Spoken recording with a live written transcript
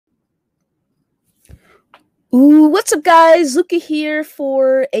Ooh, what's up, guys? Luca here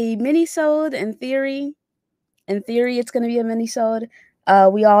for a mini-sode. In theory, it's gonna be a mini-sode.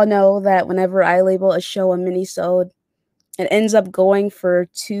 We all know that whenever I label a show a mini-sode, it ends up going for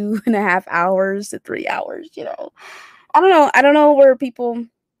 2.5 hours to 3 hours. I don't know where people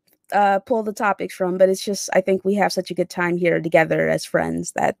pull the topics from, but it's just I think we have such a good time here together as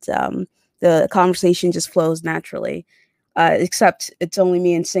friends that the conversation just flows naturally. Except it's only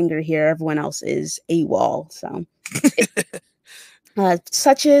me and Singer here. Everyone else is AWOL. So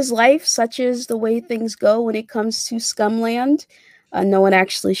such is life, such is the way things go when it comes to Scumland. No one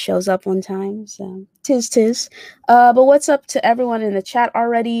actually shows up on time, so tis. But what's up to everyone in the chat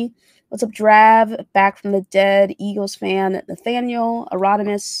already? What's up, Drav, back from the dead, Eagles fan, Nathaniel,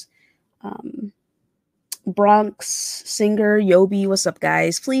 Erodimus, um, Bronx, Singer, Yobi. What's up,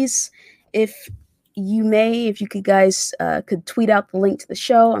 guys? Please, if if you could guys could tweet out the link to the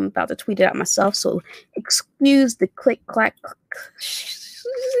show. I'm about to tweet it out myself, so excuse the click clack.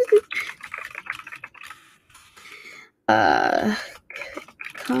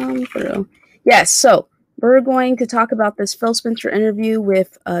 Come through. Yes, so we're going to talk about this Phil Spencer interview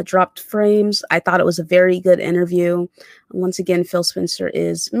with Dropped Frames. I thought it was a very good interview. Once again, Phil Spencer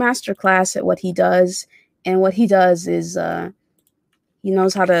is masterclass at what he does, and what he does is he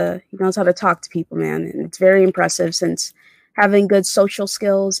knows how to talk to people, man, and it's very impressive since having good social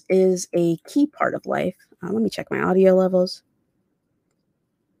skills is a key part of life. Let me check my audio levels.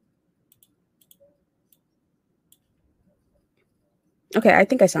 Okay, I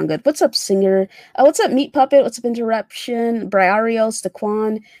think I sound good. What's up, Singer? What's up, Meat Puppet? What's up, Interruption? Briarios,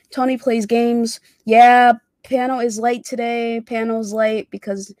 Daquan, Tony Plays Games. Yeah, Panel is late today. Panel's late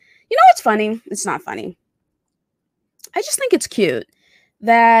because, you know what's funny? It's not funny. I just think it's cute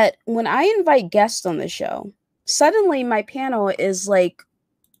that when I invite guests on the show, suddenly my panel is like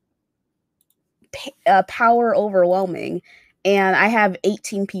power overwhelming, and I have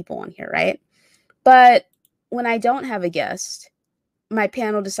 18 people on here, right? But when I don't have a guest, my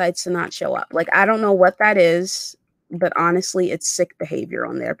panel decides to not show up. Like, I don't know what that is, but honestly, it's sick behavior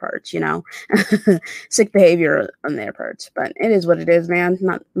on their parts, sick behavior on their parts. But it is what it is, man.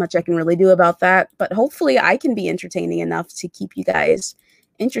 Not much I can really do about that. But hopefully, I can be entertaining enough to keep you guys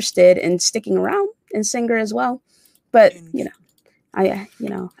interested in sticking around, and Singer as well. But, I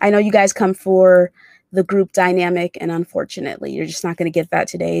know you guys come for the group dynamic, and unfortunately, you're just not going to get that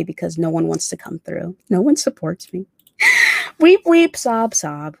today because no one wants to come through. No one supports me. Weep, weep, sob,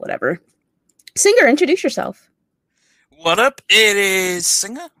 sob, whatever. Singer, introduce yourself. What up? It is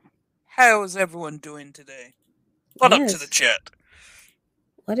Singer. How's everyone doing today? What up to the Yes. chat?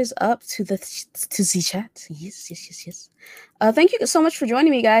 What is up to the chat? Yes. Thank you so much for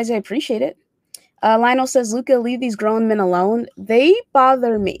joining me, guys. I appreciate it. Lionel says, Luca, leave these grown men alone. They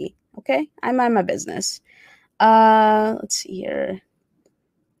bother me. Okay, I mind my business. Let's see here.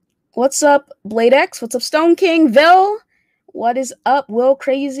 What's up, Blade X? What's up, Stone King? Vil? What is up, Will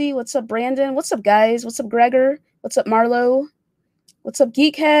Crazy? What's up, Brandon? What's up, guys? What's up, Gregor? What's up, Marlo? What's up,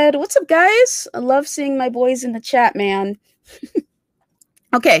 Geekhead? What's up, guys? I love seeing my boys in the chat, man.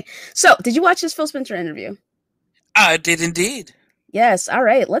 Okay, so did you watch this Phil Spencer interview? I did indeed. Yes, all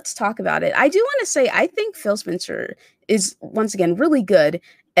right, let's talk about it. I do want to say I think Phil Spencer is, once again, really good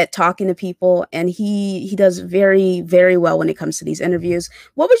at talking to people, and he does very, very well when it comes to these interviews.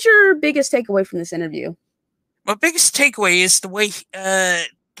 What was your biggest takeaway from this interview? My biggest takeaway is the way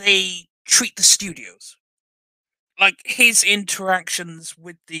they treat the studios. Like his interactions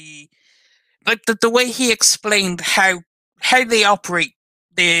with the way he explained how they operate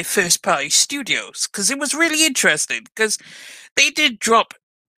their first party studios, because it was really interesting, because they did drop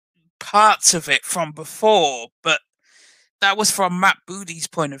parts of it from before, but that was from Matt Booty's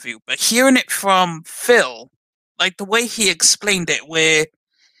point of view. But hearing it from Phil, like the way he explained it, where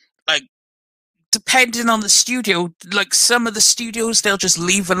like depending on the studio, like some of the studios they'll just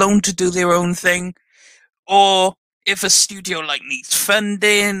leave alone to do their own thing, or if a studio like needs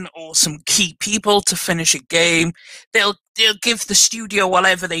funding or some key people to finish a game, they'll give the studio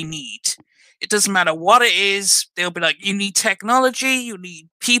whatever they need. It doesn't matter what it is. They'll be like, you need technology, you need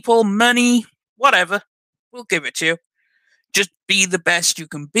people, money, whatever. We'll give it to you. Just be the best you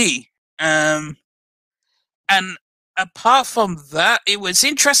can be. And apart from that, it was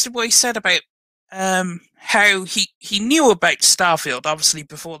interesting what he said about how he knew about Starfield, obviously,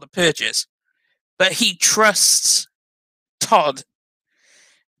 before the purchase, but he trusts Todd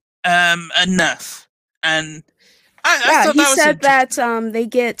enough. And I Yeah, thought he that was said that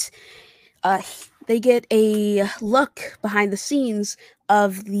interesting. uh, they get a look behind the scenes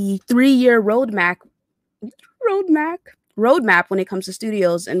of the 3-year roadmap. Roadmap. roadmap when it comes to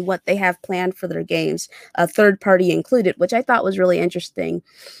studios and what they have planned for their games, a third party included, which I thought was really interesting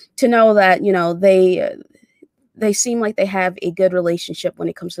to know that, you know, they seem like they have a good relationship when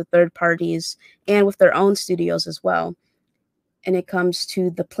it comes to third parties and with their own studios as well. And it comes to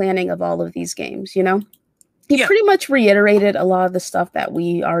the planning of all of these games, you know? He pretty much reiterated a lot of the stuff that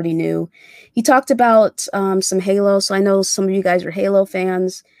we already knew. He talked about some Halo. So I know some of you guys are Halo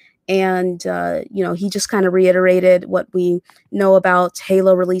fans. And, you know, he just kind of reiterated what we know about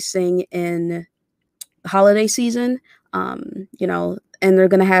Halo releasing in the holiday season, you know, and they're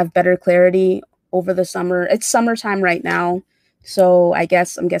going to have better clarity over the summer. It's summertime right now. So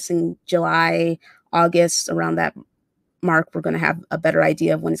I'm guessing July, August, around that mark, we're going to have a better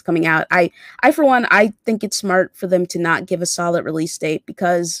idea of when it's coming out. I for one, I think it's smart for them to not give a solid release date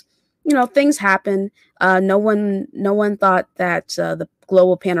because, you know, things happen. No one thought that the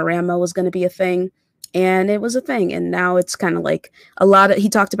global panorama was going to be a thing, and it was a thing. And now it's kind of like he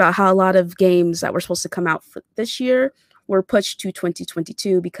talked about how a lot of games that were supposed to come out for this year were pushed to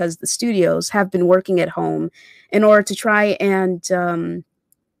 2022 because the studios have been working at home in order to try and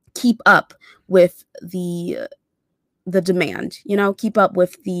keep up with the demand, you know, keep up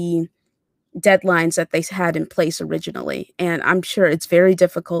with the deadlines that they had in place originally. And I'm sure it's very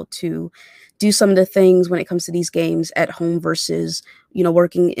difficult to do some of the things when it comes to these games at home versus, you know,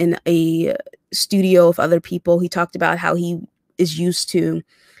 working in a studio with other people. He talked about how he is used to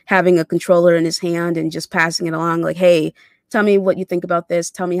having a controller in his hand and just passing it along like, hey, tell me what you think about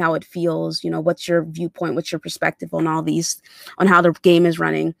this. Tell me how it feels. You know, what's your viewpoint? What's your perspective on all these, on how the game is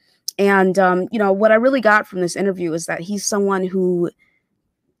running? And, you know, what I really got from this interview is that he's someone who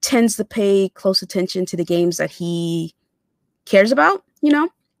tends to pay close attention to the games that he cares about, you know?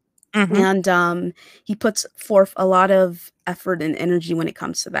 And he puts forth a lot of effort and energy when it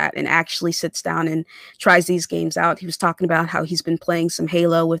comes to that and actually sits down and tries these games out. He was talking about how he's been playing some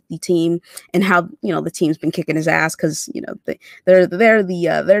Halo with the team and how, you know, the team's been kicking his ass because, you know, they're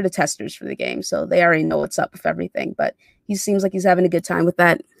the testers for the game. So they already know what's up with everything. But he seems like he's having a good time with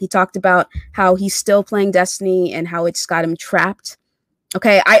that. He talked about how he's still playing Destiny and how it's got him trapped.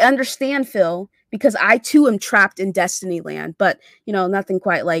 Okay, I understand, Phil, because I too am trapped in Destiny land, but, you know, nothing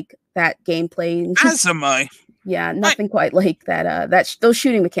quite like that gameplay. As am I. Yeah, nothing quite like that. Those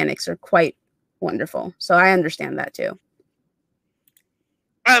shooting mechanics are quite wonderful. So I understand that too.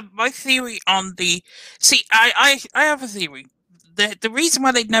 My theory on I have a theory. The reason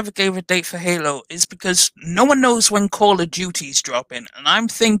why they never gave a date for Halo is because no one knows when Call of Duty's dropping, and I'm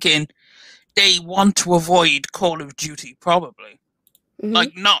thinking they want to avoid Call of Duty probably.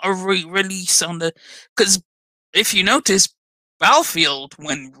 Like not a release on because if you notice, Battlefield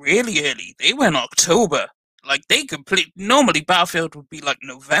went really early. They went October. Like normally Battlefield would be like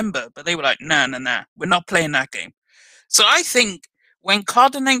November, but they were like, nah, we're not playing that game. So I think when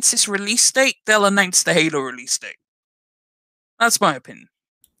COD announces release date, they'll announce the Halo release date. That's my opinion.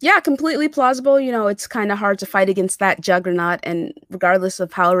 Yeah, completely plausible. You know, it's kind of hard to fight against that juggernaut. And regardless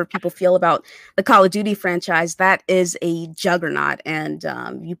of however people feel about the Call of Duty franchise, that is a juggernaut. And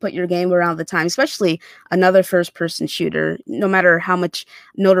you put your game around the time, especially another first-person shooter, no matter how much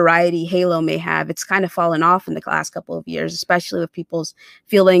notoriety Halo may have, it's kind of fallen off in the last couple of years, especially with people's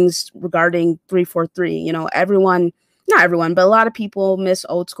feelings regarding 343. You know, not everyone, but a lot of people miss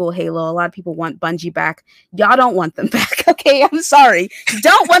old school Halo. A lot of people want Bungie back. Y'all don't want them back. Okay, I'm sorry.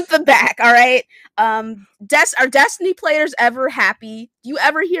 Don't want them back. All right. Are Destiny players ever happy? Do you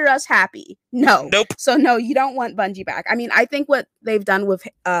ever hear us happy? No. Nope. So no, you don't want Bungie back. I mean, I think what they've done with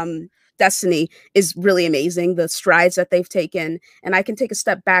Destiny is really amazing. The strides that they've taken, and I can take a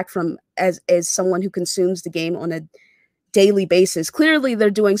step back from as someone who consumes the game on a daily basis. Clearly they're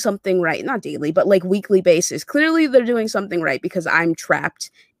doing something right. Not daily, but like weekly basis. Clearly they're doing something right because I'm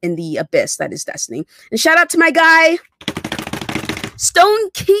trapped in the abyss that is Destiny. And shout out to my guy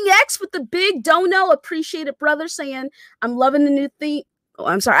Stone King X with the big dono. Appreciate it, brother, saying I'm loving the new theme. Oh,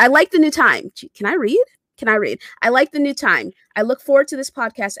 I'm sorry. I like the new time. Can I read? I like the new time. I look forward to this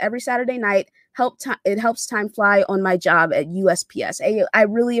podcast every Saturday night. It helps time fly on my job at USPS. I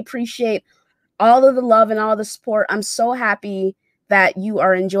really appreciate all of the love and all the support. I'm so happy that you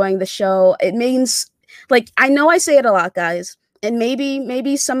are enjoying the show. It means, like, I know I say it a lot, guys, and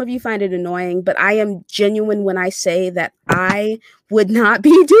maybe some of you find it annoying, but I am genuine when I say that I would not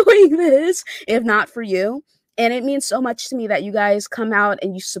be doing this if not for you. And it means so much to me that you guys come out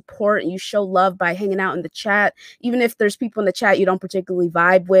and you support and you show love by hanging out in the chat. Even if there's people in the chat you don't particularly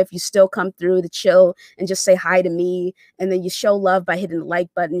vibe with, you still come through to chill and just say hi to me. And then you show love by hitting the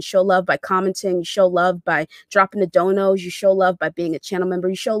like button, you show love by commenting, you show love by dropping the donos, you show love by being a channel member,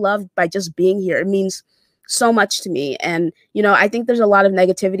 you show love by just being here. It means so much to me. And, you know, I think there's a lot of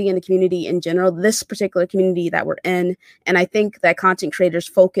negativity in the community in general, this particular community that we're in. And I think that content creators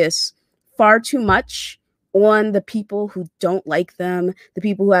focus far too much on the people who don't like them, the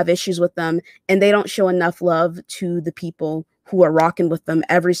people who have issues with them, and they don't show enough love to the people who are rocking with them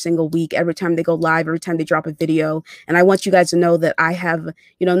every single week, every time they go live, every time they drop a video. And I want you guys to know that I have,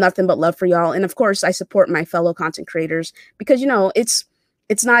 you know, nothing but love for y'all. And of course, I support my fellow content creators because, you know, it's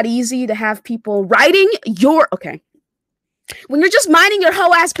not easy to have people writing your, okay, when you're just minding your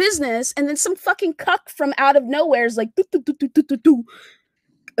whole ass business and then some fucking cuck from out of nowhere is like,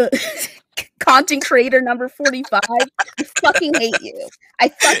 content creator number 45. I fucking hate you. I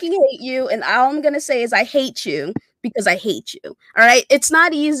fucking hate you. And all I'm going to say is I hate you because I hate you. All right. It's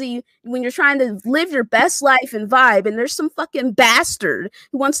not easy when you're trying to live your best life and vibe. And there's some fucking bastard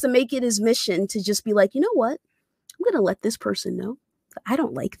who wants to make it his mission to just be like, you know what? I'm going to let this person know that I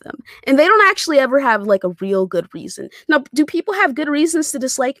don't like them. And they don't actually ever have like a real good reason. Now, do people have good reasons to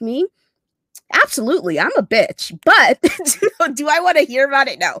dislike me? Absolutely, I'm a bitch, but do I want to hear about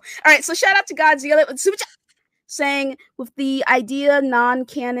it? No. All right, so shout out to Godzilla with super chat saying, with the idea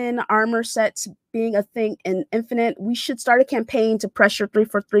non-canon armor sets being a thing in Infinite, we should start a campaign to pressure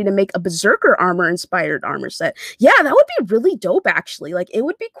 343 to make a Berserker armor inspired armor set. Yeah, that would be really dope, actually. Like, it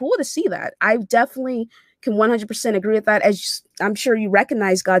would be cool to see that. I definitely can 100% agree with that. As I'm sure you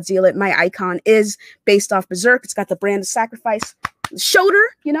recognize, Godzilla, my icon is based off Berserk. It's got the brand of sacrifice shoulder,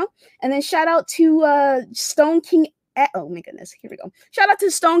 you know. And then shout out to Stone King. Oh my goodness, here we go. Shout out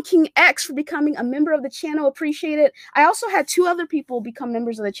to Stone King X for becoming a member of the channel. Appreciate it. I also had 2 other people become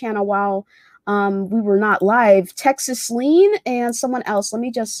members of the channel while we were not live. Texas Lean and someone else. Let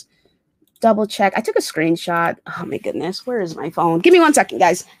me just double check. I took a screenshot. Oh my goodness, where is my phone? Give me 1 second,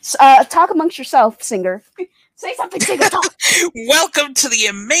 guys. Talk amongst yourself, Singer. Say something, Singer. Talk. Welcome to the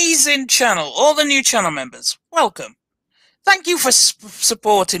amazing channel, all the new channel members. Welcome. Thank you for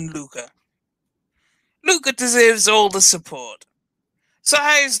supporting Luca. Luca deserves all the support. So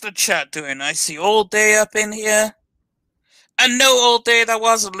how's the chat doing? I see All Day up in here. And no All Day, that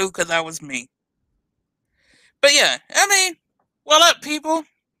wasn't Luca, that was me. But yeah, I mean, well up, people.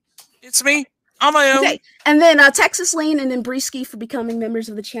 It's me, on my own. Okay. And then Texas Lane and then Brisky for becoming members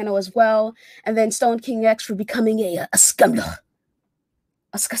of the channel as well. And then Stone King X for becoming a scumler.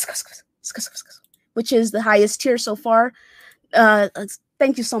 Which is the highest tier so far.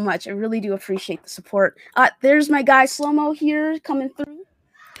 Thank you so much. I really do appreciate the support. There's my guy Slow-Mo here coming through.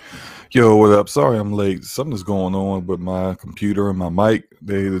 Yo, what up? Sorry I'm late. Something's going on with my computer and my mic.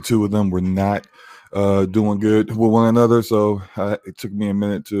 The 2 of them were not doing good with one another, so it took me a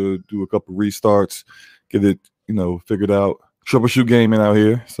minute to do a couple restarts, get it, you know, figured out. Troubleshoot gaming out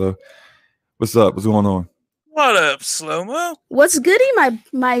here. So what's up? What's going on? What up, Slow-Mo? What's goody,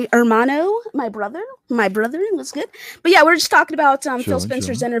 my hermano, my brother, what's good? But yeah, we're just talking about Phil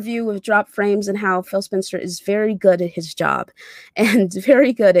Spencer's interview with Drop Frames and how Phil Spencer is very good at his job and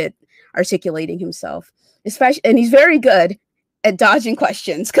very good at articulating himself, especially, and he's very good at dodging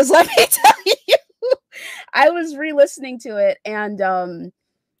questions. Because let me tell you, I was re-listening to it and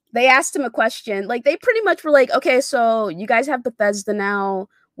they asked him a question. Like, they pretty much were like, okay, so you guys have Bethesda now.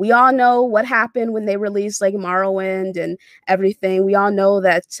 We all know what happened when they released like Morrowind and everything. We all know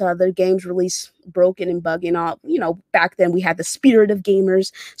that the game's release broken and bugging all, you know, back then we had the spirit of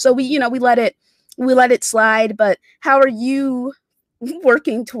gamers. So we let it slide. But how are you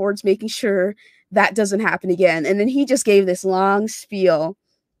working towards making sure that doesn't happen again? And then he just gave this long spiel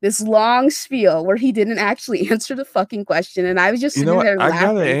where he didn't actually answer the fucking question. And I was just sitting there laughing. I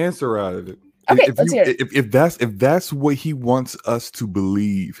got an answer out of it. Okay, let's hear it. If that's what he wants us to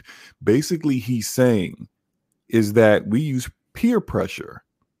believe, basically he's saying is that we use peer pressure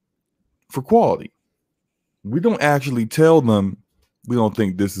for quality. We don't actually tell them we don't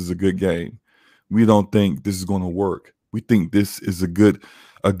think this is a good game. We don't think this is going to work. We think this is a good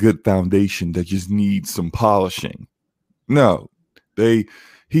foundation that just needs some polishing. No,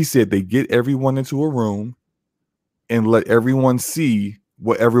 he said they get everyone into a room and let everyone see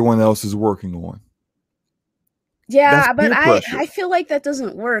what everyone else is working on. Yeah, but I feel like that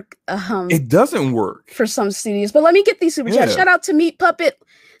doesn't work. It doesn't work for some studios. But let me get these super chats. Shout out to Meat Puppet,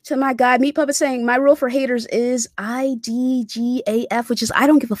 to my guy Meat Puppet, saying my rule for haters is IDGAF, which is I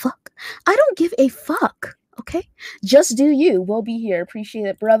don't give a fuck. I don't give a fuck. Okay, just do you. We'll be here. Appreciate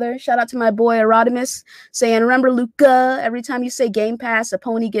it, brother. Shout out to my boy Erodimus, saying remember Luca. Every time you say Game Pass, a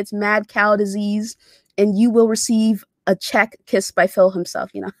pony gets mad cow disease, and you will receive a check kissed by Phil himself.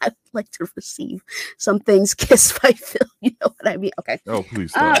 You know, I'd like to receive some things kissed by Phil. You know what I mean? Okay. Oh,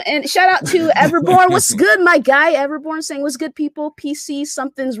 please stop. And shout out to Everborn. What's good, my guy? Everborn saying, what's good, people? PC,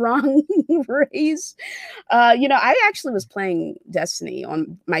 something's wrong. Raise. You know, I actually was playing Destiny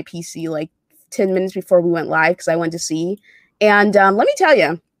on my PC like 10 minutes before we went live because I went to see. And let me tell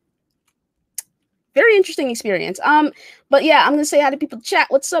you, very interesting experience. But yeah, I'm gonna say hi to people chat.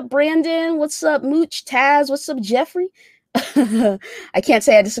 What's up, Brandon? What's up, Mooch? Taz? What's up, Jeffrey? I can't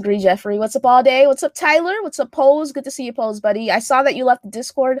say I disagree, Jeffrey. What's up, all day? What's up, Tyler? What's up, Pose? Good to see you, Pose, buddy. I saw that you left the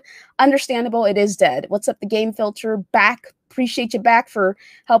Discord. Understandable, it is dead. What's up, the Game Filter? Back. Appreciate you back for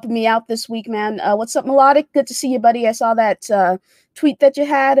helping me out this week, man. What's up, Melodic? Good to see you, buddy. I saw that tweet that you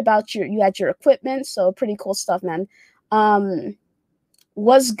had about you had your equipment, so pretty cool stuff, man.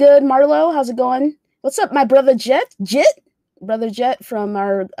 What's good, Marlo? How's it going? What's up, my brother Jet? Brother Jet from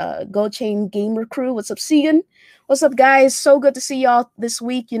our Go Chain Gamer crew. What's up, Segan? What's up, guys? So good to see y'all this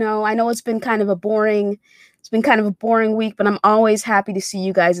week. You know, I know it's been kind of a boring week, but I'm always happy to see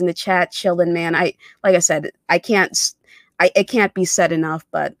you guys in the chat chilling, man. Like I said, it can't be said enough,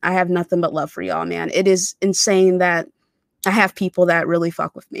 but I have nothing but love for y'all, man. It is insane that I have people that really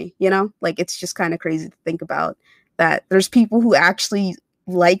fuck with me, you know? Like, it's just kind of crazy to think about that there's people who actually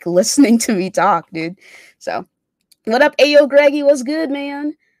like listening to me talk, dude. So what up, Ayo Greggy? What's good,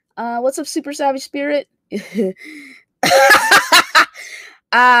 man? What's up, Super Savage Spirit? You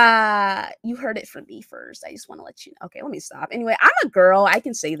heard it from me first. I just want to let you know. Okay, let me stop. Anyway, I'm a girl. I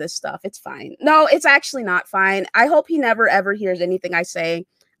can say this stuff. It's fine. No, it's actually not fine. I hope he never ever hears anything I say.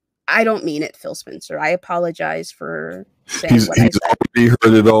 I don't mean it, Phil Spencer. I apologize for saying He's already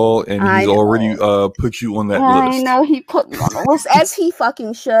heard it all, and he's already put you on that list. I know, he put me on the list, as he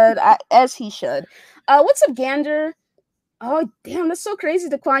fucking should. As he should. What's up, Gander? Oh, damn, that's so crazy,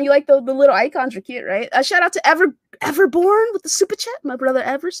 Daquan. You like the little icons are cute, right? Shout out to Everborn with the super chat. My brother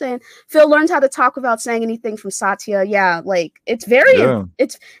Ever saying, Phil learned how to talk without saying anything from Satya. Yeah, like, it's very,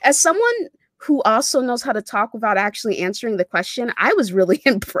 it's, as someone who also knows how to talk without actually answering the question, I was really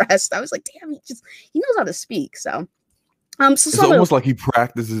impressed. I was like, damn, he knows how to speak. So, it's almost like he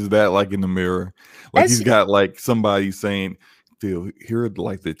practices that like in the mirror. Like he's got like somebody saying, Phil, here are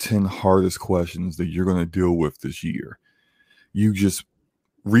like the 10 hardest questions that you're going to deal with this year. You just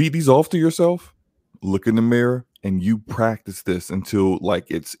read these off to yourself, look in the mirror, and you practice this until like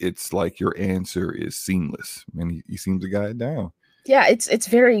it's like your answer is seamless. And he seems to got it down. Yeah,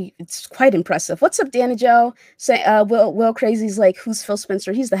 it's quite impressive. What's up, Danny Joe? Say Will Crazy's like, who's Phil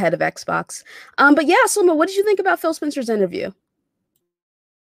Spencer? He's the head of Xbox. But yeah, Soma, what did you think about Phil Spencer's interview?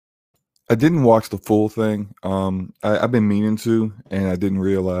 I didn't watch the full thing. I've been meaning to, and I didn't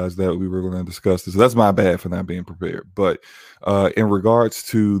realize that we were going to discuss this. So that's my bad for not being prepared. But in regards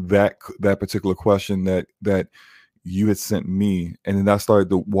to that particular question that you had sent me, and then I started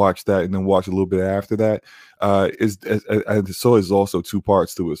to watch that, and then watch a little bit after that. So there's also two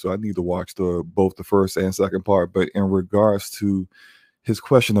parts to it, so I need to watch both the first and second part. But in regards to his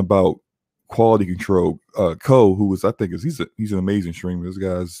question about quality control, Ko, who was, I think he's an amazing streamer. This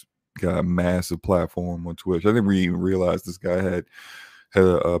guy's got a massive platform on Twitch. I didn't really even realize this guy had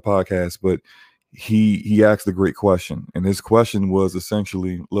a podcast, but he asked a great question, and his question was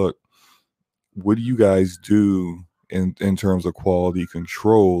essentially, look, what do you guys do in terms of quality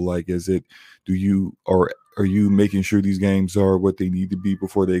control? Like, are you making sure these games are what they need to be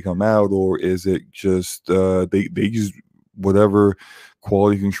before they come out, or is it just they just whatever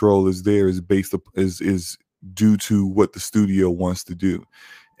quality control is there is based up is due to what the studio wants to do?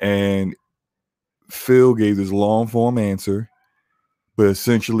 And Phil gave this long form answer, but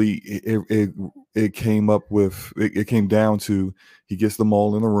essentially it came down to, he gets them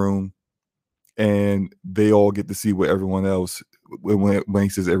all in a room, and they all get to see what everyone else, when he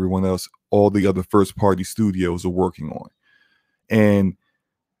says everyone else, all the other first party studios are working on. And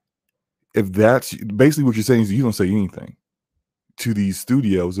if that's basically what you're saying, is you don't say anything to these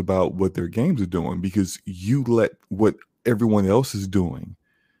studios about what their games are doing, because you let what everyone else is doing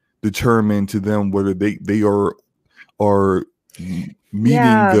determine to them whether they are meeting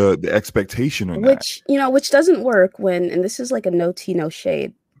the expectation or not. Which doesn't work and this is like a no tea, no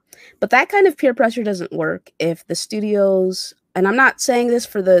shade, but that kind of peer pressure doesn't work if the studios, and I'm not saying this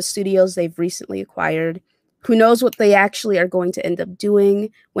for the studios they've recently acquired, who knows what they actually are going to end up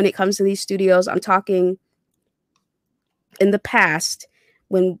doing when it comes to these studios. I'm talking in the past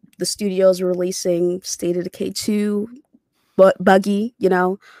when the studios were releasing State of Decay 2, buggy,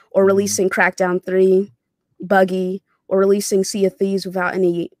 or releasing Crackdown 3, buggy, or releasing Sea of Thieves without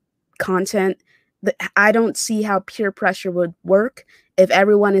any content. I don't see how peer pressure would work if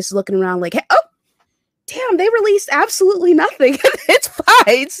everyone is looking around like, hey, oh, damn, they released absolutely nothing. It's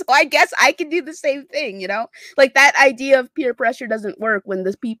fine. So I guess I can do the same thing, you know? Like that idea of peer pressure doesn't work when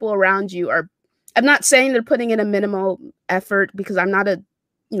the people around you are, I'm not saying they're putting in a minimal effort because I'm not a,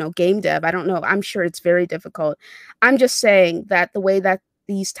 game dev. I don't know. I'm sure it's very difficult. I'm just saying that the way that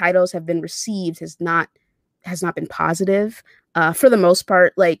these titles have been received has not been positive. For the most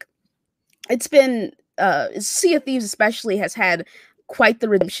part, like it's been Sea of Thieves especially has had quite the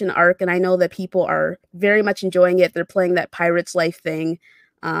redemption arc, and I know that people are very much enjoying it. They're playing that Pirates Life thing,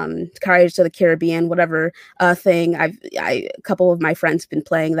 Pirates of the Caribbean, whatever thing. A couple of my friends have been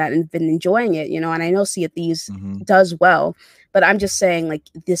playing that and been enjoying it, and I know Sea of Thieves does well, but I'm just saying, like,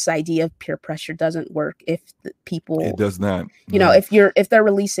 this idea of peer pressure doesn't work if the people, it does not. If they're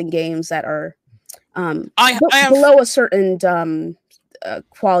releasing games that are below a certain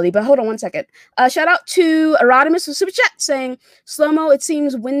quality. But hold on one second. Shout out to Erodimus with Super Chat saying, Slow-mo, it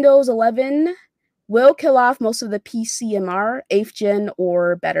seems Windows 11 will kill off most of the PCMR, 8th gen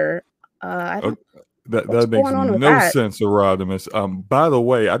or better. That makes no sense, Erodimus. By the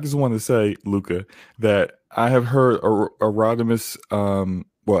way, I just want to say, Luca, that I have heard Erodimus,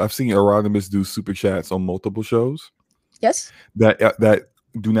 I've seen Erodimus do Super Chats on multiple shows. Yes. That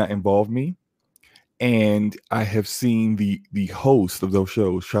do not involve me. And I have seen the host of those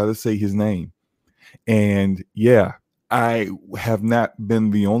shows try to say his name. And yeah, I have not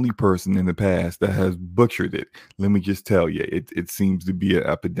been the only person in the past that has butchered it. Let me just tell you, it seems to be an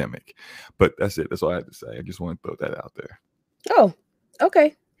epidemic. But that's it. That's all I have to say. I just want to throw that out there. Oh,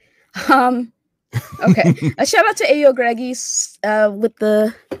 okay. Okay. A shout out to Ayo Greggy with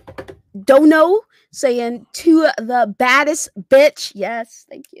the dono saying, to the baddest bitch. Yes,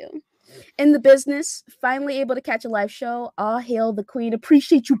 thank you. In the business, finally able to catch a live show. All hail the queen.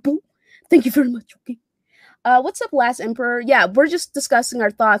 Appreciate you, boo. Thank you very much. Okay. What's up, Last Emperor? Yeah, we're just discussing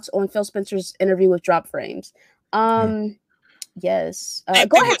our thoughts on Phil Spencer's interview with Drop Frames. Yes.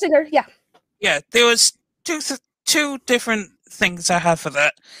 Go ahead, Tigger. Yeah. Yeah, there was two different things I have for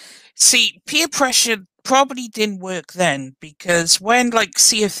that. See, peer pressure probably didn't work then because when like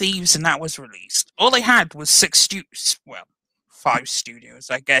Sea of Thieves and that was released, all they had was 5 studios,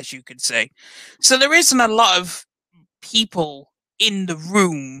 I guess you could say. So there isn't a lot of people in the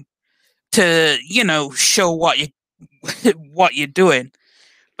room to, show what you're doing.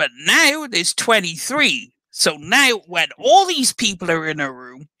 But now there's 23. So now when all these people are in a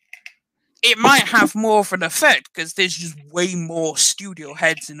room, it might have more of an effect because there's just way more studio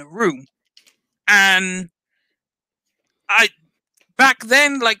heads in a room. And back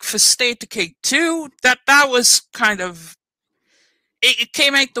then, like for State of Decay 2, that was kind of, it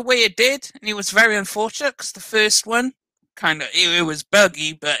came out the way it did, and it was very unfortunate because the first one kind of it was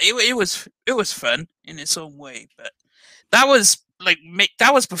buggy, but it was fun in its own way. But that was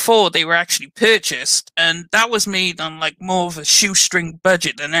before they were actually purchased, and that was made on like more of a shoestring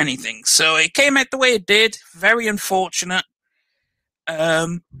budget than anything. So it came out the way it did. Very unfortunate.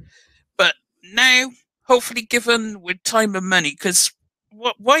 But now, hopefully, given with time and money, because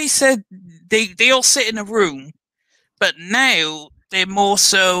what he said, they all sit in a room, but now they're more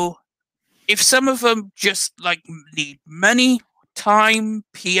so, if some of them just like need money, time,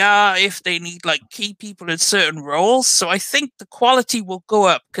 PR, if they need like key people in certain roles. So I think the quality will go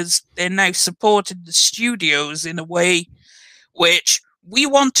up because they're now supporting the studios in a way which we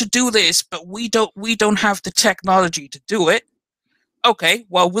want to do this, but we don't have the technology to do it. Okay,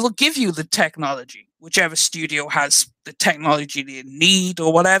 well, we'll give you the technology, whichever studio has the technology they need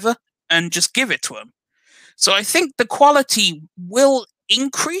or whatever, and just give it to them. So I think the quality will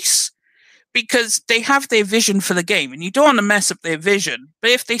increase because they have their vision for the game, and you don't want to mess up their vision.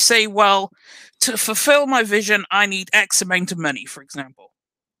 But if they say, well, to fulfill my vision, I need X amount of money, for example,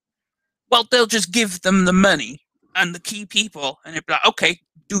 well, they'll just give them the money and the key people, and they'll be like, okay,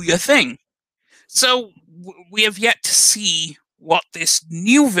 do your thing. So we have yet to see what this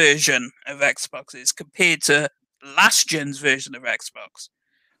new version of Xbox is compared to last gen's version of Xbox,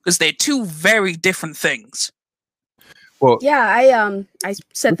 because they're two very different things. Well, yeah, I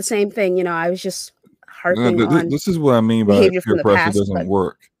said the same thing. I was just harping on. This is what I mean by peer pressure doesn't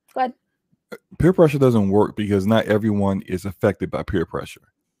work. Go ahead. Peer pressure doesn't work because not everyone is affected by peer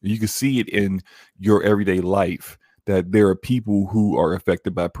pressure. You can see it in your everyday life that there are people who are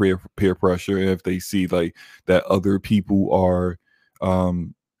affected by peer pressure, and if they see like that other people are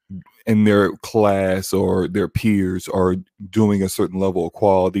in their class or their peers are doing a certain level of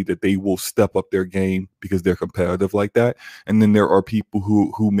quality, that they will step up their game because they're competitive like that. And then there are people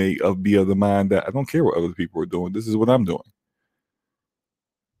who may be of the mind that I don't care what other people are doing. This is what I'm doing.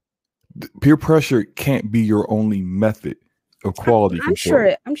 Peer pressure can't be your only method of quality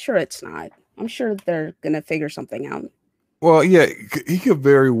control. I'm sure it's not. I'm sure they're gonna figure something out. Well, yeah, he could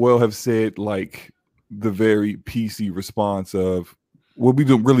very well have said like the very PC response of what we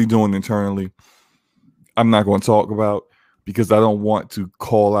really doing internally. I'm not going to talk about because I don't want to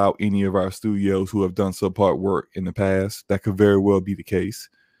call out any of our studios who have done subpart work in the past. That could very well be the case.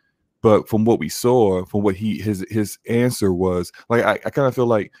 But from what we saw, from what his answer was, like I kind of feel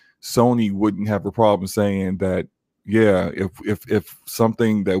like Sony wouldn't have a problem saying that, yeah, if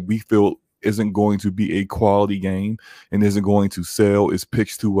something that we feel isn't going to be a quality game and isn't going to sell is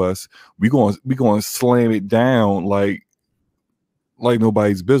pitched to us, we going to slam it down like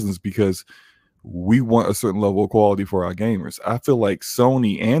nobody's business because we want a certain level of quality for our gamers. I feel like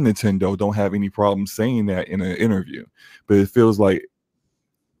Sony and Nintendo don't have any problem saying that in an interview, but it feels like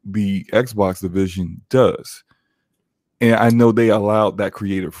the Xbox division does. And I know they allowed that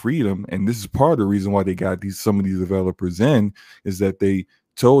creative freedom, and this is part of the reason why they got some of these developers in, is that they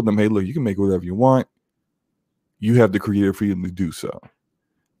told them, hey, look, you can make whatever you want. You have the creative freedom to do so.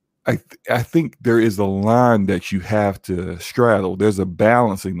 I think there is a line that you have to straddle. There's a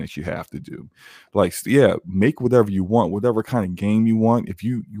balancing that you have to do. Like, yeah, make whatever you want, whatever kind of game you want. If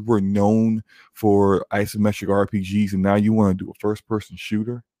you were known for isometric RPGs and now you want to do a first-person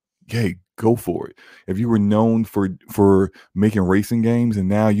shooter, hey, go for it. If you were known for making racing games and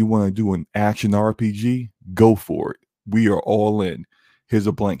now you want to do an action RPG, go for it. We are all in. Here's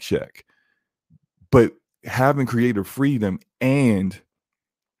a blank check. But having creative freedom and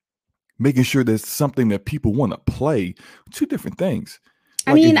making sure there's something that people want to play, two different things.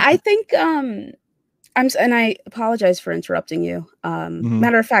 I mean, I think and I apologize for interrupting you.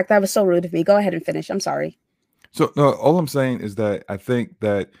 Matter of fact, that was so rude of me. Go ahead and finish. I'm sorry. So no, all I'm saying is that I think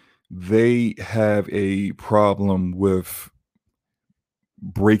that they have a problem with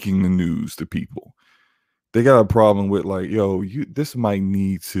breaking the news to people. They got a problem with like, yo, this might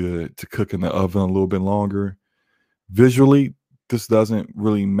need to cook in the oven a little bit longer. Visually, this doesn't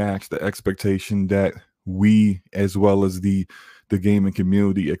really match the expectation that we, as well as the gaming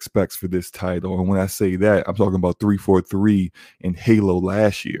community, expects for this title. And when I say that, I'm talking about 343 and Halo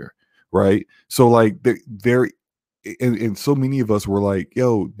last year, right? So like and so many of us were like,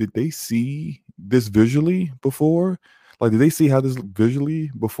 yo, did they see this visually before? Like, did they see how this looked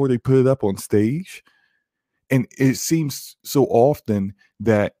visually before they put it up on stage? And it seems so often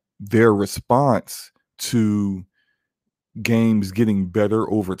that their response to games getting better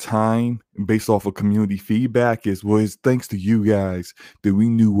over time based off of community feedback is, well, it's thanks to you guys that we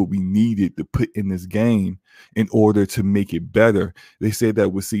knew what we needed to put in this game in order to make it better. They said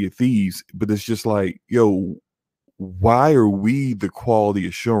that with Sea of Thieves, but it's just like, yo, why are we the quality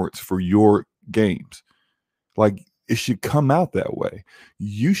assurance for your games? Like, it should come out that way.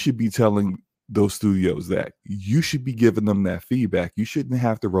 You should be telling those studios that. You should be giving them that feedback. You shouldn't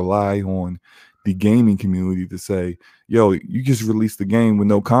have to rely on the gaming community to say, yo, you just released the game with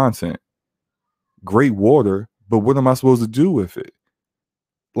no content. Great water, but what am I supposed to do with it?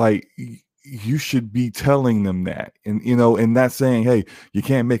 Like, you should be telling them that. And, and not saying, hey, you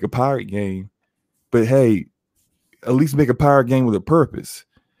can't make a pirate game, but hey, at least make a pirate game with a purpose.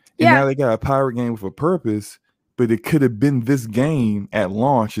 And now they got a pirate game with a purpose, but it could have been this game at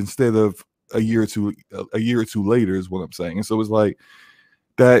launch instead of a year or two later is what I'm saying. And so it's like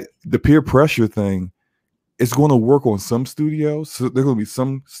that the peer pressure thing is going to work on some studios. So there are going to be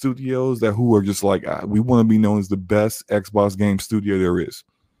some studios who are just like, we want to be known as the best Xbox game studio there is.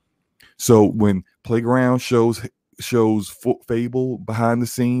 So when Playground shows Fable behind the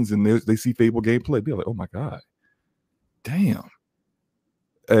scenes and they see Fable gameplay, they're like, oh my God, damn.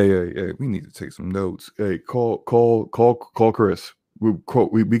 Hey, we need to take some notes. Hey, call Chris. We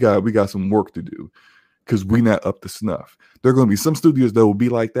got some work to do because we're not up to snuff. There are going to be some studios that will be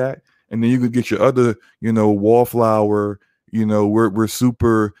like that, and then you could get your other, Wallflower, we're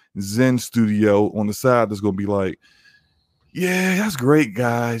super Zen studio on the side that's going to be like, yeah, that's great,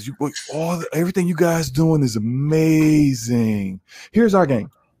 guys. Everything you guys doing is amazing. Here's our game.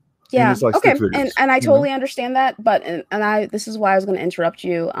 Yeah. Like okay. And I totally understand that, but this is why I was going to interrupt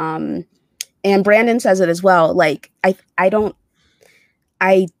you. And Brandon says it as well. Like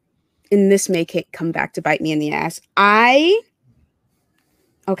and this may come back to bite me in the ass.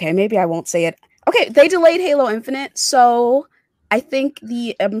 Okay, maybe I won't say it. Okay, they delayed Halo Infinite, so I think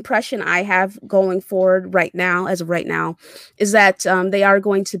the impression I have going forward as of right now, is that they are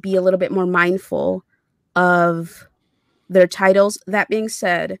going to be a little bit more mindful of their titles. That being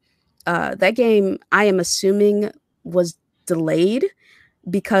said, that game, I am assuming, was delayed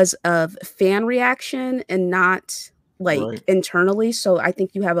because of fan reaction and not internally. So I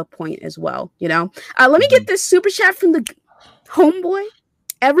think you have a point as well. Let me get this super chat from the homeboy.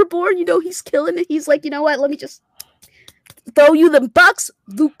 Everborn, you know, he's killing it. He's like, you know what? Let me just throw you the bucks,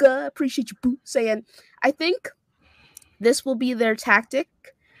 Luca. Appreciate you, boo. Saying, I think this will be their tactic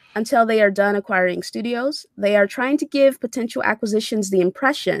until they are done acquiring studios. They are trying to give potential acquisitions the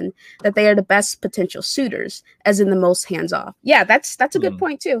impression that they are the best potential suitors, as in the most hands-off. Yeah, that's a good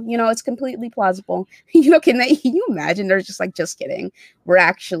point too. You know, it's completely plausible. You know, can you imagine? They're just like, just kidding. We're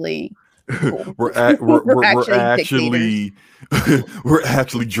actually cool. we're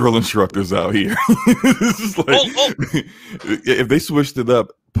actually drill instructors out here. This is like, if they switched it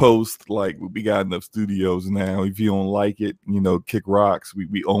up post, like, we got enough studios now, if you don't like it, you know, kick rocks,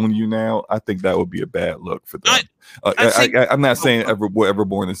 we own you now, I think that would be a bad look for them. I'm not saying what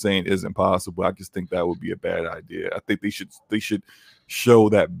Everborn is saying isn't possible. I just think that would be a bad idea. I think they should show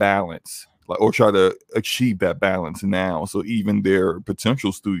that balance, like, or try to achieve that balance now, so even their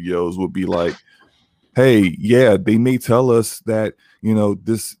potential studios would be like, hey, yeah, they may tell us that, you know,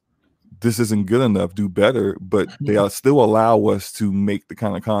 this isn't good enough, do better, but they still allow us to make the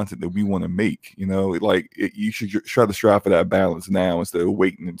kind of content that we want to make. You know, like, you should try to strive for that balance now instead of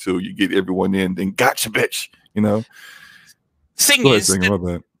waiting until you get everyone in, then gotcha, bitch. You know, thing is,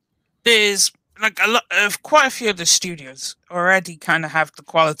 there's like quite a few of the studios already kind of have the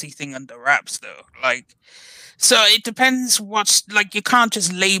quality thing under wraps, though. Like, so it depends what's, like, you can't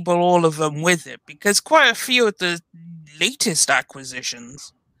just label all of them with it, because quite a few of the latest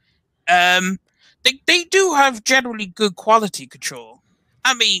acquisitions, they do have generally good quality control.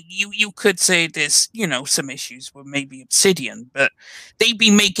 I mean, you could say there's, you know, some issues with maybe Obsidian, but they'd be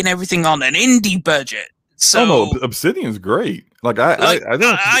making everything on an indie budget. So, no, Obsidian's great. Like,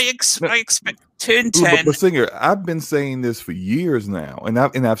 I expect Turn 10. But Singer, I've been saying this for years now, and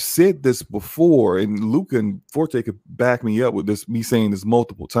I've said this before, and Luca and Forte could back me up with this, me saying this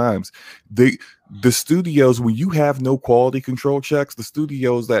multiple times. The studios, when you have no quality control checks, the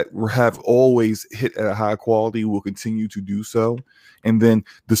studios that have always hit at a high quality will continue to do so, and then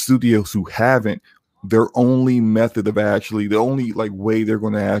the studios who haven't, their only method of the only like way they're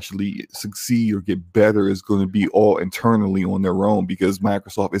going to actually succeed or get better is going to be all internally on their own, because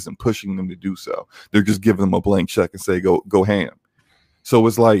Microsoft isn't pushing them to do so. They're just giving them a blank check and say, go ham. So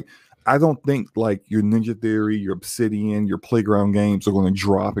it's like, I don't think like your Ninja Theory, your Obsidian, your Playground Games are going to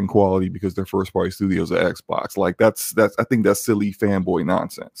drop in quality because they're first party studios at Xbox. Like, that's I think that's silly fanboy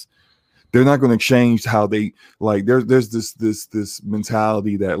nonsense. They're not going to change how they, like, there's this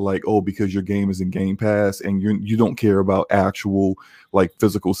mentality that, like, oh, because your game is in Game Pass and you don't care about actual, like,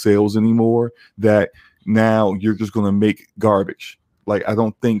 physical sales anymore, that now you're just going to make garbage. Like, I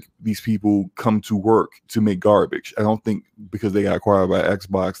don't think these people come to work to make garbage. I don't think because they got acquired by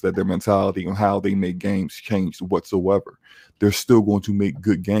Xbox that their mentality on how they make games changed whatsoever. They're still going to make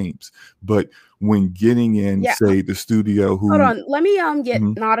good games, but when getting in, say, the studio who... Hold on, let me get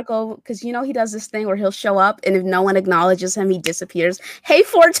Nautical, because, you know, he does this thing where he'll show up, and if no one acknowledges him, he disappears. Hey,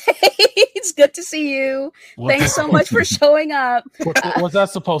 Forte, it's good to see you. Thanks so much for showing up. What's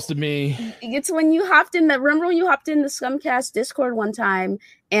that supposed to mean? It's when you hopped in remember when you hopped in the Scumcast Discord one time,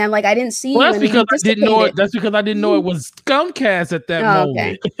 and, like, I didn't see you. That's because I didn't know it. That's because I didn't know it was Scumcast at that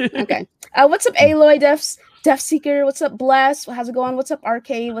moment. Okay. What's up, Aloy Defs? Death Seeker, what's up, Bless? How's it going? What's up,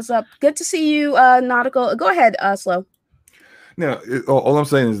 Arcade? What's up? Good to see you, Nautical. Go ahead, Slow. Now, all I'm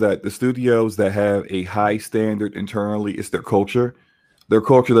saying is that the studios that have a high standard internally, it's their culture. Their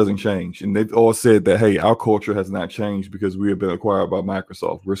culture doesn't change. And they've all said that, hey, our culture has not changed because we have been acquired by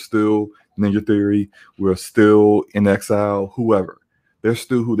Microsoft. We're still Ninja Theory. We're still In Exile, whoever. They're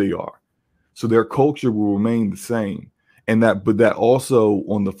still who they are. So their culture will remain the same. But that also,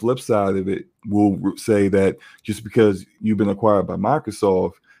 on the flip side of it, will say that just because you've been acquired by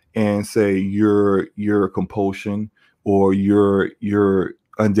Microsoft and say you're Compulsion or you're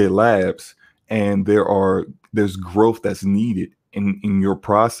Undead Labs, and there's growth that's needed in your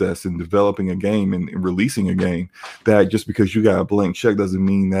process in developing a game and releasing a game, that just because you got a blank check doesn't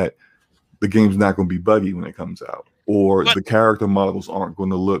mean that the game's not going to be buggy when it comes out, or the character models aren't going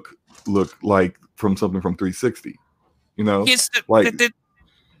to look like from something from 360. You know, there's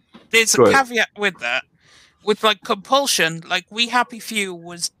a caveat with that. With, like, Compulsion, like, We Happy Few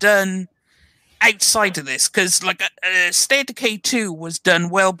was done outside of this, because, like, State of Decay 2 was done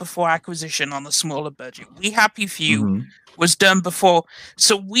well before acquisition on a smaller budget. We Happy Few was done before,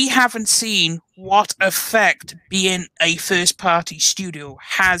 so we haven't seen what effect being a first-party studio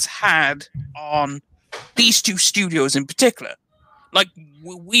has had on these two studios in particular. Like,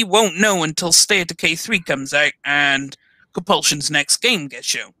 we won't know until State of Decay 3 comes out and Compulsion's next game gets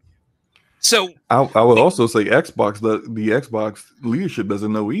shown. So I would also say Xbox, the Xbox leadership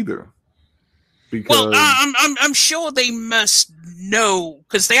doesn't know either. because I'm sure they must know,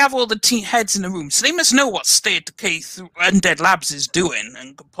 because they have all the team heads in the room, so they must know what State of Decay through Undead Labs is doing,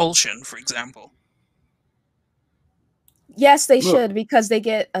 and Compulsion, for example. Yes, they Look. should, because they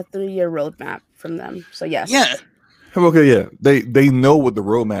get a 3-year roadmap from them. So yes. Yeah. Okay, yeah, they know what the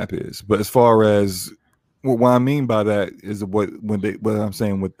roadmap is, but as far as what I mean by that is what I'm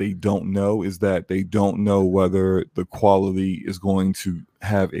saying, what they don't know is that they don't know whether the quality is going to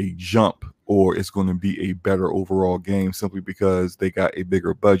have a jump or it's going to be a better overall game simply because they got a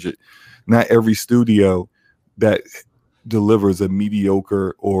bigger budget. Not every studio that delivers a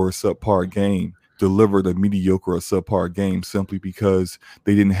mediocre or subpar game delivered a mediocre or subpar game simply because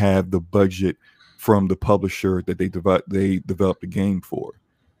they didn't have the budget from the publisher that they developed the game for.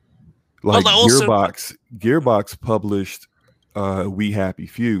 Like Gearbox published We Happy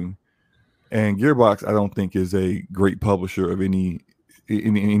Few, and Gearbox I don't think is a great publisher of any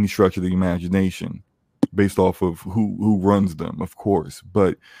stretch of the imagination, based off of who runs them, of course.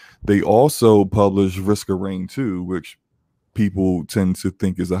 But they also publish Risk of Rain 2, which people tend to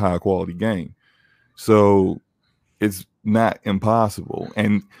think is a high quality game. So it's not impossible.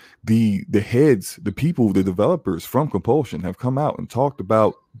 And the heads, the people, the developers from Compulsion have come out and talked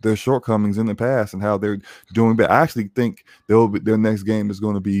about their shortcomings in the past and how they're doing better. I actually think their next game is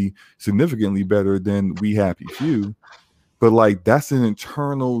going to be significantly better than We Happy Few. But like, that's an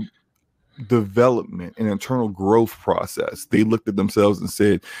internal development, an internal growth process. They looked at themselves and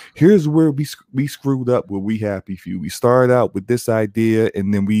said, here's where we screwed up with We Happy Few. We started out with this idea,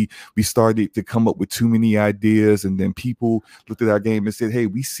 and then we started to come up with too many ideas, and then people looked at our game and said, hey,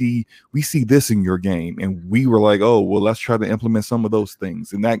 we see this in your game, and we were like, oh well, let's try to implement some of those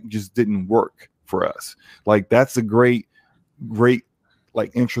things, and that just didn't work for us. Like, that's a great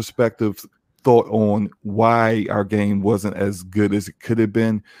like introspective thought on why our game wasn't as good as it could have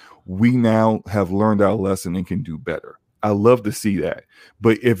been. We now have learned our lesson and can do better. I love to see that.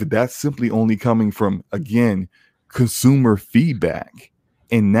 But if that's simply only coming from, again, consumer feedback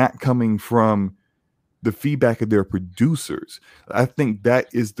and not coming from the feedback of their producers, I think that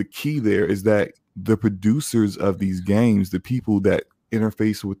is the key there, is that the producers of these games, the people that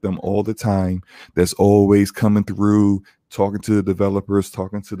interface with them all the time, that's always coming through, talking to the developers,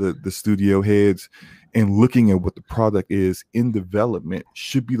 talking to the studio heads, and looking at what the product is in development,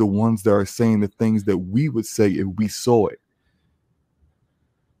 should be the ones that are saying the things that we would say if we saw it.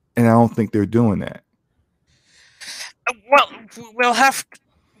 And I don't think they're doing that. Well, we'll have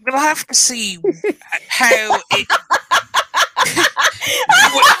to see how it.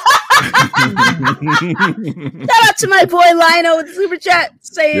 Shout out to my boy Lionel with the super chat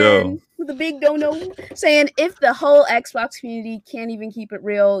saying, with the big dono, saying, if the whole Xbox community can't even keep it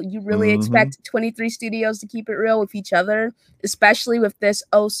real, you really expect 23 studios to keep it real with each other, especially with this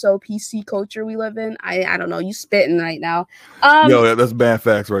so PC culture we live in. I don't know, you spitting right now. Yo, that's bad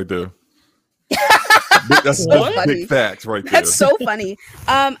facts right there. That's so big facts right there. That's so funny.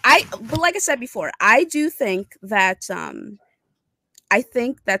 But like I said before, I do think that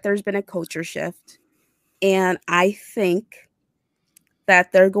there's been a culture shift, and I think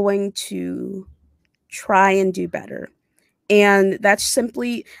that they're going to try and do better. And that's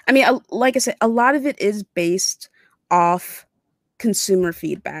simply, I mean, like I said, a lot of it is based off consumer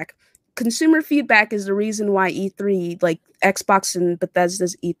feedback. Consumer feedback is the reason why E3, like Xbox and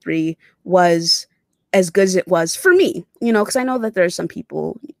Bethesda's E3, was as good as it was for me, you know, because I know that there are some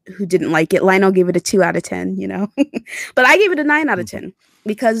people who didn't like it. Lionel gave it a 2 out of 10, you know, but I gave it a 9 out of 10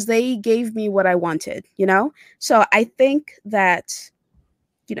 because they gave me what I wanted, you know? So I think that,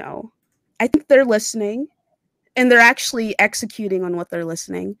 you know, I think they're listening and they're actually executing on what they're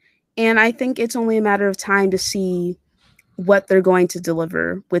listening. And I think it's only a matter of time to see what they're going to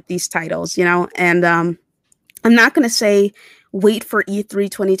deliver with these titles, you know? And I'm not going to say wait for E3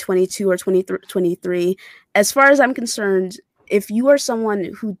 2022 or 2023. As far as I'm concerned, if you are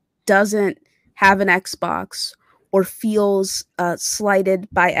someone who doesn't have an Xbox or feels slighted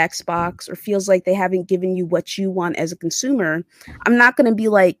by Xbox or feels like they haven't given you what you want as a consumer, I'm not going to be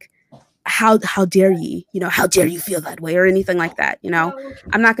like, how dare you, you know, how dare you feel that way or anything like that, you know?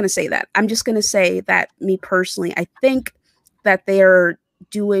 I'm not going to say that. I'm just going to say that me personally, I think that they are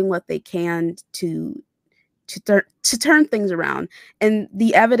doing what they can to turn things around. And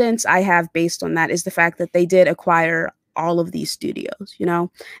the evidence I have based on that is the fact that they did acquire all of these studios, you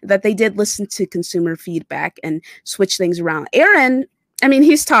know, that they did listen to consumer feedback and switch things around. Aaron I mean,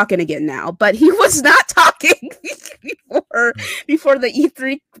 he's talking again now, but he was not talking before the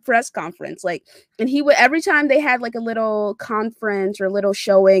E3 press conference. Like, and he would, every time they had like a little conference or a little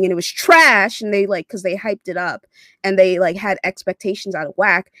showing and it was trash, and they like, because they hyped it up and they like had expectations out of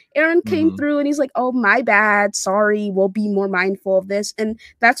whack, Aaron came through and he's like, oh, my bad, sorry, we'll be more mindful of this. And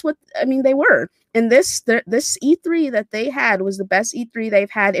that's what, I mean, they were. And this E3 that they had was the best E3 they've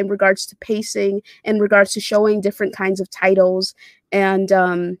had in regards to pacing, in regards to showing different kinds of titles. And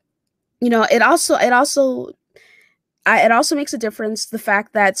you know, it also makes a difference, the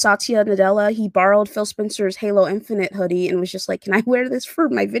fact that Satya Nadella, he borrowed Phil Spencer's Halo Infinite hoodie and was just like, can I wear this for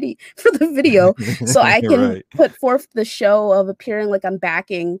my the video so I can put forth the show of appearing like I'm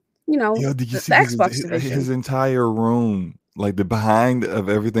backing, you know, did you see Xbox division. His entire room, like the behind of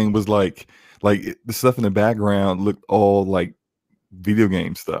everything was like the stuff in the background looked all like video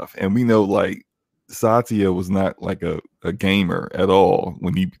game stuff. And we know like Satya was not like a gamer at all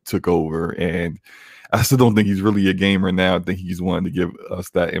when he took over. And I still don't think he's really a gamer now. I think he's wanted to give us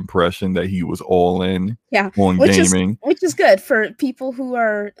that impression that he was all in on gaming. Which is good for people who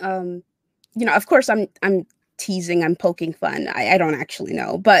are, you know, of course I'm teasing, I'm poking fun. I don't actually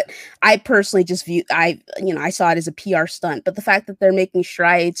know, but I personally just I saw it as a PR stunt. But the fact that they're making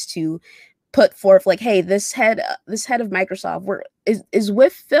strides to put forth like, hey, this head of Microsoft is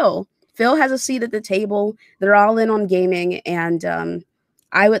with Phil. Phil has a seat at the table. They're all in on gaming, and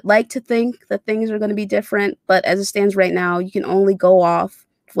I would like to think that things are going to be different, but as it stands right now, you can only go off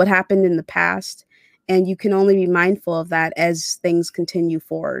what happened in the past, and you can only be mindful of that as things continue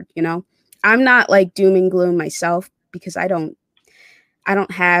forward. You know, I'm not like doom and gloom myself because I don't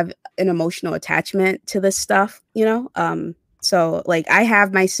have an emotional attachment to this stuff, you know. So like I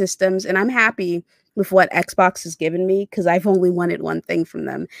have my systems and I'm happy with what Xbox has given me because I've only wanted one thing from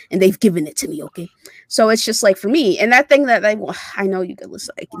them and they've given it to me. Okay. So it's just like for me, and that thing that I know you can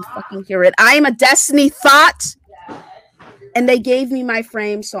listen, I can fucking hear it. I am a Destiny thought and they gave me my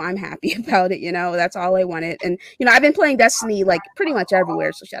frame. So I'm happy about it. You know, that's all I wanted. And, you know, I've been playing Destiny like pretty much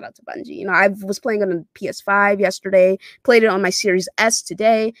everywhere. So shout out to Bungie. You know, I was playing it on PS5 yesterday, played it on my Series S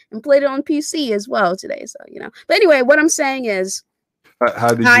today, and played it on PC as well today. So, you know, but anyway, what I'm saying is,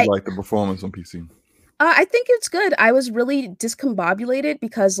 how did you like the performance on PC? I think it's good. I was really discombobulated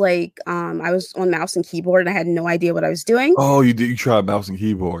because like I was on mouse and keyboard and I had no idea what I was doing. Oh, you did? You tried mouse and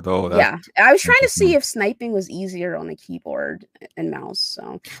keyboard? Oh, yeah. I was trying to see if sniping was easier on a keyboard and mouse.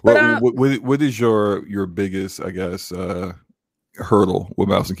 So, but what is your biggest, I guess, hurdle with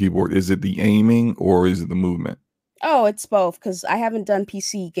mouse and keyboard? Is it the aiming or is it the movement? Oh, it's both, because I haven't done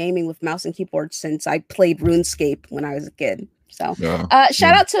PC gaming with mouse and keyboard since I played RuneScape when I was a kid. So,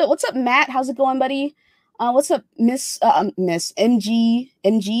 shout out to what's up, Matt? How's it going, buddy? What's up, Miss MG's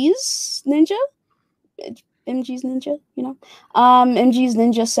Ninja? MG's Ninja, you know? MG's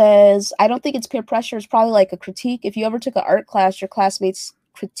Ninja says, I don't think it's peer pressure. It's probably like a critique. If you ever took an art class, your classmates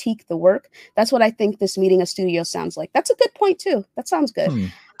critique the work. That's what I think this meeting a studio sounds like. That's a good point, too. That sounds good.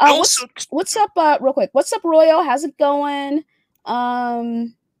 What's up, real quick? What's up, Royal? How's it going?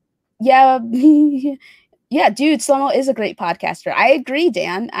 Yeah. Yeah, dude, Slomo is a great podcaster. I agree,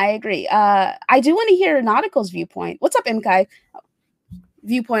 Dan. I agree. I do want to hear Nautical's viewpoint. What's up, MKai?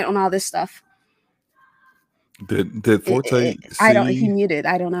 Viewpoint on all this stuff. Did Forte? He muted.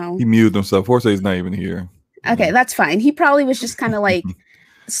 I don't know. He muted himself. Forte's not even here. Okay, that's fine. He probably was just kind of like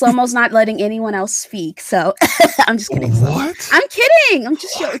Slomo's not letting anyone else speak. So I'm just kidding. What? I'm kidding. I'm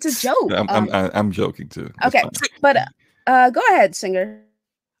just it's a joke. I'm joking too. That's okay, fine. but go ahead, Singer.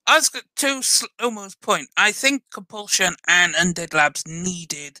 I was to Slomo's point. I think Compulsion and Undead Labs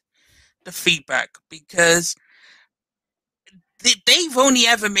needed the feedback because they've only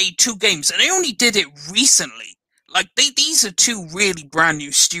ever made 2 games, and they only did it recently. Like these are 2 really brand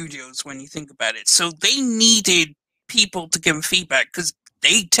new studios when you think about it. So they needed people to give them feedback because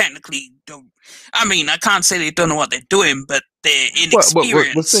they technically don't. I mean, I can't say they don't know what they're doing, but they're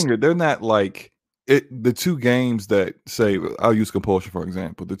inexperienced. But Singer, they're not like. The 2 games that say, I'll use Compulsion for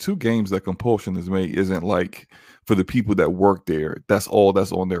example. The 2 games that Compulsion has made isn't like for the people that work there. That's all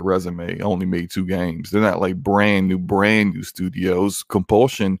that's on their resume. Only made 2 games. They're not like brand new studios.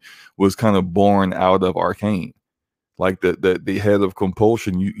 Compulsion was kind of born out of Arcane. Like the head of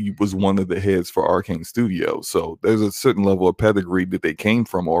Compulsion, you was one of the heads for Arcane Studios. So there's a certain level of pedigree that they came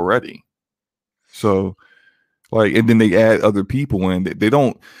from already. So. Like, and then they add other people in. They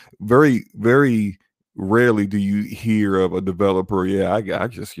don't very, very rarely do you hear of a developer. Yeah, I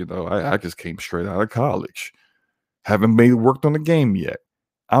just, I just came straight out of college. Haven't worked on a game yet.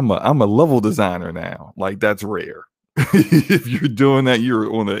 I'm a level designer now. Like, that's rare. If you're doing that,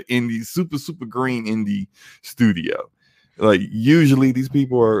 you're on an indie, super green indie studio. Like usually these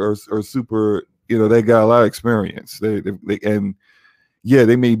people are super, you know, they got a lot of experience. They and yeah,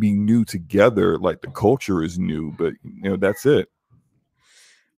 they may be new together, like the culture is new, but you know, that's it.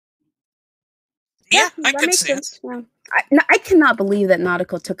 Yeah, I that could makes see it. sense. Yeah. I cannot believe that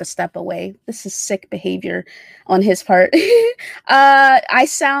Nautical took a step away. This is sick behavior on his part. I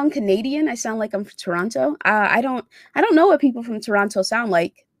sound Canadian. I sound like I'm from Toronto. I don't know what people from Toronto sound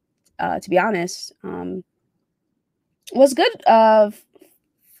like. To be honest, was good.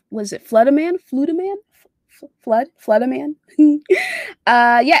 Was it Floodaman? Floodaman?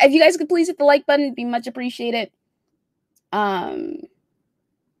 Yeah, if you guys could please hit the like button, it'd be much appreciated.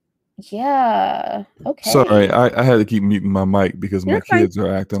 Yeah. Okay. Sorry, I had to keep muting my mic because You're my kids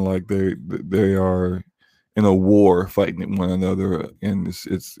are acting like they are in a war fighting one another, and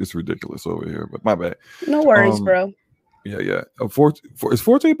it's ridiculous over here. But my bad. No worries, bro. Yeah. Is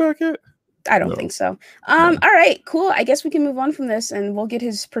Forte back yet? I don't think so. All right, cool. I guess we can move on from this, and we'll get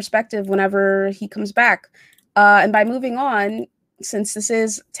his perspective whenever he comes back. And by moving on, since this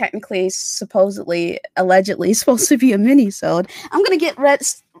is technically, supposedly, allegedly supposed to be a mini-sode, I'm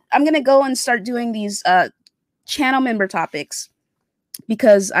gonna go and start doing these channel member topics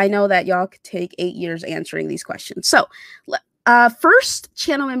because I know that y'all could take 8 years answering these questions. So, first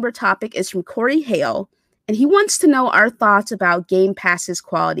channel member topic is from Corey Hale, and he wants to know our thoughts about Game Pass's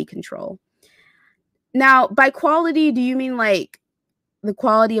quality control. Now, by quality, do you mean like the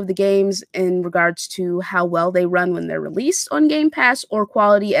quality of the games in regards to how well they run when they're released on Game Pass, or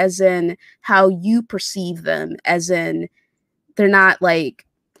quality as in how you perceive them, as in they're not like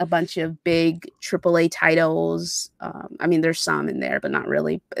a bunch of big AAA titles? I mean, there's some in there, but not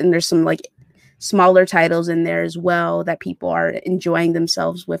really. And there's some like smaller titles in there as well that people are enjoying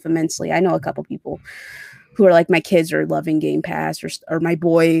themselves with immensely. I know a couple people who are like, my kids are loving Game Pass, or my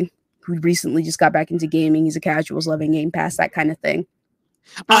boy who recently just got back into gaming, he's a casuals loving Game Pass, that kind of thing.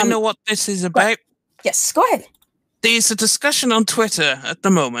 I know what this is about. Yes, go ahead. There's a discussion on Twitter at the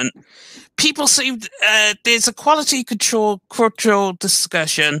moment. People say there's a quality control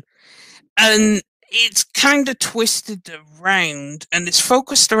discussion, and it's kind of twisted around, and it's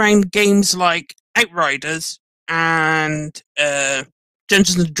focused around games like Outriders and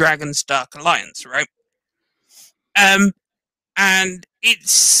Dungeons and Dragons Dark Alliance, right? And it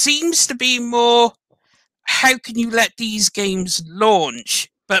seems to be more, how can you let these games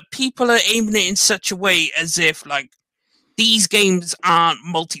launch? But people are aiming it in such a way as if, like, these games aren't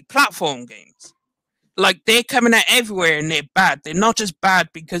multi-platform games. Like, they're coming out everywhere and they're bad. They're not just bad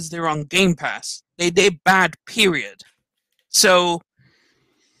because they're on Game Pass. They're bad, period. So,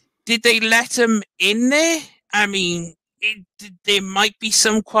 did they let them in there? I mean, there might be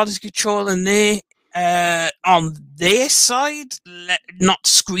some quality control in there on their side, not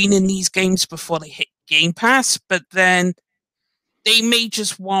screening these games before they hit Game Pass, but then they may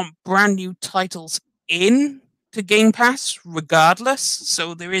just want brand new titles in to Game Pass regardless.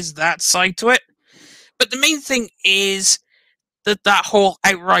 So there is that side to it. But the main thing is that whole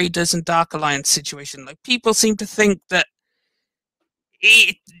Outriders and Dark Alliance situation. Like, people seem to think that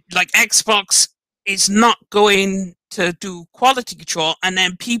like Xbox is not going to do quality control, and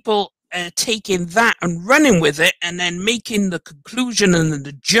then people taking that and running with it, and then making the conclusion and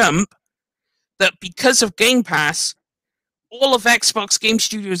the jump that because of Game Pass, all of Xbox Game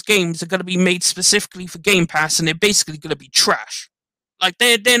Studios games are going to be made specifically for Game Pass, and they're basically going to be trash. Like,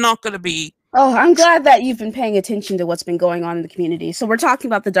 they're not going to be... Oh, I'm glad that you've been paying attention to what's been going on in the community. So we're talking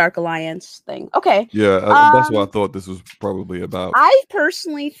about the Dark Alliance thing. Okay. Yeah, that's what I thought this was probably about. I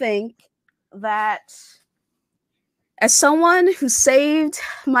personally think that as someone who saved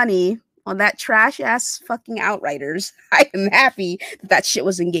money on that trash-ass fucking Outriders, I am happy that shit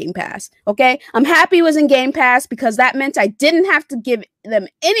was in Game Pass, okay? I'm happy it was in Game Pass because that meant I didn't have to give them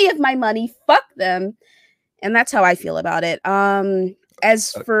any of my money. Fuck them. And that's how I feel about it.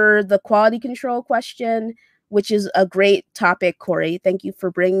 As for the quality control question, which is a great topic, Corey, thank you for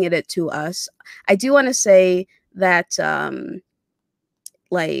bringing it to us. I do want to say that,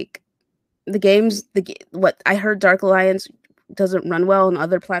 like, the games, what I heard, Dark Alliance doesn't run well on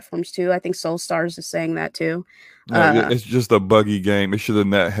other platforms too. I think Soul Stars is saying that too. It's just a buggy game. It should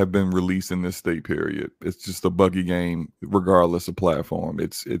not have been released in this state period. It's just a buggy game, regardless of platform.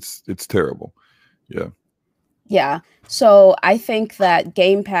 It's terrible. Yeah. So I think that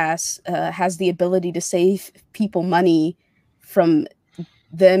Game Pass has the ability to save people money from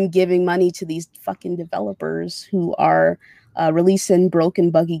them giving money to these fucking developers who are releasing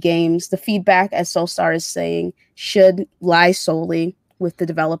broken, buggy games. The feedback, as Soulstar is saying, should lie solely with the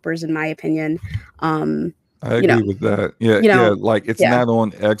developers, in my opinion. I agree with that. Yeah, like it's not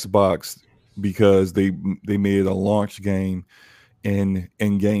on Xbox because they made a launch game and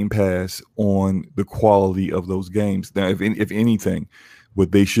Game Pass on the quality of those games. Now, if anything,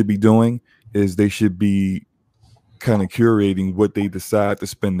 what they should be doing is they should be kind of curating what they decide to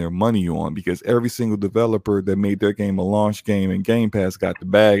spend their money on, because every single developer that made their game a launch game and Game Pass got the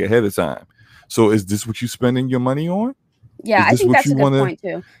bag ahead of time. So is this what you spending your money on? Yeah, I think that's a good point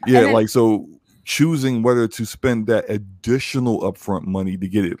too. Yeah, then, like, so choosing whether to spend that additional upfront money to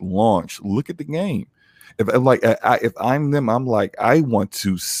get it launched. Look at the game. If I'm them, I'm like, I want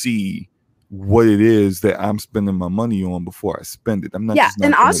to see what it is that I'm spending my money on before I spend it. I'm not just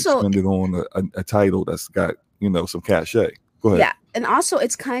not going to spend it on a title that's got, you know, some cachet. Go ahead. Yeah, and also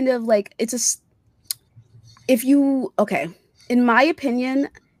it's kind of like in my opinion,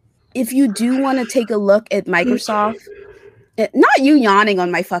 if you do want to take a look at Microsoft, not you yawning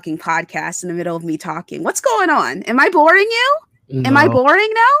on my fucking podcast in the middle of me talking. What's going on? Am I boring you? No. Am I boring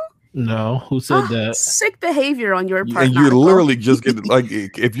now? No, who said that? Sick behavior on your part. And you're literally just getting like,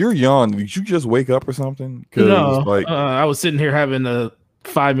 if you're yawning, did you just wake up or something? No, like I was sitting here having a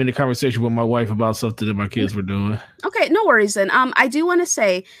 5-minute conversation with my wife about something that my kids were doing. Okay, no worries then. I do want to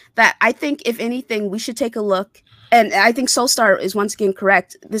say that I think if anything, we should take a look, and I think Soulstar is once again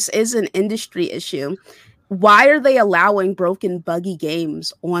correct. This is an industry issue. Why are they allowing broken, buggy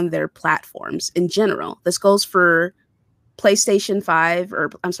games on their platforms in general? This goes for PlayStation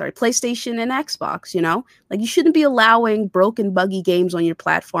and Xbox, you know? Like, you shouldn't be allowing broken, buggy games on your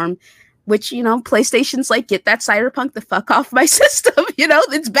platform, which, you know, PlayStation's like, get that Cyberpunk the fuck off my system, you know?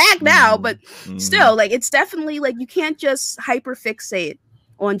 It's back now, but still, like, it's definitely, like, you can't just hyperfixate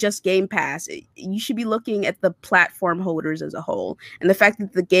on just Game Pass. You should be looking at the platform holders as a whole. And the fact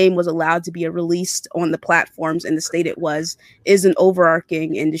that the game was allowed to be released on the platforms in the state it was is an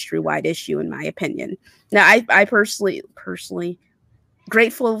overarching industry-wide issue, in my opinion. Now, I personally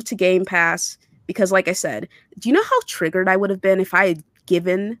grateful to Game Pass because, like I said, do you know how triggered I would have been if I had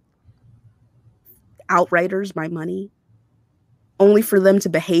given Outriders my money only for them to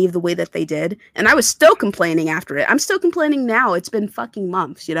behave the way that they did? And I was still complaining after it. I'm still complaining now. It's been fucking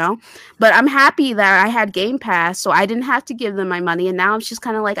months, you know? But I'm happy that I had Game Pass, so I didn't have to give them my money. And now it's just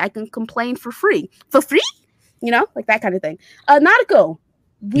kind of like I can complain for free. For free? You know? Like that kind of thing. Nautical,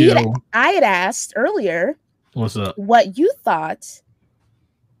 I had asked earlier. What's up? What you thought.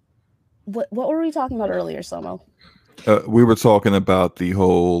 What were we talking about earlier, Slomo? We were talking about the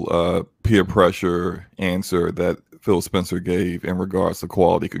whole peer pressure answer that Phil Spencer gave in regards to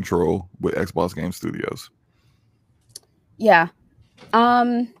quality control with Xbox Game Studios. Yeah.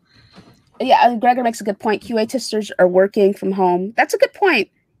 Gregor makes a good point. QA testers are working from home. That's a good point.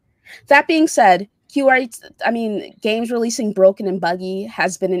 That being said, games releasing broken and buggy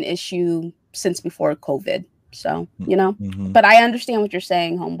has been an issue since before COVID. So, you know, but I understand what you're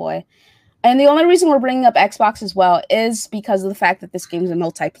saying, homeboy. And the only reason we're bringing up Xbox as well is because of the fact that this game is a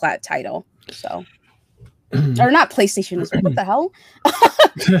multi-plat title. So, or not PlayStation. What the hell?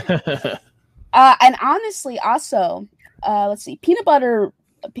 And honestly, also, let's see, Peanut.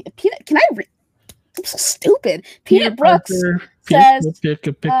 Can I read? I'm so stupid. Peanut Brooks says,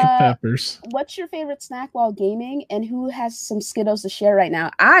 peppers. What's your favorite snack while gaming, and who has some Skittles to share right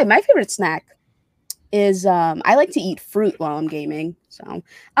now? My favorite snack is I like to eat fruit while I'm gaming. So,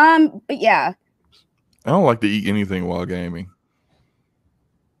 but yeah, I don't like to eat anything while gaming.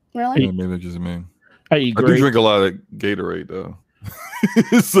 Really? Yeah, maybe that's just me. I do drink a lot of Gatorade though.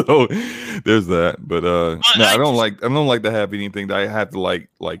 So there's that. But I don't like to have anything that I have to like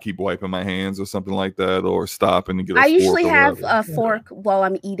keep wiping my hands or something like that, or stop and get a fork. I usually have a fork while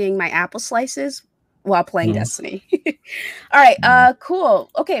I'm eating my apple slices while playing Destiny. All right,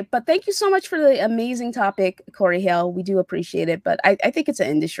 cool. Okay, but thank you so much for the amazing topic, Corey Hale. We do appreciate it, but I think it's an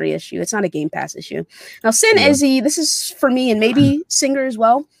industry issue. It's not a Game Pass issue. Now, Sin Izzy, this is for me and maybe Singer as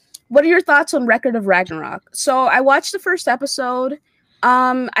well. What are your thoughts on Record of Ragnarok? So I watched the first episode.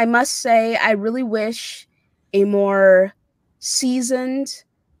 I must say, I really wish a more seasoned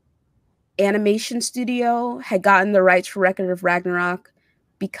animation studio had gotten the rights for Record of Ragnarok,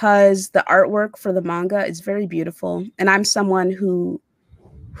 because the artwork for the manga is very beautiful. And I'm someone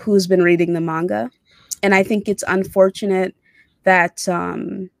who's been reading the manga. And I think it's unfortunate that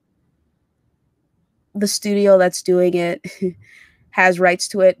the studio that's doing it has rights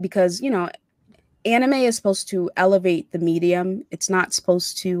to it, because, you know, anime is supposed to elevate the medium. It's not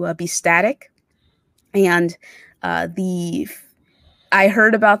supposed to be static. And I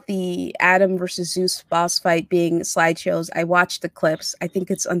heard about the Adam versus Zeus boss fight being slideshows. I watched the clips. I think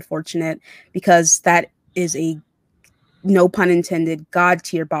it's unfortunate because that is a, no pun intended, god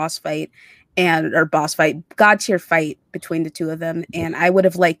tier boss fight. or boss fight, god tier fight between the two of them, and I would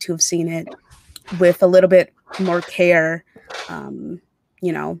have liked to have seen it with a little bit more care,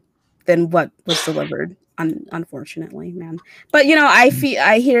 you know, than what was delivered. Unfortunately, man. But you know, I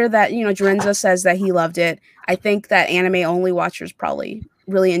hear that, you know, Jerenza says that he loved it. I think that anime only watchers probably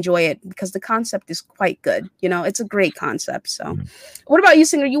really enjoy it because the concept is quite good. You know, it's a great concept. So, what about you,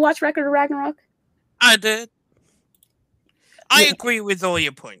 Singer? You watch Record of Ragnarok? I did. I agree with all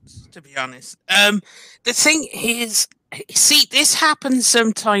your points, to be honest. The thing is, see, this happens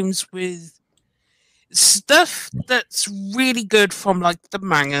sometimes with stuff that's really good from like the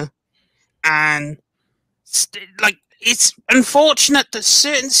manga, and like it's unfortunate that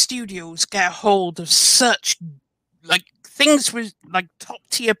certain studios get a hold of such like things with like top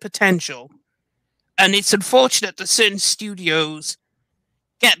tier potential, and it's unfortunate that certain studios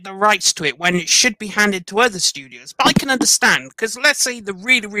get the rights to it when it should be handed to other studios. But I can understand, because let's say the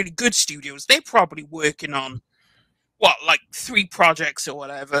really, really good studios, they're probably working on what, like 3 projects or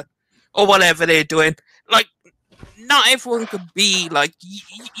whatever they're doing. Like, not everyone could be like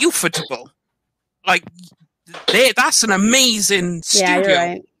Ufotable. Like, that's an amazing studio. Yeah, you're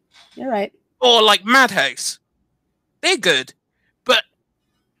right. You're right. Or like Madhouse, they're good, but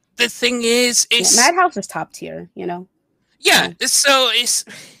the thing is, Madhouse is top tier, you know. Yeah, so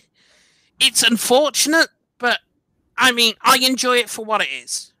it's unfortunate, but I mean, I enjoy it for what it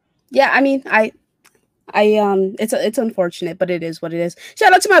is. Yeah, I mean, it's unfortunate, but it is what it is.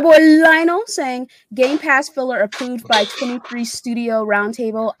 Shout out to my boy Lionel saying Game Pass filler approved by 23 Studio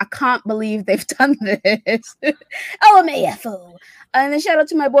Roundtable. I can't believe they've done this. LMAFO. And then shout out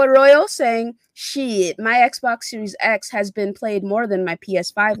to my boy Royal saying, shit, my Xbox Series X has been played more than my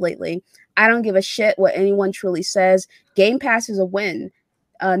PS5 lately. I don't give a shit what anyone truly says. Game Pass is a win.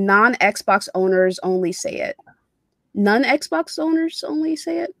 Non-Xbox owners only say it. Non-Xbox owners only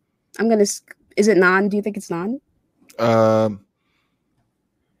say it? Is it non? Do you think it's non?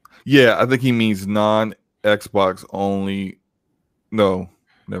 Yeah, I think he means non-Xbox only. No,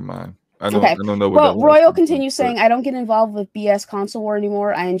 never mind. I don't know. Well, Royal continues saying, I don't get involved with BS console war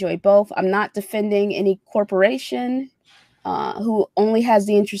anymore. I enjoy both. I'm not defending any corporation who only has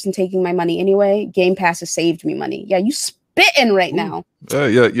the interest in taking my money anyway. Game Pass has saved me money. Yeah, you spitting right now. Yeah,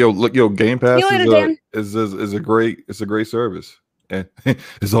 yo, Game Pass is a great service, and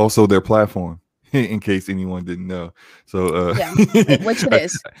it's also their platform. In case anyone didn't know, so yeah, which it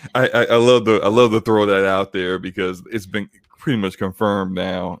is. I love to throw that out there because it's been pretty much confirmed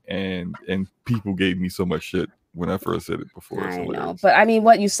now, and people gave me so much shit when I first said it before. I know, but I mean,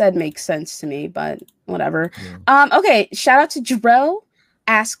 what you said makes sense to me. But whatever. Yeah. Okay, shout out to Jarrell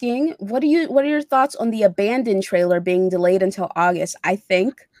asking, what are your thoughts on the Abandon trailer being delayed until August? I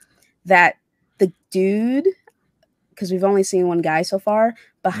think that the dude, because we've only seen one guy so far,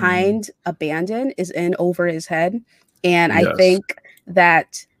 behind Abandon is in over his head. And I think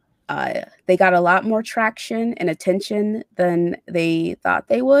that they got a lot more traction and attention than they thought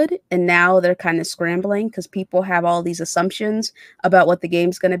they would. And now they're kind of scrambling because people have all these assumptions about what the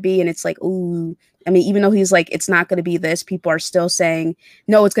game's going to be. And it's like, ooh, I mean, even though he's like, it's not going to be this, people are still saying,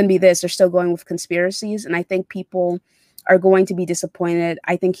 no, it's going to be this. They're still going with conspiracies. And I think people are going to be disappointed.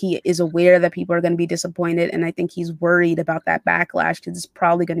 I think he is aware that people are going to be disappointed, and I think he's worried about that backlash because it's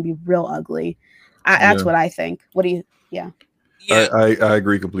probably going to be real ugly. That's what I think. What do you? Yeah. I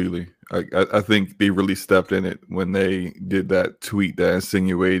agree completely. I think they really stepped in it when they did that tweet that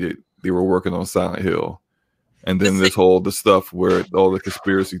insinuated they were working on Silent Hill, and then the stuff where all the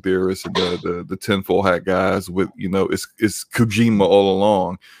conspiracy theorists and the tinfoil hat guys with it's Kojima all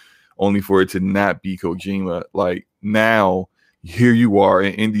along, only for it to not be Kojima. Like, now here you are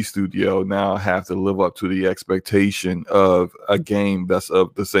in indie studio now have to live up to the expectation of a game that's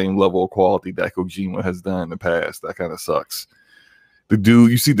of the same level of quality that Kojima has done in the past. That kind of sucks. The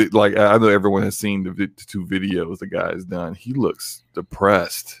dude, you see that, like, I know everyone has seen the 2 videos the guy has done. He looks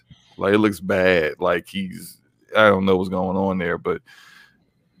depressed. Like, it looks bad. Like, I don't know what's going on there, but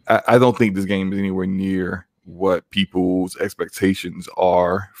I don't think this game is anywhere near what people's expectations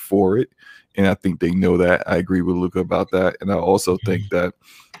are for it. And I think they know that. I agree with Luca about that. And I also think that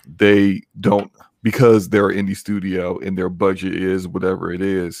they don't, because they're an indie studio and their budget is whatever it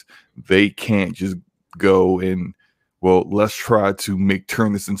is, they can't just go and, well, let's try to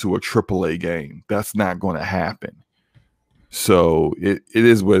turn this into a AAA game. That's not going to happen. So it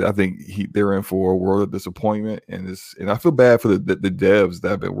is what I think they're in for, a world of disappointment, and I feel bad for the devs that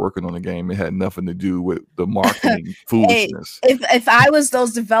have been working on the game. It had nothing to do with the marketing foolishness. Hey, if I was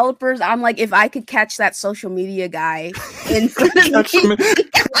those developers, I'm like, if I could catch that social media guy in front of me,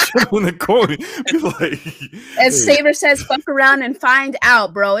 circle in the corner. Be like, As Saber says, fuck around and find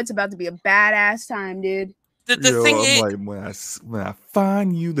out, bro. It's about to be a badass time, dude. The thing I'm is, like, when I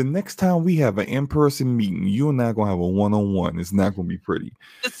find you, the next time we have an in-person meeting, you and I gonna have a one-on-one. It's not gonna be pretty.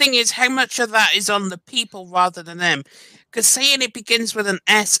 the thing is, how much of that is on the people rather than them? Because saying it begins with an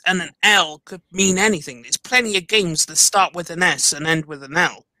S and an L could mean anything. There's plenty of games that start with an S and end with an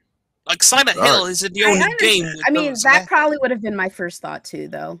L. Like Silent Hill isn't the only game. I mean, that probably would have been my first thought too,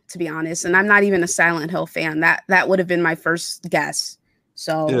 though, to be honest. And I'm not even a Silent Hill fan. That would have been my first guess.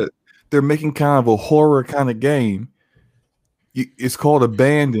 So yeah, they're making kind of a horror kind of game. It's called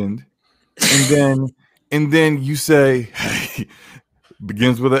Abandoned, and then you say, hey,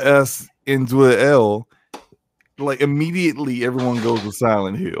 begins with an S, ends with an L. Like immediately, everyone goes with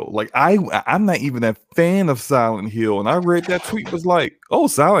Silent Hill. Like I'm not even a fan of Silent Hill, and I read that tweet was like, "Oh,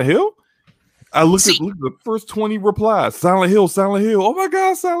 Silent Hill." I looked at the first 20 replies. Silent Hill, Silent Hill. Oh my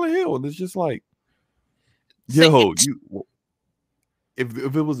God, Silent Hill, and it's just like, yo,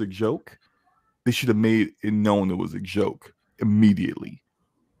 if it was a joke, they should have made it known it was a joke immediately.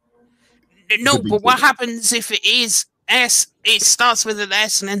 No, but what happens if it is S? It starts with an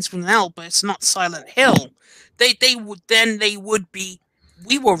S and ends with an L, but it's not Silent Hill. They would be.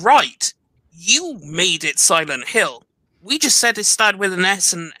 We were right. You made it Silent Hill. We just said it started with an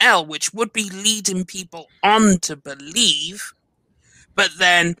S and an L, which would be leading people on to believe. But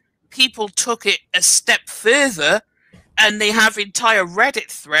then people took it a step further, and they have entire Reddit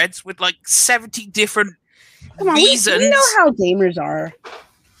threads with like 70 different reasons. We know how gamers are.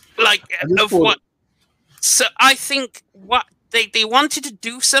 Like of what? So I think what they wanted to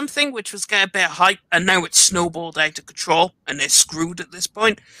do something which was get a bit of hype, and now it's snowballed out of control, and they're screwed at this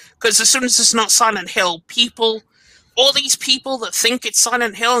point. Because as soon as it's not Silent Hill, all these people that think it's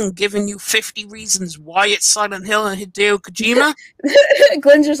Silent Hill and giving you 50 reasons why it's Silent Hill and Hideo Kojima,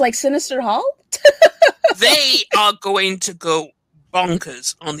 Glenn's just like Sinister Hall. they are going to go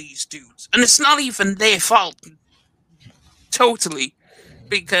bonkers on these dudes, and it's not even their fault, totally,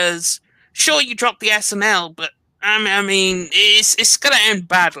 because sure you drop the S and L, but I mean it's gonna end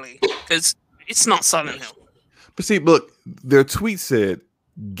badly because it's not Silent Hill. But see, look, their tweet said,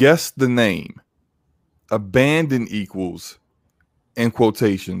 "Guess the name. Abandon equals," in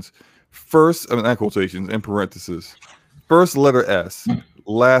quotations, not quotations, in parentheses, first letter S,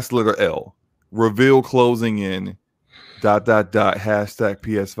 last letter L, reveal closing in ... hashtag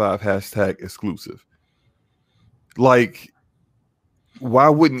PS5 hashtag exclusive. Like, why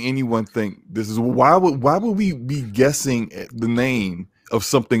wouldn't anyone think this is why would we be guessing the name of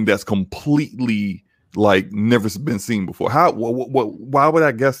something that's completely like never been seen before? Why would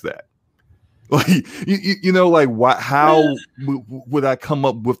I guess that? Like you know, like how would I come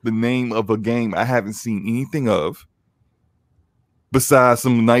up with the name of a game I haven't seen anything of besides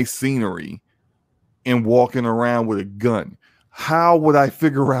some nice scenery and walking around with a gun? How would I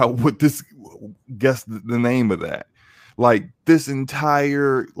figure out guess the name of that? Like this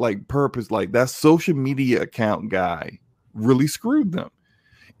entire like purpose, like that social media account guy really screwed them.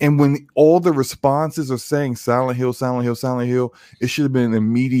 And when all the responses are saying Silent Hill, Silent Hill, Silent Hill, it should have been an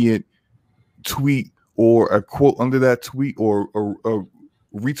immediate tweet or a quote under that tweet or a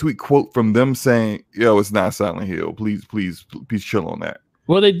retweet quote from them saying, "Yo, it's not Silent Hill. Please chill on that."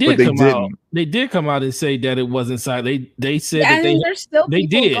 Well, they did out. They did come out and say that it wasn't Silent. They said that there's still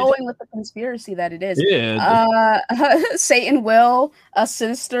people going with the conspiracy that it is. Yeah. Satan Will, a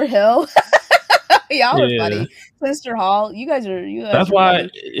Sinister Hill. Y'all are funny. Sinister Hall. You guys are. That's why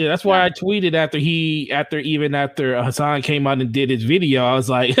I tweeted after Hassan came out and did his video. I was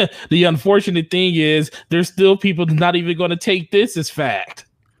like, the unfortunate thing is there's still people not even going to take this as fact.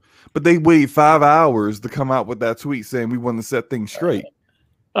 But they wait 5 hours to come out with that tweet saying we want to set things straight.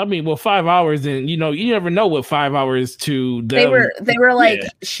 I mean, well, 5 hours, and you never know what 5 hours to them. They were like,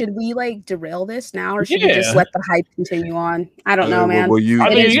 should we like derail this now, or should we just let the hype continue on? I don't know, man. You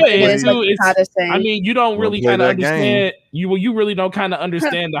don't really kind of understand. You really don't kind of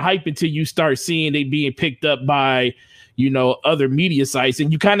understand the hype until you start seeing it being picked up by, other media sites,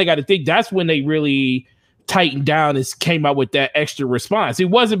 and you kind of got to think that's when they really tightened down and came out with that extra response. It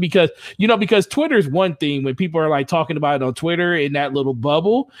wasn't because Twitter's one thing when people are like talking about it on Twitter in that little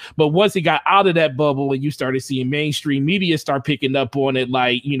bubble, but once it got out of that bubble and you started seeing mainstream media start picking up on it,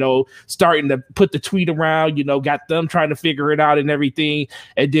 like, starting to put the tweet around, got them trying to figure it out and everything.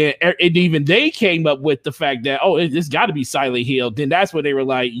 And then even they came up with the fact that, it's got to be Silent Hill. Then that's when they were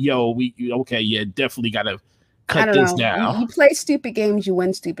like, definitely got to cut this down. You play stupid games, you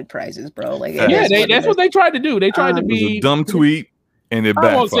win stupid prizes, bro. Like, that's what they tried to do. They tried to be a dumb tweet. and it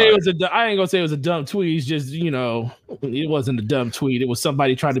I won't say backfired. it was I ain't gonna say it was a dumb tweet. It's just it wasn't a dumb tweet. It was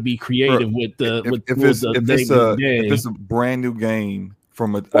somebody trying to be creative with the if it's a brand new game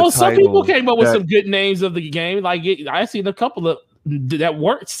from a some people came up with that, some good names of the game. Like I seen a couple of that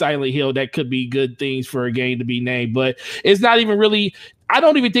worked Silent Hill that could be good things for a game to be named, but it's not even really. I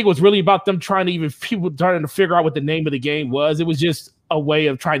don't even think it was really about them trying to figure out what the name of the game was. It was just a way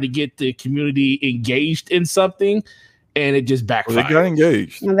of trying to get the community engaged in something, and it just backfired. Well, they got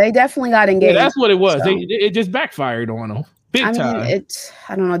engaged. They definitely got engaged. Yeah, that's what it was. So. It just backfired on them. Big time.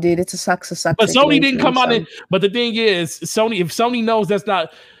 I don't know, dude. It's a suck. But Sony didn't come on it. But the thing is, if Sony knows that's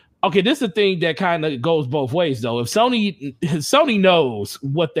not okay, this is the thing that kind of goes both ways, though. If Sony knows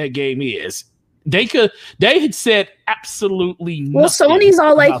what that game is, they had said absolutely nothing. Well, Sony's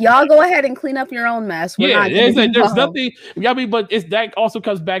all like, y'all go ahead and clean up your own mess. There's nothing. I mean, but that also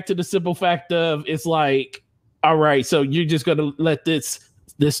comes back to the simple fact of it's like, all right, so you're just gonna let this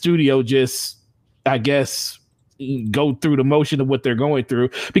studio just, I guess, go through the motion of what they're going through.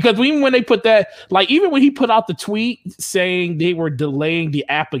 Because even when they put that, like even when he put out the tweet saying they were delaying the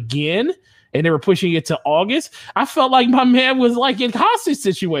app again and they were pushing it to August, I felt like my man was like in hostage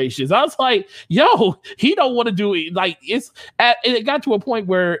situations. I was like, yo, he don't want to do it. Like it got to a point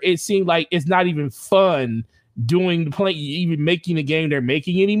where it seemed like it's not even fun even making the game they're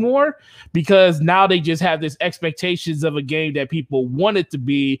making anymore, because now they just have this expectations of a game that people want it to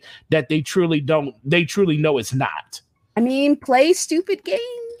be that they truly know it's not. I mean, play stupid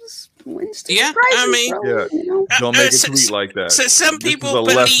games. Yeah, I mean, don't make a tweet like that. So some people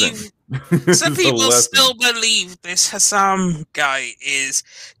believe. Some people still believe this Hassam guy is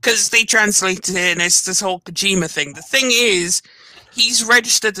because they translated it and it's this whole Kojima thing. The thing is, he's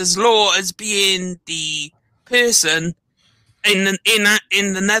registered as law as being the person in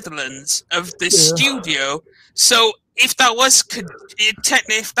the Netherlands of the studio. So if that was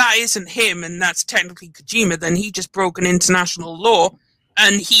if that isn't him and that's technically Kojima, then he just broke an international law,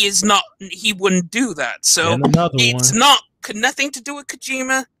 and he wouldn't do that. So it's nothing to do with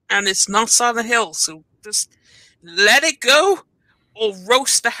Kojima, and it's not Silent Hill. So just let it go, or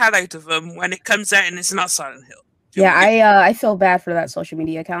roast the hell out of him when it comes out and it's not Silent Hill. Yeah, I feel bad for that social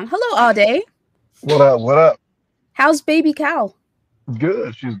media account. Hello, Ade. What up? What up? How's baby Cal?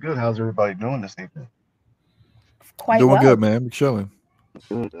 Good. She's good. How's everybody doing this evening? Quite doing well. Good, man. We're chilling.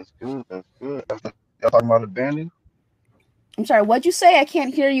 Good. That's good. That's good. Y'all talking about abandoned? I'm sorry. What'd you say? I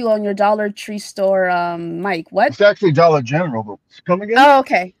can't hear you on your Dollar Tree store mic. What? It's actually Dollar General, but come again? Oh,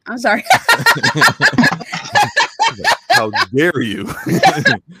 okay. I'm sorry. How dare you?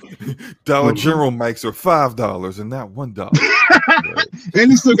 Dollar General mics are $5 and not $1.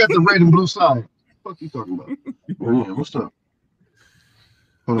 And he still got the red and blue side. What the fuck you talking about? Yeah, what's up?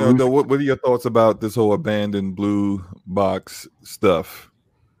 No, what are your thoughts about this whole abandoned blue box stuff?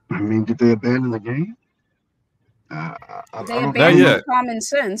 I mean, did they abandon the game? They abandoned common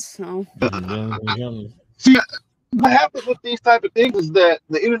sense. So. See, what happens with these type of things is that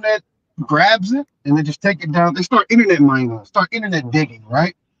the internet grabs it and they just take it down. They start internet mining, start internet digging,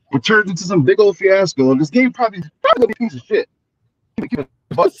 right? It turns into some big old fiasco. And this game probably gonna be a piece of shit.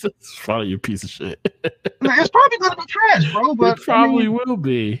 It's probably a piece of shit. It's probably gonna be trash, bro. But it probably will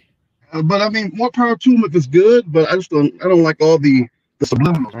be. But I mean, more power to them if it's good. But I don't like all the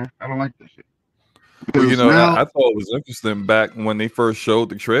subliminals, man. I don't like this shit. Well, you know, I thought it was interesting back when they first showed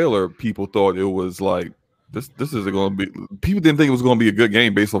the trailer. People thought it was like this isn't going to be. People didn't think it was going to be a good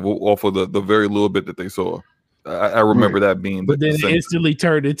game based off of the very little bit that they saw. I remember that being. But then it instantly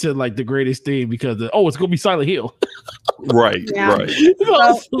turned into like the greatest thing because it's going to be Silent Hill. Right.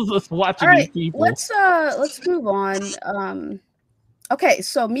 Let's watch these people. Let's move on. Okay,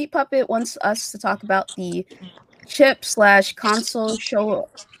 so Meat Puppet wants us to talk about the chip/console show.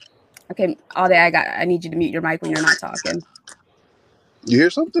 Okay, all day I need you to mute your mic when you're not talking. You hear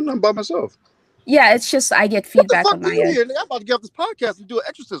something? I'm by myself. Yeah, it's just I get feedback on my end. I'm about to get off this podcast and do an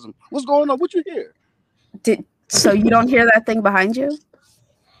exorcism. What's going on? What you hear? So you don't hear that thing behind you?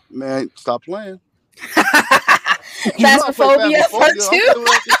 Man, stop playing. Phasmophobia part 2?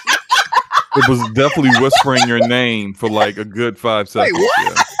 It was definitely whispering your name for like a good 5 seconds. Wait,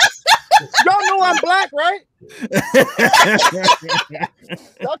 what? Yeah. Y'all know I'm black, right?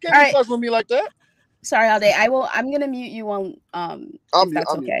 Y'all can't be fucking with me like that. Sorry, all day. I'm gonna mute you on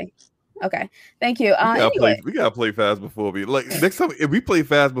that's okay. Okay, thank you. We gotta play Phasmophobia. Like next time, if we play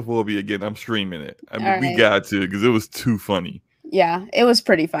Phasmophobia again, I'm streaming it. I mean, we got to because it was too funny. Yeah, it was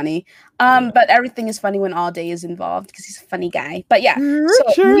pretty funny. But everything is funny when All Day is involved because he's a funny guy. But yeah,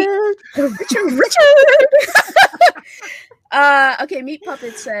 Richard. Okay, Meat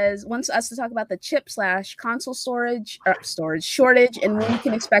Puppet says wants us to talk about the chip/console storage shortage and when we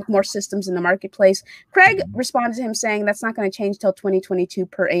can expect more systems in the marketplace. Craig responded to him saying that's not going to change till 2022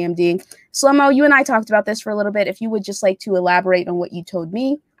 per AMD. Slow-Mo, you and I talked about this for a little bit. If you would just like to elaborate on what you told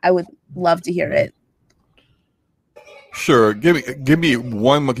me, I would love to hear it. Sure. Give me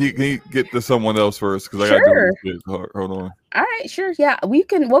one. Can you get to someone else first? Because I got to do this. Hold on. All right, sure. Yeah,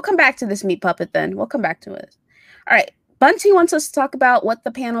 we'll come back to this Meat Puppet then. We'll come back to it. All right. Bunty wants us to talk about what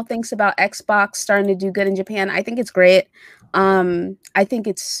the panel thinks about Xbox starting to do good in Japan. I think it's great. I think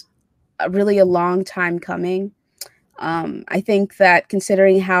it's really a long time coming. I think that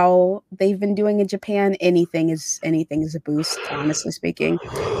considering how they've been doing in Japan, anything is a boost, honestly speaking.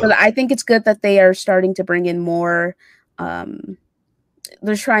 But I think it's good that they are starting to bring in more.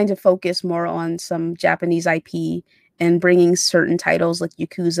 They're trying to focus more on some Japanese IP and bringing certain titles like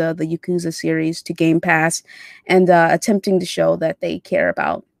Yakuza, the Yakuza series, to Game Pass, and attempting to show that they care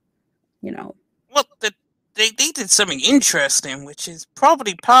about, Well, they did something interesting, which is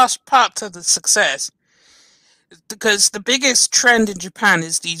probably part of the success. Because the biggest trend in Japan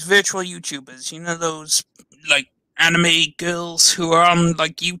is these virtual YouTubers. You know, those, like, anime girls who are on,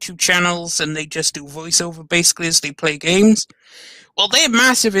 like, YouTube channels and they just do voiceover, basically, as they play games. Well, they're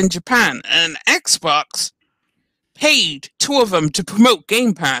massive in Japan, and Xbox paid 2 of them to promote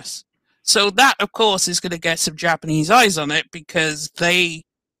Game Pass. So that, of course, is going to get some Japanese eyes on it because they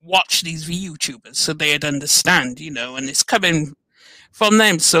watch these YouTubers, so they'd understand, and it's coming from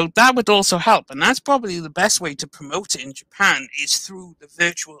them. So that would also help, and that's probably the best way to promote it in Japan is through the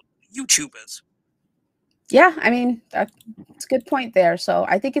virtual YouTubers. Yeah, I mean, that's a good point there. So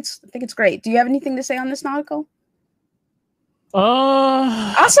I think it's great. Do you have anything to say on this, Nautical?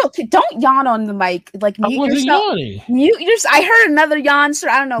 Also, don't yawn on the mic. Like, mute yourself. Mute yourself. I heard another yawn, sir.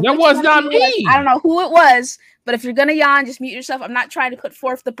 I don't know. That was not me. I don't know who it was, but if you're gonna yawn, just mute yourself. I'm not trying to put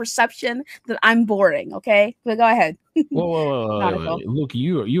forth the perception that I'm boring. Okay, but go ahead. Whoa. Look,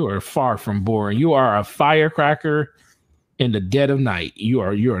 you are far from boring. You are a firecracker in the dead of night. You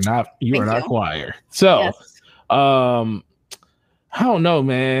are not quiet. So, yes. I don't know,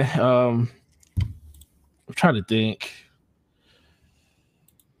 man. I'm trying to think.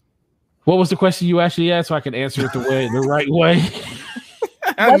 What was the question you actually asked so I can answer it the right way?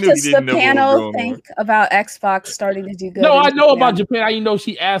 What does the panel think about Xbox starting to do good? No, I know about Japan.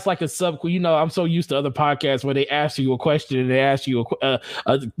 She asked like a sub. I'm so used to other podcasts where they ask you a question and they ask you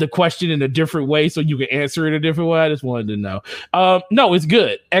the question in a different way so you can answer it a different way. I just wanted to know. No, it's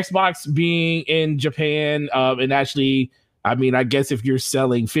good. Xbox being in Japan and actually, I mean, I guess if you're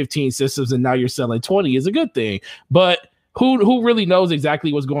selling 15 systems and now you're selling 20 is a good thing. But who really knows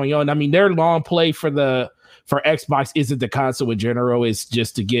exactly what's going on? I mean, their long play for Xbox isn't the console in general. It's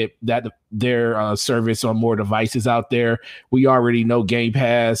just to get their service on more devices out there. We already know Game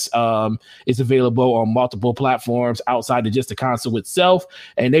Pass is available on multiple platforms outside of just the console itself,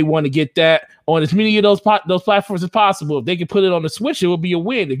 and they want to get that on as many of those platforms as possible. If they can put it on the Switch, it would be a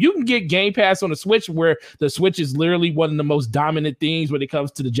win. If you can get Game Pass on the Switch, where the Switch is literally one of the most dominant things when it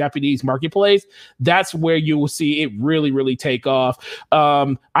comes to the Japanese marketplace, that's where you will see it really, really take off.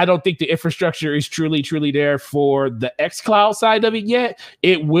 I don't think the infrastructure is truly there for the xCloud side of it yet.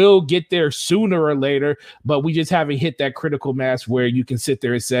 It will get there sooner or later, but we just haven't hit that critical mass where you can sit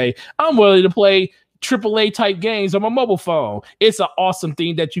there and say, I'm willing to play AAA type games on my mobile phone. It's an awesome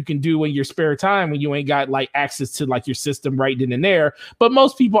thing that you can do in your spare time when you ain't got like access to like your system right then and there. But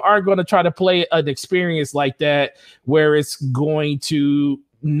most people aren't going to try to play an experience like that where it's going to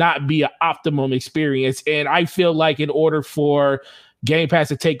not be an optimum experience. And I feel like in order for Game Pass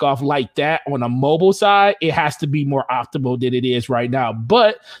to take off like that on a mobile side, it has to be more optimal than it is right now.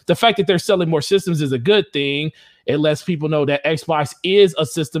 But the fact that they're selling more systems is a good thing. It lets people know that Xbox is a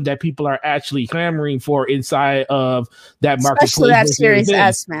system that people are actually clamoring for inside of that marketplace. Especially that Series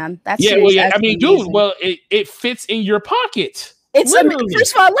S, man. I mean, dude, well, it fits in your pocket. It's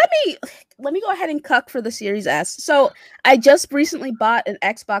first of all, let me go ahead and cuck for the Series S. So I just recently bought an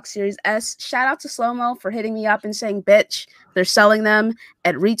Xbox Series S. Shout out to Slow-Mo for hitting me up and saying, bitch, they're selling them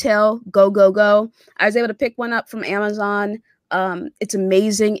at retail. Go. I was able to pick one up from Amazon. It's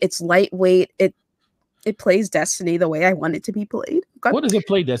amazing. It's lightweight. It plays Destiny the way I want it to be played. Okay. What does it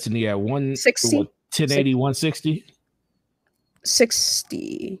play Destiny at? 160? 1080, 160?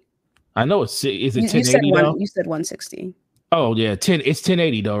 60. I know is it 1080 though? You said 160. Oh yeah, it's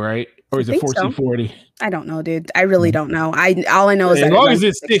 1080 though, right? Or is it 1440? So. I don't know, dude. I really don't know. All I know is as that long as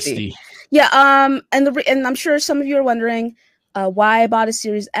it's 60. Yeah. And I'm sure some of you are wondering why I bought a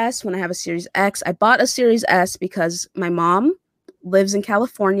Series S when I have a Series X. I bought a Series S because my mom lives in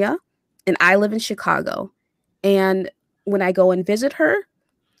California and I live in Chicago, and when I go and visit her,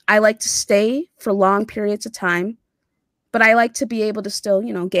 I like to stay for long periods of time, but I like to be able to still,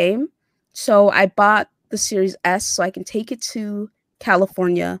 game. So I bought the Series S so I can take it to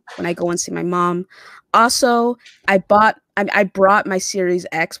California when I go and see my mom. Also, I brought my Series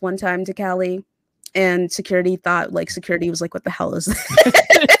X one time to Cali, and security was like, what the hell is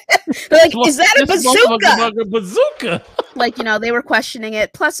that? They're like, is that a bazooka? Like, they were questioning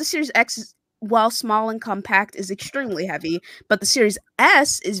it. Plus, the Series X, while small and compact, is extremely heavy, but the Series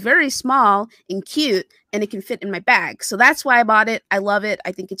S is very small and cute, and it can fit in my bag. So that's why I bought it. I love it.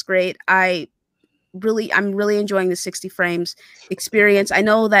 I think it's great. I'm really enjoying the 60 frames experience. I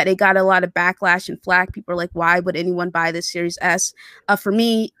know that it got a lot of backlash and flack. People are like, why would anyone buy this Series S? For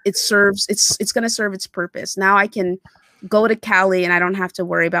me, it's going to serve its purpose. Now I can go to Cali and I don't have to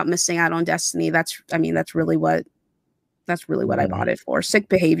worry about missing out on Destiny. That's really what I bought it for. Sick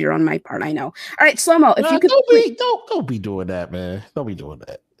behavior on my part, I know. All right, Slow-Mo, if you could don't be doing that, man. Don't be doing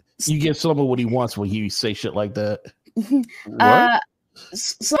that. You give Slow-Mo what he wants when he say shit like that.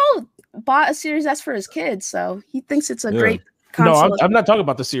 Slow bought a Series S for his kids, so he thinks it's a great console. No, I'm not talking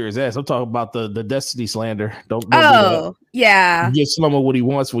about the Series S. I'm talking about the Destiny slander. Don't yeah. You give Slow-Mo what he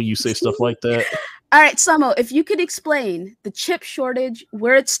wants when you say stuff like that. All right, Slow-Mo, if you could explain the chip shortage,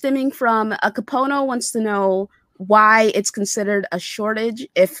 where it's stemming from. Capono wants to know why it's considered a shortage.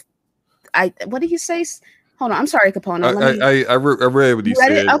 What did he say? Hold on, I'm sorry, Capono. I read what he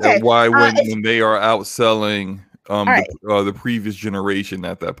said. Okay. Why when they are outselling the previous generation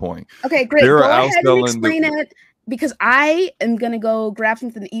at that point. Okay, great. Go ahead and explain it, because I am gonna go grab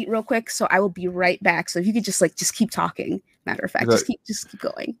something to eat real quick, so I will be right back. So if you could just keep talking. Matter of fact, just keep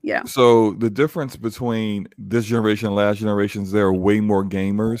going. Yeah. So the difference between this generation and last generations, there are way more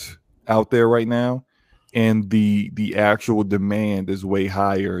gamers out there right now, and the actual demand is way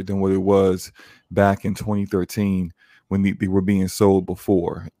higher than what it was back in 2013 when they were being sold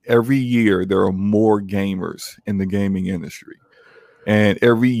before. Every year there are more gamers in the gaming industry, and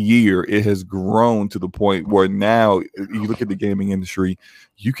every year it has grown to the point where now you look at the gaming industry,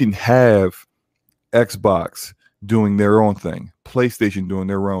 you can have Xbox doing their own thing, PlayStation doing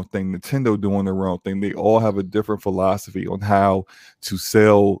their own thing, Nintendo doing their own thing. They all have a different philosophy on how to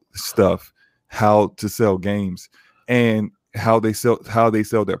sell stuff, how to sell games, and how they sell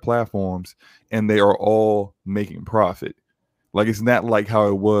their platforms, and they are all making profit. Like, it's not like how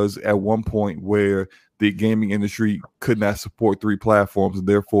it was at one point where the gaming industry could not support 3 platforms, and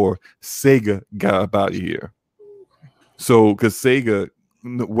therefore Sega got up out of here. So because Sega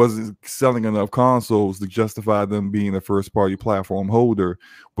wasn't selling enough consoles to justify them being a first party platform holder,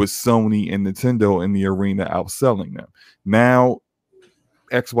 with Sony and Nintendo in the arena outselling them. Now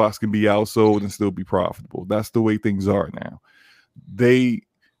Xbox can be outsold and still be profitable. That's the way things are now. The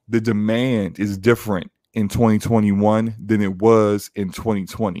demand is different in 2021 than it was in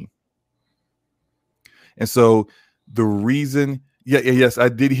 2020. And so the reason, yes, I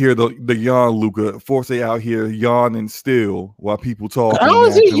did hear the yawn, Luca. Force out here yawning still while people talk. How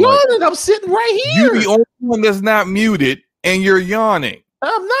is he yawning? I'm sitting right here. You're the only one that's not muted, and you're yawning.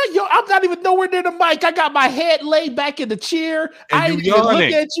 I'm not even nowhere near the mic. I got my head laid back in the chair. I didn't even look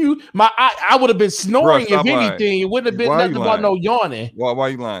at you. I would have been snoring if anything. It wouldn't have been nothing about no yawning. Why are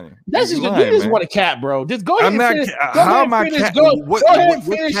you lying? That's just you just want a cat, bro. Just go ahead. How am I cat? What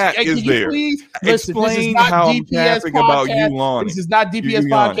cat is there? Explain how I'm capping about you yawning. This is not DPS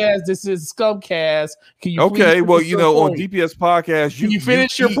podcast. This is Scumcast. Can you? Okay, well, on DPS podcast, you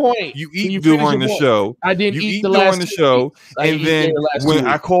finish your point. You eat during the show. I didn't eat during the show, and then when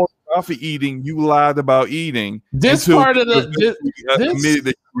I called you out for eating, you lied about eating. This part of admitted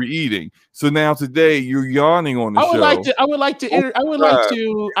that you were eating. So now today you're yawning on the show. I would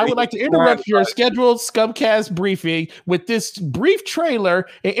like to interrupt your scheduled Scumcast briefing with this brief trailer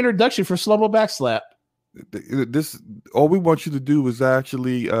and introduction for Slow-Mo Backslap. This all we want you to do is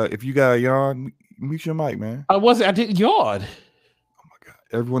actually, if you got a yawn, mute your mic, man. I didn't yawn.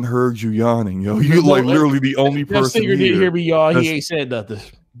 Everyone heard you yawning, yo. You're like literally the only person. Death Singer didn't hear me yawn. He ain't said nothing.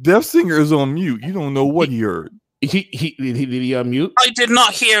 Death Singer is on mute. You don't know what he heard. Did he unmute? I did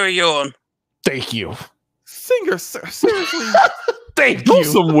not hear a yawn. Thank you. Singer, seriously. Thank go you.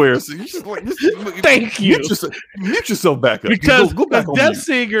 somewhere. Thank you. Mute yourself back up. Because go back on Death mute.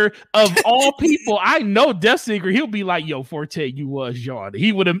 Singer, of all people, I know Death Singer, he'll be like, yo, Forte, you was yawning.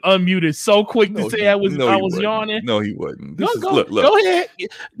 He would have unmuted so quick to say I was yawning. No, he wasn't. Go ahead.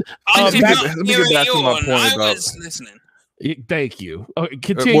 I did not let me hear get back a to my yawn. point I was listening. Thank you.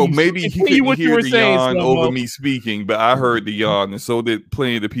 Continue. Well, maybe he couldn't hear the yawn Slow-Mo. over me speaking, but I heard the yawn, and so did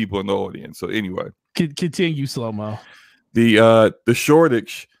plenty of the people in the audience. So anyway, Continue, Slow-Mo. the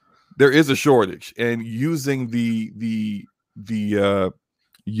shortage there is a shortage, and using the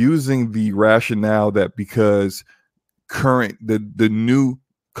rationale that because the new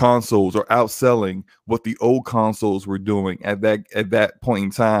consoles are outselling what the old consoles were doing at that point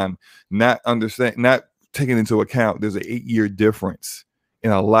in time, not taking into account there's an 8-year difference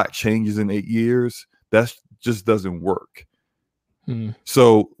and a lot changes in 8 years. That just doesn't work.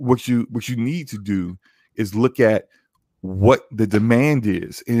 So what you need to do is look at what the demand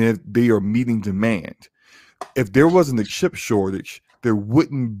is, and if they are meeting demand. If there wasn't a chip shortage, there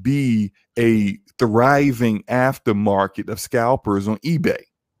wouldn't be a thriving aftermarket of scalpers on eBay.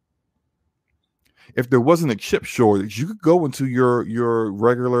 If there wasn't a chip shortage, you could go into your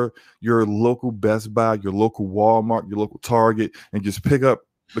local Best Buy, your local Walmart, your local Target, and just pick up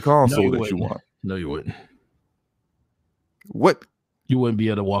the console that you want. No, you wouldn't. What? You wouldn't be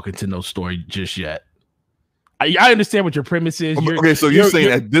able to walk into no store just yet. I understand what your premise is. So you're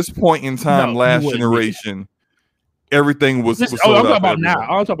saying at this point in time, last generation, everything was. I'm talking about now.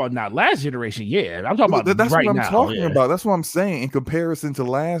 I'm talking about now. Last generation, yeah. I'm talking about that's right what I'm now, talking about. That's what I'm saying in comparison to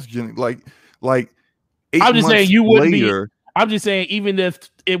last gen. Like 8 I'm just saying you wouldn't later, be. I'm just saying even if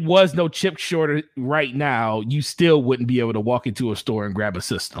it was no chip shortage right now, you still wouldn't be able to walk into a store and grab a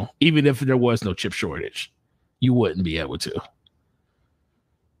system. Even if there was no chip shortage, you wouldn't be able to.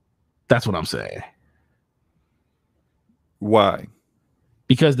 That's what I'm saying. Why?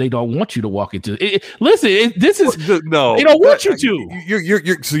 Because they don't want you to walk into it. Listen, this is no. They don't want you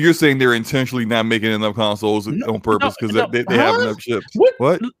to. So you're saying they're intentionally not making enough consoles on purpose because they have enough chips.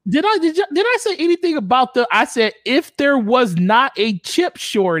 What? Did I say anything about I said if there was not a chip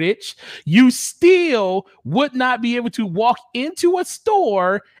shortage, you still would not be able to walk into a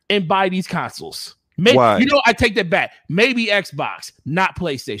store and buy these consoles. Why? You know, I take that back. Maybe Xbox, not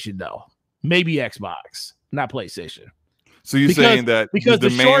PlayStation though. Maybe Xbox, not PlayStation. So you're saying that the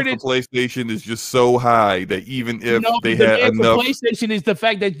demand for PlayStation is just so high that even if they had enough, PlayStation is the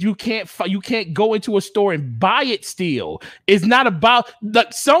fact that you can't go into a store and buy it. Still, it's not about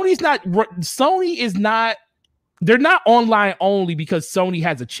Sony is not. They're not online only because Sony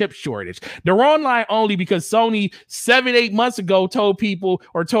has a chip shortage. They're online only because Sony 7-8 months ago told people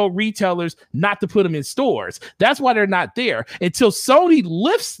or told retailers not to put them in stores. That's why they're not there. Until Sony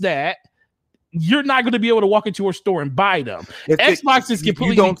lifts that, you're not going to be able to walk into a store and buy them. Xbox is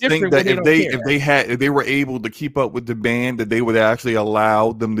completely different. You don't think that if they were able to keep up with demand, that they would actually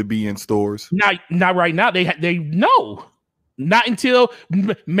allow them to be in stores? Not right now. They no. Not until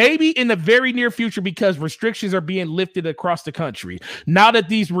maybe in the very near future, because restrictions are being lifted across the country. Now that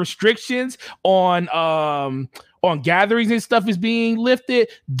these restrictions on gatherings and stuff is being lifted,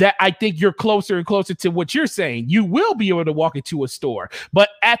 that I think you're closer and closer to what you're saying. You will be able to walk into a store. But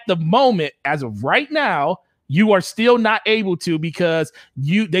at the moment, as of right now, you are still not able to because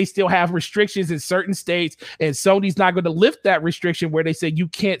they still have restrictions in certain states, and Sony's not going to lift that restriction where they say you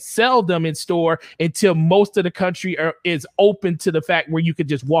can't sell them in store until most of the country is open to the fact where you could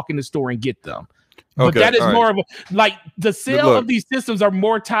just walk in the store and get them. But that is more of the sale of these systems are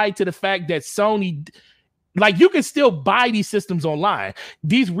more tied to the fact that Sony. Like, you can still buy these systems online.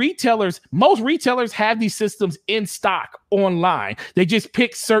 Most retailers have these systems in stock online. They just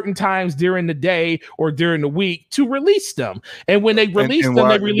pick certain times during the day or during the week to release them. And when they release them,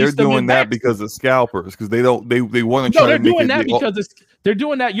 they release them. They're doing that because of scalpers, because they want to try to make it. They're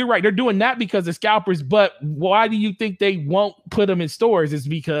doing that. You're right. They're doing that because of scalpers. But why do you think they won't put them in stores? It's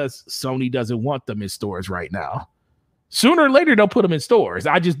because Sony doesn't want them in stores right now. Sooner or later, they'll put them in stores.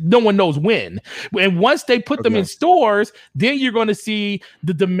 No one knows when. And once they put them in stores, then you're going to see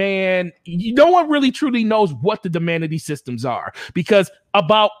the demand. No one really truly knows what the demand of these systems are, because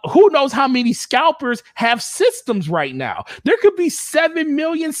who knows how many scalpers have systems right now. There could be 7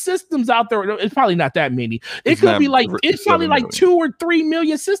 million systems out there. It's probably not that many. It's probably like 2 or 3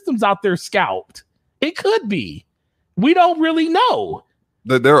 million systems out there scalped. It could be. We don't really know.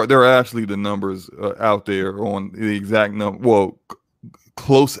 There are actually the numbers out there on the exact number. Well,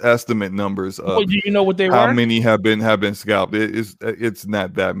 close estimate numbers of do you know what they how were? many have been scalped. It's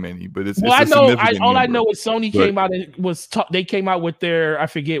not that many, but it's. Well, it's I know is Sony came out and they came out with their, I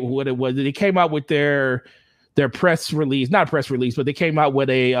forget what it was. They came out with their press release, not press release, but they came out with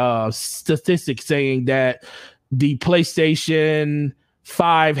a statistic saying that the PlayStation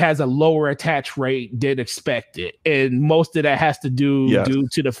 5 has a lower attach rate than expected, and most of that has to do due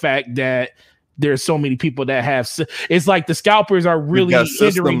to the fact that there's so many people that have. It's like the scalpers are really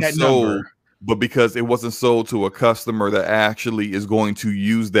hindering that number. But because it wasn't sold to a customer that actually is going to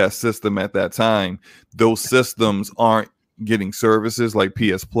use that system at that time, those systems aren't getting services like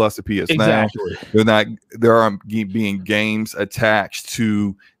PS Plus or PS Exactly. Now. There aren't being games attached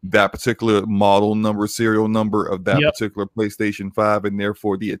to that particular model number, serial number of that particular PlayStation 5, and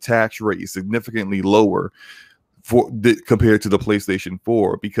therefore the attach rate is significantly lower compared to the PlayStation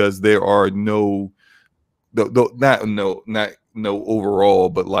 4, because there are no overall,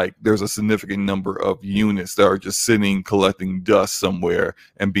 but like there's a significant number of units that are just sitting collecting dust somewhere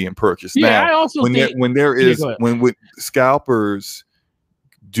and being purchased. Yeah, now, I also think when scalpers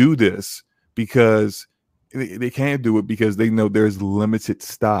do this, because they can't do it because they know there's limited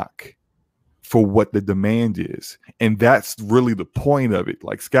stock for what the demand is, and that's really the point of it.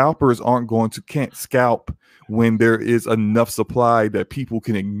 Like scalpers can't scalp when there is enough supply that people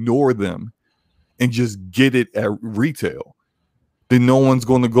can ignore them and just get it at retail. Then no one's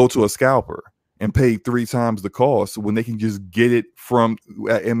going to go to a scalper and pay 3 times the cost when they can just get it from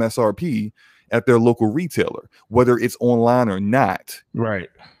at MSRP at their local retailer, whether it's online or not. Right.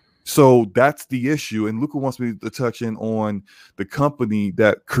 So that's the issue. And Luca wants me to touch in on the company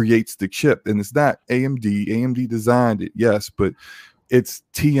that creates the chip. And it's not AMD. AMD designed it, yes, but it's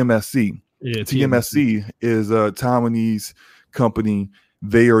TMSC. Yeah, TMSC is a Taiwanese company.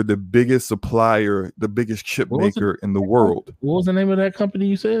 They are the biggest supplier, the biggest chip maker in the world. What was the name of that company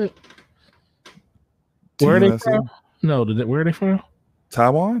you said? Where are they from? No, where are they from?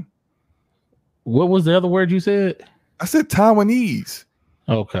 Taiwan. What was the other word you said? I said Taiwanese.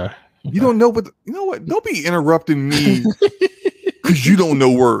 Okay. You don't know, but you know what? Don't be interrupting me because you don't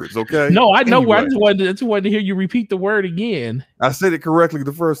know words, okay? No, I know. Anyway. I just wanted to hear you repeat the word again. I said it correctly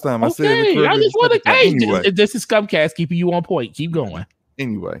the first time. Okay. I said it correctly. I just want to. Hey, anyway. This is Scumcast keeping you on point. Keep going.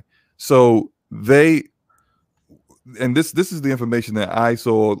 Anyway, so this is the information that I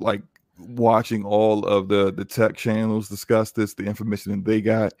saw, like watching all of the tech channels discuss this, the information that they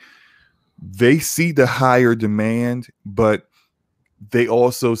got. They see the higher demand, but they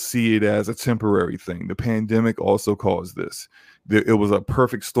also see it as a temporary thing. The pandemic also caused this. It was a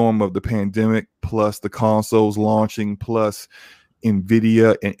perfect storm of the pandemic plus the consoles launching plus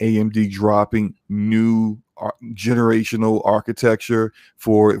NVIDIA and AMD dropping new generational architecture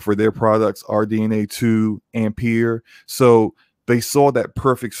for their products, RDNA 2, Ampere. So they saw that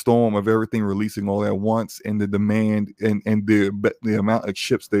perfect storm of everything releasing all at once, and the demand and the amount of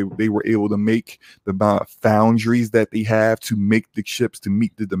chips they were able to make, the amount of foundries that they have to make the chips to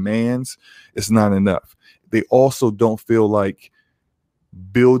meet the demands, it's not enough. They also don't feel like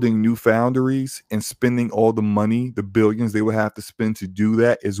building new foundries and spending all the money, the billions they would have to spend to do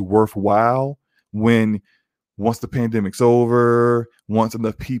that, is worthwhile when once the pandemic's over, once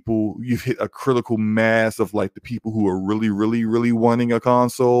enough people, you've hit a critical mass of like the people who are really, really, really wanting a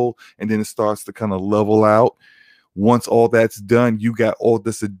console, and then it starts to kind of level out. Once all that's done, you got all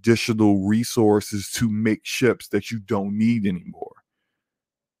this additional resources to make chips that you don't need anymore.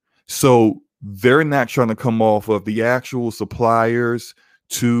 So they're not trying to come off of the actual suppliers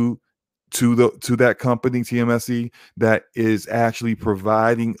to that company, TMSC, that is actually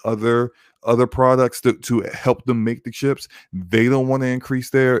providing other products to help them make the chips. They don't want to increase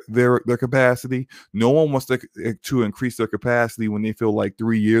their capacity. No one wants to increase their capacity when they feel like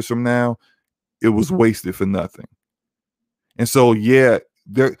 3 years from now it was wasted for nothing. And so they're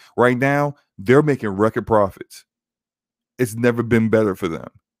right now they're making record profits. It's never been better for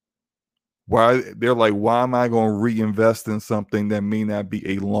them. Why am I going to reinvest in something that may not be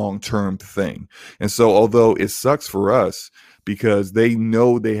a long-term thing? And so although it sucks for us because they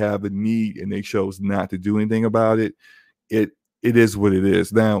know they have a need and they chose not to do anything about it, it is what it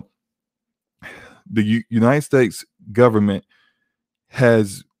is. Now, the United States government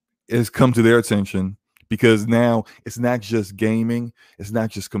has come to their attention, because now it's not just gaming, it's not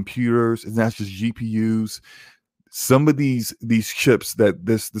just computers, it's not just GPUs. Some of these chips that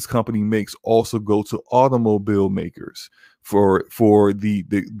this company makes also go to automobile makers for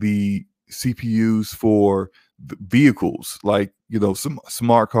the CPUs for the vehicles, like, you know, some not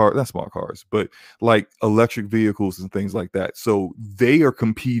smart cars, but like electric vehicles and things like that. So they are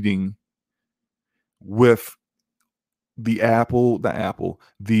competing with the Microsofts,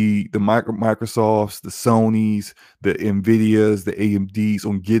 the Sonys, the NVIDIAs, the AMDs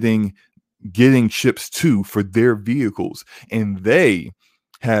on getting chips too for their vehicles. And they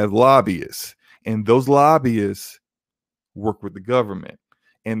have lobbyists, and those lobbyists work with the government.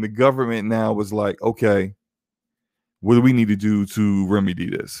 And the government now was like, okay, what do we need to do to remedy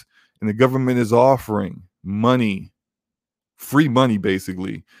this? And the government is offering money, free money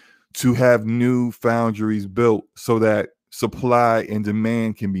basically, to have new foundries built so that supply and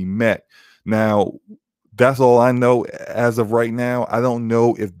demand can be met. Now, That's all I know as of right now. I don't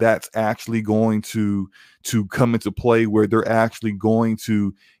know if that's actually going to come into play where they're actually going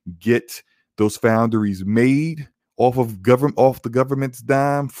to get those foundries made off the government's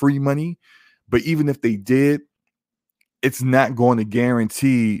dime, free money. But even if they did, it's not going to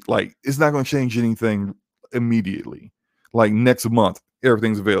guarantee, like, it's not going to change anything immediately. Like next month,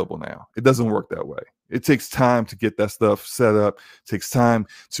 everything's available now. It doesn't work that way. It takes time to get that stuff set up. It takes time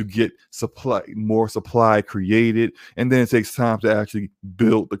to get more supply created. And then it takes time to actually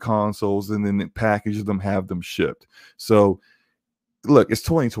build the consoles and then package them, have them shipped. So look, it's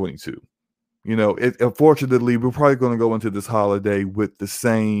 2022. You know, unfortunately, we're probably going to go into this holiday with the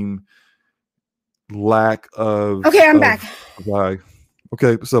same lack of. Okay, I'm back. Supply.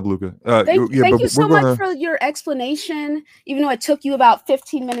 Okay, what's up, Luca? Thank you so much for your explanation. Even though it took you about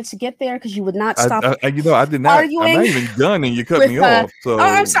 15 minutes to get there because you would not stop. I did not. Arguing I'm not even done, and you cut me off. So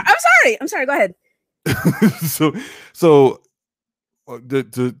I'm sorry. Go ahead. so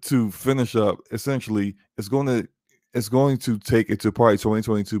to finish up, essentially, it's going to take it to probably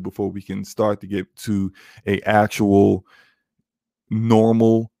 2022 before we can start to get to a actual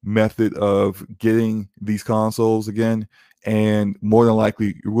normal method of getting these consoles again. And more than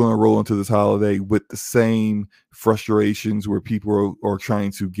likely, you're going to roll into this holiday with the same frustrations where people are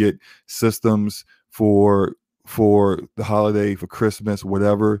trying to get systems for the holiday, for Christmas,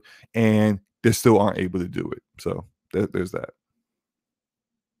 whatever, and they still aren't able to do it. So there's that.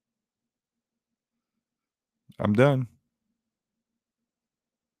 I'm done.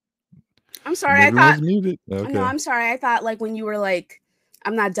 I'm sorry. I thought muted. Okay. No, I'm sorry. I thought like when you were like,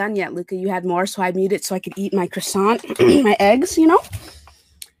 I'm not done yet, Luca. You had more, so I muted so I could eat my croissant, my eggs, you know?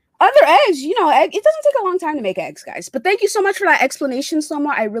 Other eggs, you know, it doesn't take a long time to make eggs, guys. But thank you so much for that explanation, Slomo.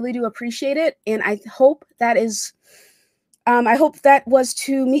 I really do appreciate it. And I hope that was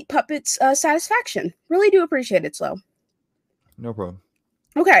to Meat Puppet's satisfaction. Really do appreciate it, Slo. No problem.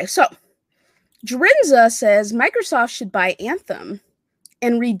 Okay, so Drinza says Microsoft should buy Anthem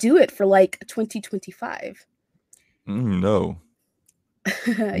and redo it for like 2025. No.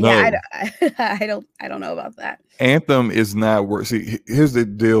 Yeah, I don't know about that. Anthem is not worth. See, here's the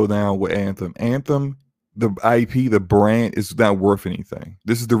deal now with Anthem. Anthem, the IP, the brand is not worth anything.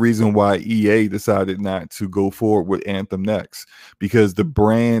 This is the reason why EA decided not to go forward with Anthem next, because the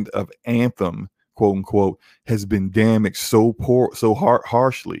brand of Anthem, quote unquote, has been damaged so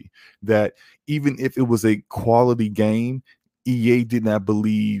harshly that even if it was a quality game, EA did not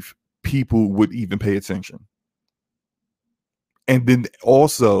believe people would even pay attention. And then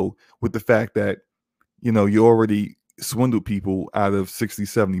also with the fact that, you know, you already swindled people out of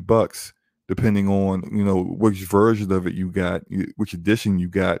 $60-$70, depending on, you know, which version of it you got, which edition you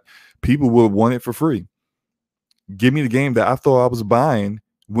got. People will want it for free. Give me the game that I thought I was buying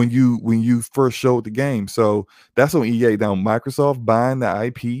when you first showed the game. So that's on EA. Now Microsoft buying the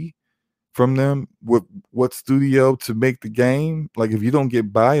IP from them with what studio to make the game? Like, if you don't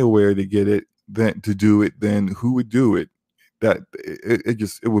get BioWare to get it, then to do it, then who would do it? That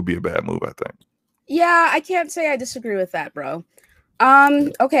it would be a bad move, I think. Yeah, I can't say I disagree with that, bro.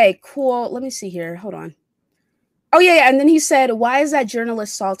 Okay, cool. Let me see here. Hold on. Oh yeah, and then he said, "Why is that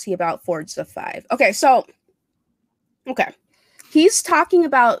journalist salty about Forza 5?" Okay, so he's talking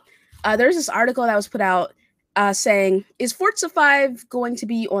about. There's this article that was put out saying, "Is Forza 5 going to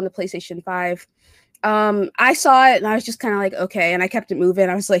be on the PlayStation 5?" I saw it and I was just kind of like, okay, and I kept it moving.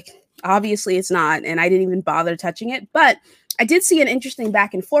 I was like, obviously it's not, and I didn't even bother touching it, but I did see an interesting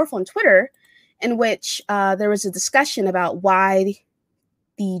back and forth on Twitter in which there was a discussion about why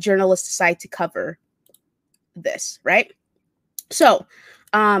the journalists decided to cover this, right? So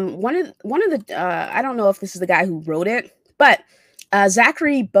one of the I don't know if this is the guy who wrote it, but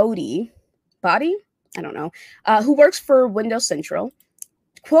Zachary Body, I don't know, who works for Windows Central,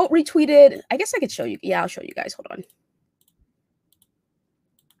 quote retweeted. I guess I could show you. Yeah, I'll show you guys. Hold on.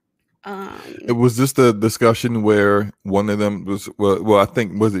 Was this the discussion where one of them was well I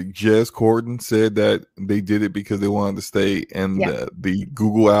think, was it Jez Corden said that they did it because they wanted to stay in the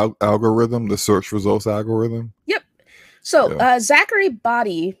Google algorithm, the search results algorithm? Yep. So Zachary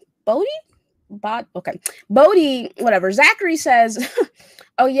Body, whatever. Zachary says,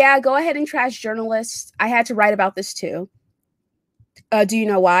 "Oh yeah, go ahead and trash journalists. I had to write about this too. Do you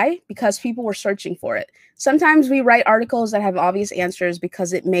know why? Because people were searching for it. Sometimes we write articles that have obvious answers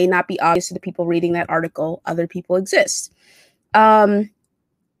because it may not be obvious to the people reading that article. Other people exist." And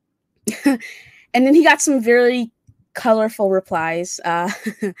then he got some very colorful replies.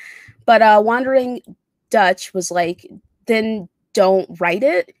 But Wandering Dutch was like, "Then don't write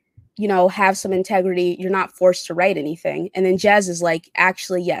it. you know, have some integrity. You're not forced to write anything. And then Jez is like,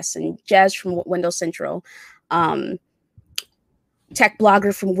 actually, yes. And Jez from Windows Central, tech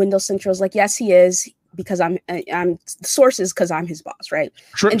blogger from Windows Central is like, yes, he is, because I'm the sources, because I'm his boss, right?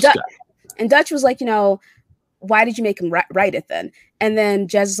 And Dutch was like, you know, why did you make him write it then? And then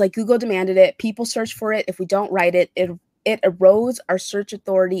Jez is like, Google demanded it. People search for it. If we don't write it, it erodes our search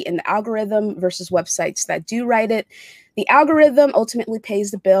authority in the algorithm versus websites that do write it. The algorithm ultimately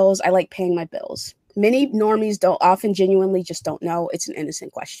pays the bills. I like paying my bills. Many normies don't often genuinely just don't know. It's an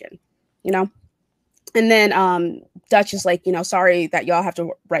innocent question, you know? And then Dutch is like, you know, sorry that y'all have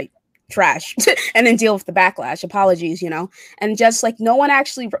to write trash and then deal with the backlash. Apologies, you know? And just like, no one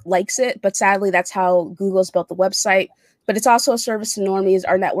actually likes it, but sadly, that's how Google's built the website. But it's also a service to normies.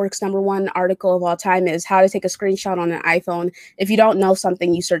 Our network's #1 article of all time is how to take a screenshot on an iPhone. If you don't know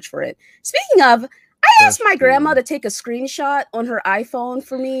something, you search for it. Speaking of, I asked my grandma to take a screenshot on her iPhone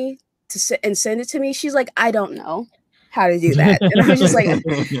for me and send it to me. She's like, I don't know how to do that. And I was just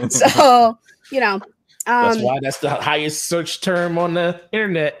like, so, you know. That's why that's the highest search term on the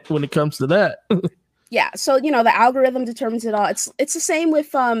internet when it comes to that. Yeah. So, you know, the algorithm determines it all. It's the same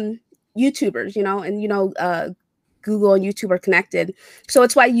with YouTubers, you know, and, you know, Google and YouTube are connected. So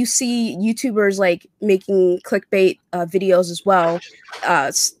it's why you see YouTubers like making clickbait videos as well.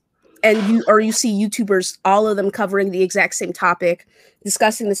 And you see YouTubers, all of them covering the exact same topic,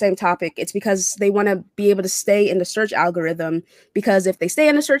 discussing the same topic. It's because they want to be able to stay in the search algorithm, because if they stay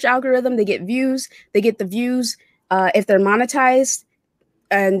in the search algorithm, they get views, if they're monetized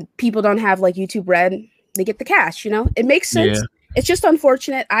and people don't have like YouTube Red, they get the cash, you know, it makes sense. Yeah. It's just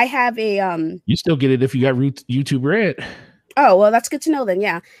unfortunate. I have a you still get it if you got YouTube Red. Oh, well, that's good to know then.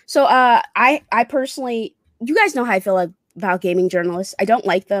 Yeah. So I personally, you guys know how I feel about gaming journalists. I don't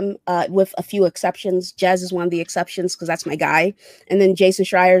like them, with a few exceptions. Jez is one of the exceptions because that's my guy. And then Jason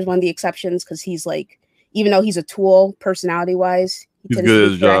Schreier is one of the exceptions because he's like, even though he's a tool personality wise, he's good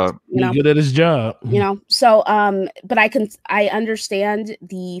at his job. You know? He's good at his job. You know, so but I understand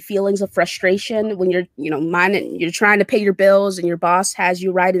the feelings of frustration when you're, you know, you're trying to pay your bills and your boss has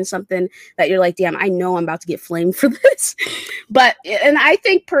you writing something that you're like, damn, I know I'm about to get flamed for this. But and I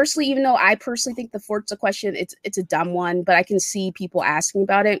think personally, even though I personally think the Forza question, it's a dumb one, but I can see people asking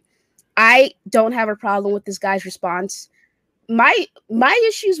about it. I don't have a problem with this guy's response. My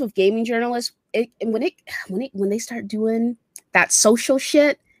issues with gaming journalists, when they start doing that social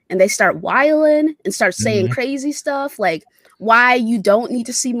shit and they start wiling and start saying crazy stuff like why you don't need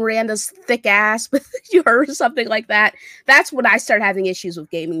to see Miranda's thick ass with you or something like that. That's when I start having issues with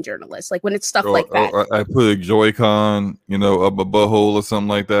gaming journalists. Like when it's stuff like that. I put a Joy-Con, you know, up a butthole or something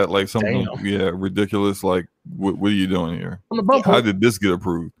like that. Like something, ridiculous. Like what are you doing here? How did this get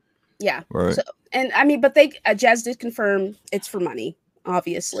approved? Yeah. Right. So, and I mean, but they Jez did confirm it's for money.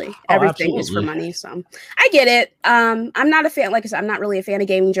 Obviously, everything is for money. So I get it. I'm not a fan. Like I said, I'm not really a fan of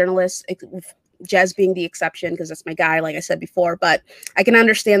gaming journalists, with Jez being the exception because that's my guy, like I said before. But I can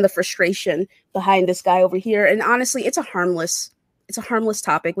understand the frustration behind this guy over here. And honestly, it's a harmless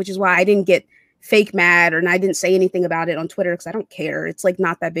topic, which is why I didn't get fake mad and I didn't say anything about it on Twitter because I don't care. It's like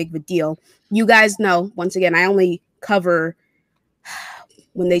not that big of a deal. You guys know, once again, I only cover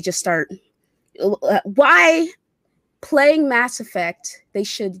when they just start. Why? Playing Mass Effect, they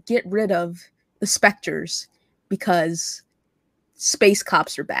should get rid of the Spectres because space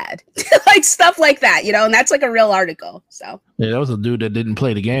cops are bad. Like stuff like that, you know, and that's like a real article. So yeah, that was a dude that didn't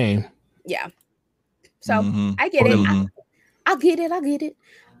play the game. Yeah. So I get it. I'll get it.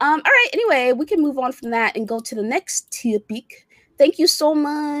 All right. Anyway, we can move on from that and go to the next topic. Thank you so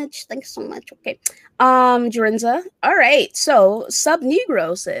much. Okay. Jorenza. All right. So Sub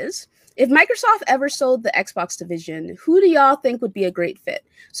Negro says, if Microsoft ever sold the Xbox division, who do y'all think would be a great fit?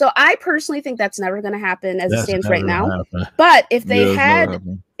 So I personally think that's never going to happen as it stands right now. But if they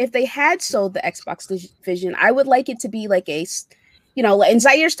had sold the Xbox division, I would like it to be like a, you know, and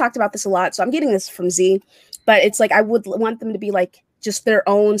Zair's talked about this a lot. So I'm getting this from Z, but it's like I would want them to be like just their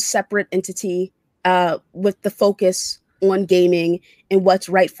own separate entity with the focus on gaming and what's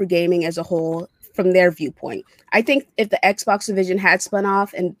right for gaming as a whole from their viewpoint. I think if the Xbox division had spun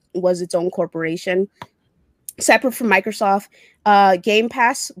off and was its own corporation, separate from Microsoft, Game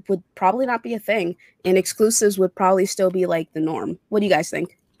Pass would probably not be a thing, and exclusives would probably still be like the norm. What do you guys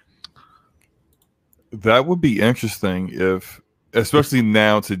think? That would be interesting if, especially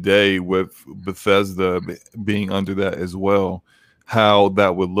now today with Bethesda being under that as well, how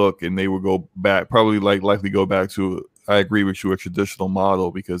that would look, and they would go back, probably likely go back to, I agree with you, a traditional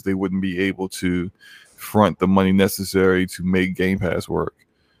model, because they wouldn't be able to front the money necessary to make Game Pass work,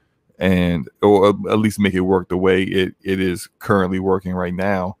 or at least make it work the way it is currently working right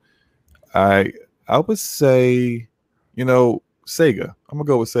now. I would say, Sega. I'm gonna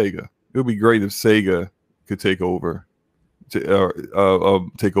go with Sega. It would be great if Sega could take over, take over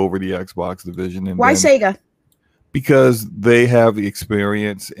the Xbox division. And why Sega? Because they have the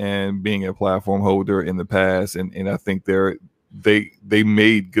experience and being a platform holder in the past, and I think they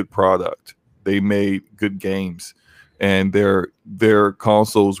made good product. They made good games, and their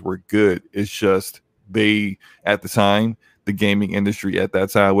consoles were good. It's just at the time, the gaming industry at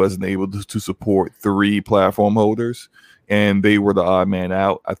that time wasn't able to support 3 platform holders, and they were the odd man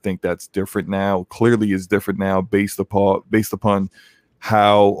out. I think that's different now. Clearly, it's different now based upon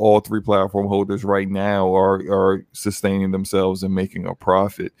how all 3 platform holders right now are sustaining themselves and making a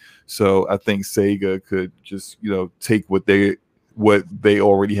profit. So I think Sega could just take what they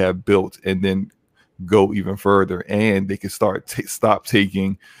already have built and then go even further, and they could stop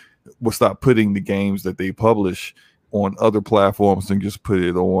putting the games that they publish on other platforms and just put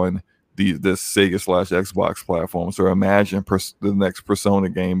it on the Sega/Xbox platform. So imagine the next Persona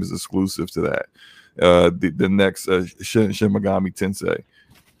game is exclusive to that. The next Shin Megami Tensei,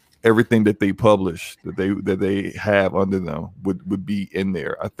 everything that they publish that they have under them would be in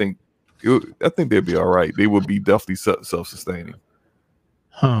there. I think they'd be all right. They would be definitely self-sustaining.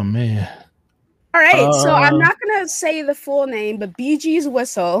 Oh man. All right, so I'm not gonna say the full name, but BG's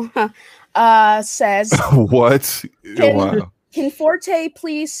Whistle says what? Wow. Can Forte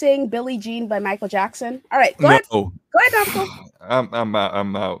please sing Billie Jean by Michael Jackson? All right, go ahead. Go ahead, Uncle. I'm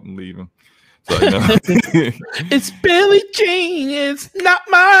out and leaving. So, It's Billie Jean, it's not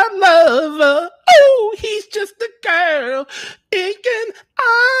my lover. Oh, he's just a girl thinking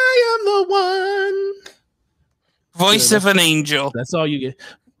I am the one. Voice of an angel. That's all you get.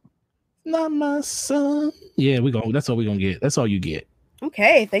 Not my son. Yeah, that's all we're gonna get. That's all you get.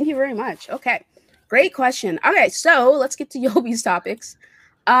 Okay, thank you very much. Okay. Great question. Okay, so let's get to Yobi's topics.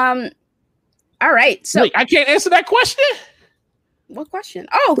 All right. So wait, I can't answer that question. What question?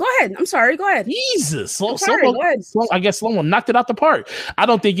 Oh, go ahead. I'm sorry. Go ahead. Jesus. I guess someone knocked it out the park. I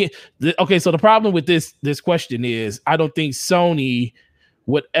don't think it. Okay, so the problem with this question is I don't think Sony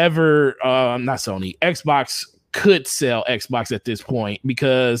would ever, not Sony, Xbox could sell Xbox at this point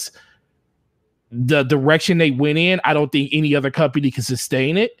because the direction they went in, I don't think any other company can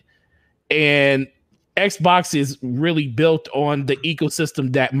sustain it. And Xbox is really built on the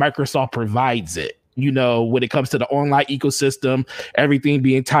ecosystem that Microsoft provides it. When it comes to the online ecosystem, everything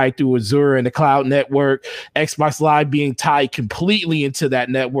being tied through Azure and the cloud network, Xbox Live being tied completely into that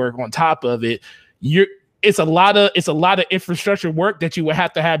network on top of it, it's a lot of infrastructure work that you would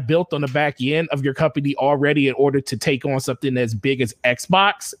have to have built on the back end of your company already in order to take on something as big as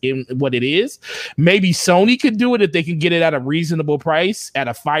Xbox in what it is. Maybe Sony could do it if they can get it at a reasonable price at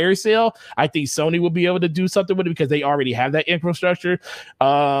a fire sale. I think Sony will be able to do something with it because they already have that infrastructure.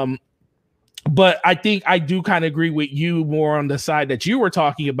 But I think I do kind of agree with you more on the side that you were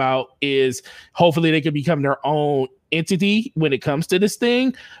talking about is hopefully they can become their own entity when it comes to this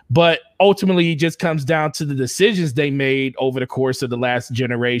thing. But ultimately, it just comes down to the decisions they made over the course of the last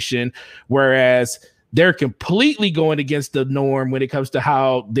generation, whereas they're completely going against the norm when it comes to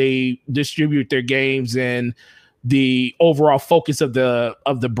how they distribute their games and the overall focus of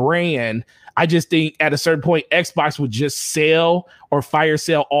the brand. I just think at a certain point, Xbox would just sell or fire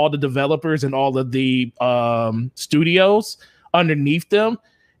sale all the developers and all of the studios underneath them.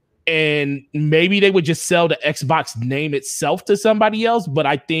 And maybe they would just sell the Xbox name itself to somebody else. But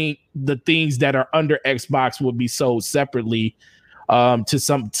I think the things that are under Xbox would be sold separately to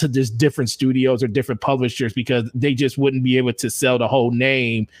just different studios or different publishers because they just wouldn't be able to sell the whole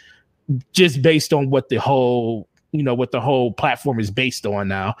name just based on what the whole platform is based on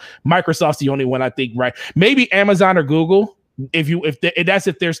now. Microsoft's the only one I think, right? Maybe Amazon or Google,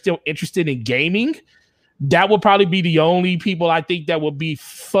 if they're still interested in gaming, that would probably be the only people I think that would be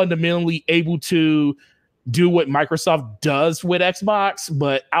fundamentally able to do what Microsoft does with Xbox.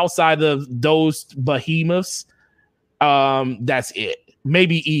 But outside of those behemoths, that's it.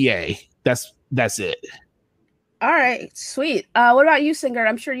 Maybe EA. That's it. All right, sweet. What about you, Singer?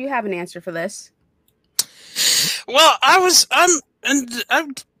 I'm sure you have an answer for this. Well, I'm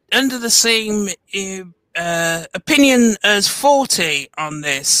under the same opinion as Forte on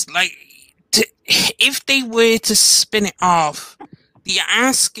this. Like, if they were to spin it off, the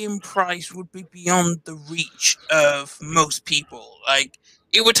asking price would be beyond the reach of most people. Like,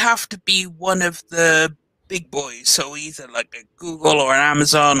 it would have to be one of the big boys, so either like a Google or an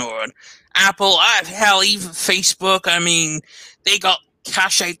Amazon or an Apple. Hell, even Facebook. I mean, they got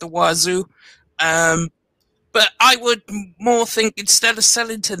cash out the wazoo. But I would more think instead of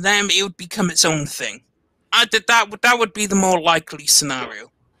selling to them, it would become its own thing. That would be the more likely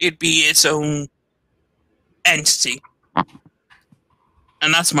scenario. it'd be its own entity.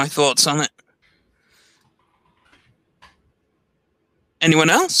 And that's my thoughts on it. Anyone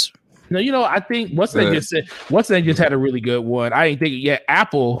else? No, I think what's they just had a really good one. I didn't think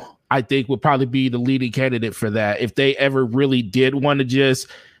Apple, I think, would probably be the leading candidate for that. If they ever really did want to just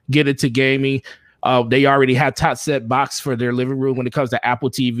get into gaming, they already had top set box for their living room when it comes to Apple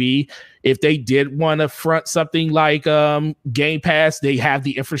TV. If they did want to front something like Game Pass, they have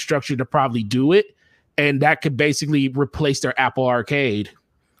the infrastructure to probably do it. And that could basically replace their Apple Arcade.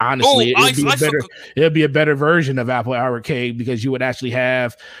 Honestly, it'd be a better version of Apple Arcade because you would actually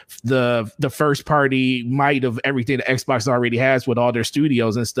have the first party might of everything that Xbox already has with all their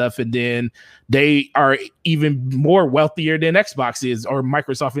studios and stuff, and then they are even more wealthier than Xbox is or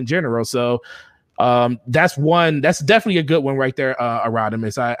Microsoft in general. So that's definitely a good one right there,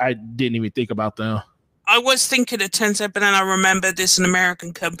 Rodimus. I didn't even think about them. I was thinking of Tencent, but then I remembered it's an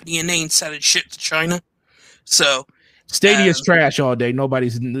American company and they ain't selling shit to China. So Stadia's trash all day.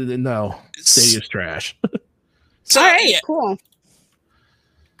 Stadia's trash. So, all right, cool.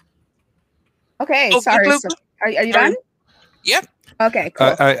 Okay, sorry. So, are you done? Yep. Okay,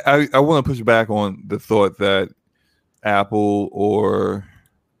 cool. I want to push back on the thought that Apple or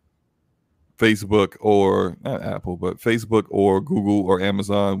Facebook, or not Apple, but Facebook or Google or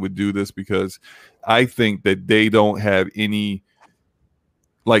Amazon would do this, because I think that they don't have any,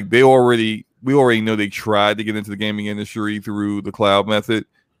 like, we already know they tried to get into the gaming industry through the cloud method.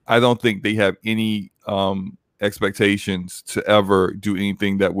 I don't think they have any expectations to ever do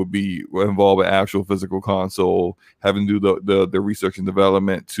anything that would involve an actual physical console, having to do the research and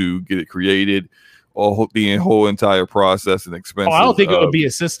development to get it created, or the whole entire process and expenses. I don't think it would be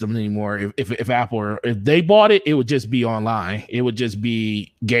a system anymore. If Apple, if they bought it, it would just be online. It would just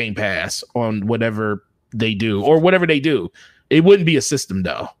be Game Pass on whatever they do or whatever they do. It wouldn't be a system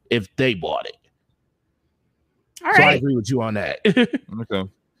though if they bought it. All right. I agree with you on that.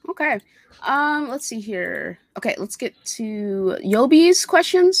 Okay. Let's see here. Okay, let's get to Yobi's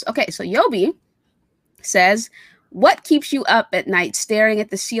questions. Okay, so Yobi says, what keeps you up at night staring at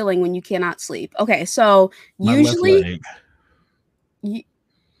the ceiling when you cannot sleep? Okay, so usually you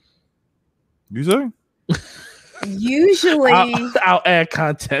say? Usually I'll add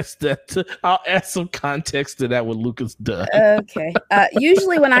context I'll add some context to that when Lucas does. Okay.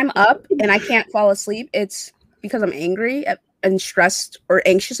 Usually when I'm up and I can't fall asleep, it's because I'm angry and stressed or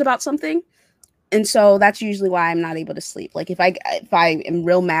anxious about something. And so that's usually why I'm not able to sleep. Like if I am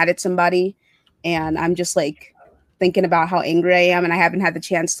real mad at somebody and I'm just like thinking about how angry I am and I haven't had the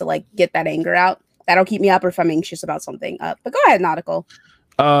chance to like get that anger out, that'll keep me up, or if I'm anxious about something. But go ahead, Nautical.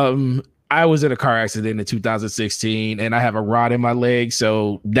 I was in a car accident in 2016 and I have a rod in my leg.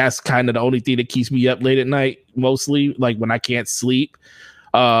 So that's kind of the only thing that keeps me up late at night, mostly like when I can't sleep.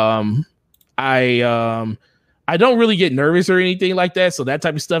 I don't really get nervous or anything like that. So that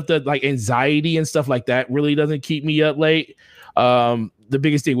type of stuff, that like anxiety and stuff like that, really doesn't keep me up late. The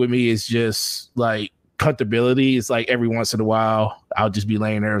biggest thing with me is just like comfortability. It's like every once in a while I'll just be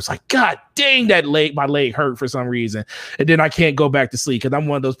laying there. It's like, God dang, my leg hurt for some reason. And then I can't go back to sleep because I'm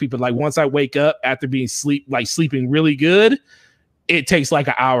one of those people, like once I wake up after being sleeping really good, it takes like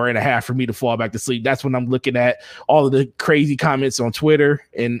an hour and a half for me to fall back to sleep. That's when I'm looking at all of the crazy comments on Twitter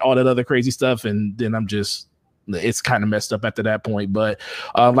and all that other crazy stuff. And then it's kind of messed up after that point. But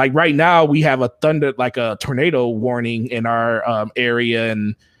like right now we have a tornado warning in our area,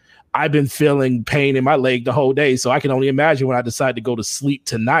 and I've been feeling pain in my leg the whole day. So I can only imagine when I decide to go to sleep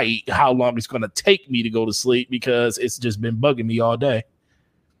tonight, how long it's going to take me to go to sleep, because it's just been bugging me all day.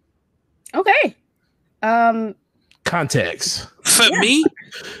 Okay. Context. For me,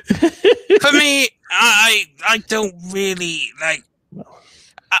 I don't really like,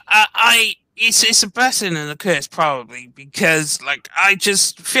 it's a blessing and a curse probably, because like I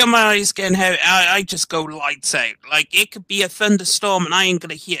just feel my eyes getting heavy. I just go lights out. Like it could be a thunderstorm and I ain't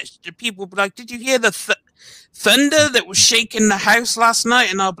gonna hear it. People be like, "Did you hear the thunder that was shaking the house last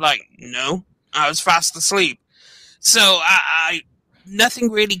night?" And I'll be like, "No, I was fast asleep." So I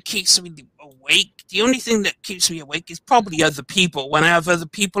nothing really keeps me awake. The only thing that keeps me awake is probably other people. When I have other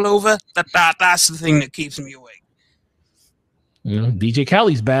people over, that's the thing that keeps me awake. DJ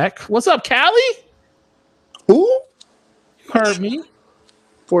Callie's back. What's up, Callie? Who? You heard me.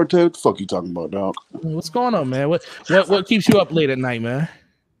 Forte, what the fuck you talking about, dog? What's going on, man? What keeps you up late at night, man?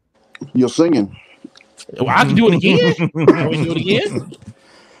 You're singing. Well, I can do it again. Can we do it again?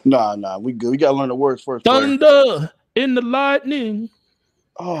 Nah, we good. We gotta learn the words first. Thunder in the lightning.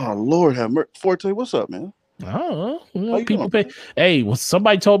 Oh Lord have mercy. Forte, what's up, man? Oh, well, people pay. Hey, well,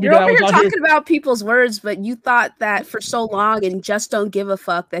 somebody told me You're that over I was here out talking here. about people's words, but you thought that for so long and just don't give a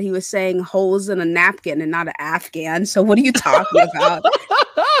fuck that he was saying holes in a napkin and not an Afghan. So what are you talking about?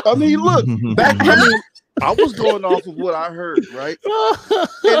 I mean, look, I was going off of what I heard, right?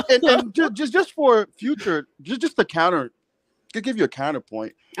 and just for future, just to counter, to give you a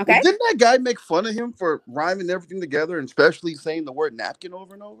counterpoint. Okay. Didn't that guy make fun of him for rhyming everything together, and especially saying the word napkin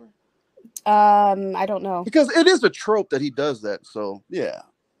over and over? I don't know. Because it is a trope that he does that. So yeah,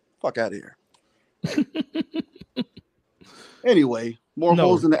 fuck out of here. Anyway, more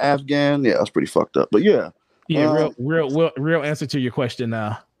holes in the Afghan. Yeah, that's pretty fucked up. But yeah. Yeah, real answer to your question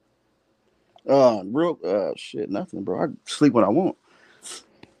now. Shit, nothing, bro. I sleep when I want.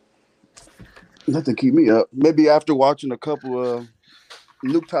 Nothing keep me up. Maybe after watching a couple of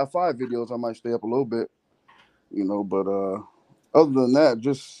Nuke Top 5 videos, I might stay up a little bit, you know. But other than that,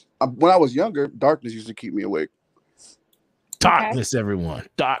 just when I was younger, darkness used to keep me awake. Darkness, everyone.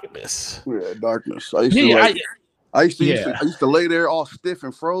 Darkness. Yeah, darkness. I used to lay there all stiff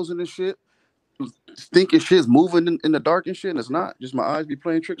and frozen and shit, thinking shit's moving in the dark and shit, and it's not. Just my eyes be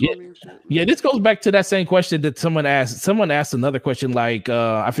playing tricks on me and shit. Yeah, this goes back to that same question that someone asked. Someone asked another question, like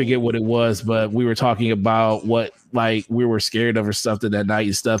I forget what it was, but we were talking about what like we were scared of or something at night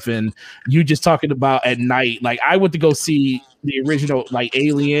and stuff. And you just talking about at night. Like I went to go see the original like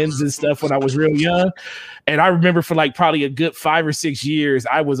Aliens and stuff when I was real young. And I remember for like probably a good 5 or 6 years,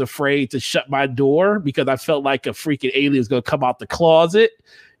 I was afraid to shut my door because I felt like a freaking alien was going to come out the closet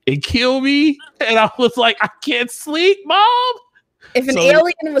and kill me. And I was like, I can't sleep, Mom. If an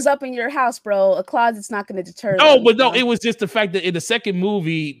alien was up in your house, bro, a closet's not going to deter them. But no, it was just the fact that in the second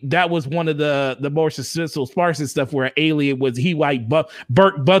movie, that was one of the more suspenseful parts and stuff where an alien was, he like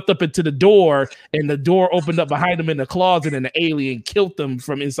bumped up into the door and the door opened up behind him in the closet and the alien killed them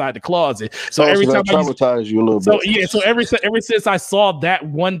from inside the closet. So every time traumatized you a little bit. Yeah, so ever since I saw that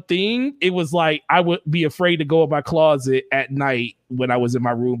one thing, it was like I would be afraid to go in my closet at night when I was in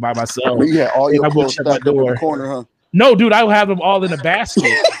my room by myself. Yeah, all your clothes stacked up in the corner, huh? No, dude, I would have them all in a basket.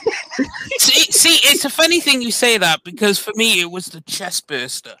 see, it's a funny thing you say that because for me it was the chest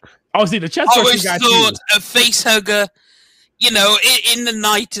burster. Oh, see, the chest burster. I always thought a face hugger, you know, in the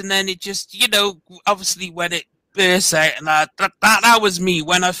night, and then it just, you know, obviously when it bursts out, and that was me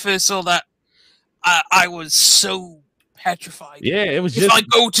when I first saw that. I was so petrified. Yeah, it was. If I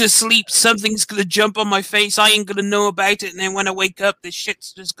go to sleep, something's gonna jump on my face. I ain't gonna know about it, and then when I wake up, this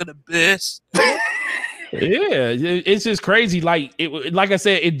shit's just gonna burst. Yeah, it's just crazy. Like like I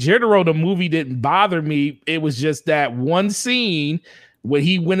said, in general, the movie didn't bother me. It was just that one scene when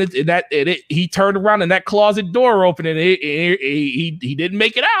he went into that, he turned around and that closet door opened, and he didn't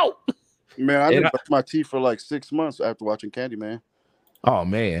make it out. Man, I didn't brush my teeth for like 6 months after watching Candyman. Oh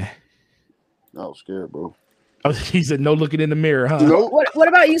man, I was scared, bro. Oh, he said no looking in the mirror, huh? Nope. What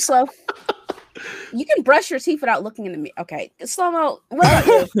about you, Slow? You can brush your teeth without looking in the mirror. Okay, Slow-Mo, what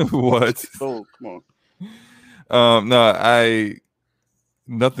about you? What? Oh, come on. No,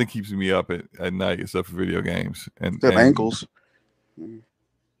 nothing keeps me up at night except for video games and ankles.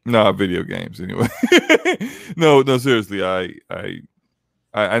 No, video games anyway. No, seriously,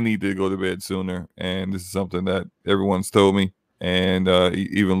 I need to go to bed sooner, and this is something that everyone's told me, and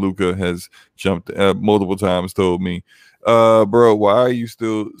even Luca has jumped multiple times told me, bro, why are you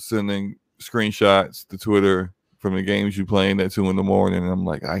still sending screenshots to Twitter from the games you playing at 2 a.m? And I'm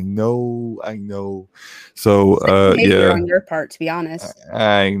like, I know. So yeah, on your part, to be honest.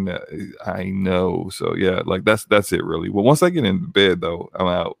 I know. So yeah, like that's it really. Well, once I get into bed though,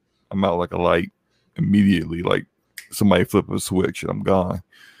 I'm out like a light immediately. Like somebody flip a switch and I'm gone.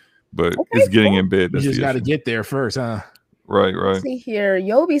 But it's getting in bed. You just got to get there first, huh? Right. Let's see here,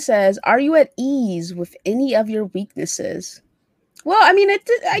 Yobi says, "Are you at ease with any of your weaknesses?" Well, I mean,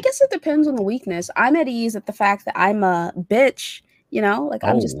 I guess it depends on the weakness. I'm at ease at the fact that I'm a bitch, you know, like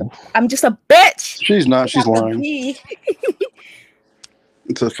I'm just a bitch. She's not. She's lying.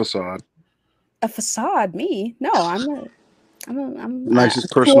 It's a facade. A facade, me? No, I'm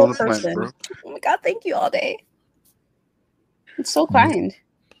nicest person on the planet, bro. Oh my God, thank you all day. It's so kind.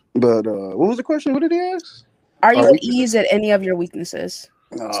 But what was the question? What did he ask? Are you at ease at any of your weaknesses?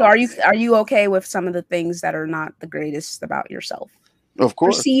 So are you okay with some of the things that are not the greatest about yourself? Of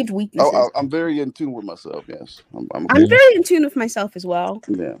course. Perceived weaknesses. I'm very in tune with myself, yes. I'm very in tune with myself as well.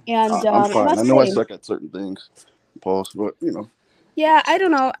 Yeah. And I'm fine. I know I suck at certain things. Pause, but you know. Yeah, I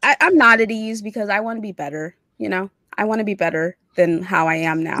don't know. I'm not at ease because I want to be better, you know? I want to be better than how I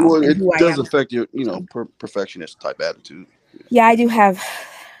am now. Well, it does affect your, you know, perfectionist type attitude. Yeah, I do have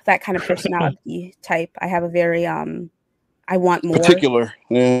that kind of personality type. I have a very I want more. Particular.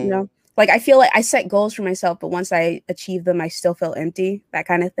 Yeah. You know, Like, I feel like I set goals for myself, but once I achieve them, I still feel empty, that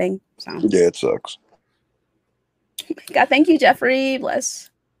kind of thing. So Yeah, it sucks. God, thank you, Jeffrey. Bless.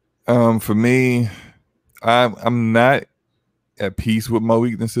 For me, I'm not at peace with my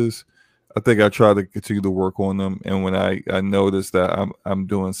weaknesses. I think I try to continue to work on them, and when I notice that I'm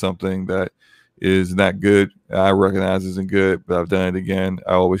doing something that is not good, I recognize isn't good, but I've done it again.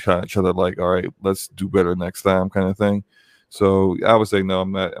 I always try to like, all right, let's do better next time, kind of thing. So I would say no,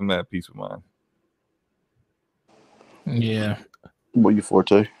 I'm not at peace with mine. Yeah. What you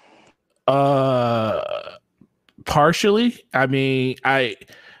forte? Partially. I mean, I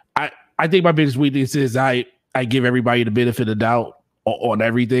think my biggest weakness is I give everybody the benefit of the doubt on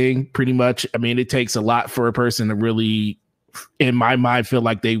everything, pretty much. I mean, it takes a lot for a person to really, in my mind, feel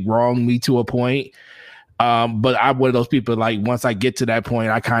like they wronged me to a point. But I'm one of those people, like, once I get to that point,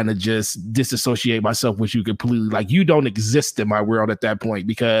 I kind of just disassociate myself with you completely. Like, you don't exist in my world at that point,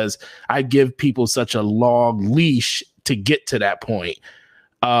 because I give people such a long leash to get to that point.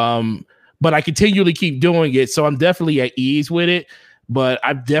 But I continually keep doing it, so I'm definitely at ease with it. But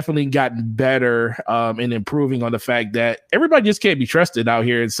I've definitely gotten better in improving on the fact that everybody just can't be trusted out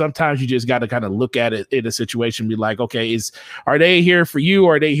here. And sometimes you just got to kind of look at it in a situation, be like, okay, are they here for you,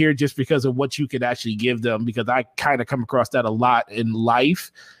 or are they here just because of what you could actually give them? Because I kind of come across that a lot in life.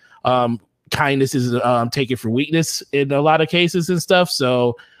 Kindness is taken for weakness in a lot of cases and stuff.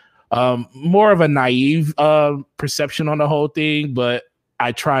 So more of a naive perception on the whole thing, but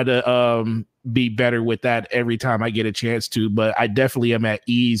I try to be better with that every time I get a chance to. But I definitely am at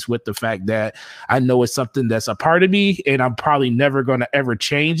ease with the fact that I know it's something that's a part of me, and I'm probably never going to ever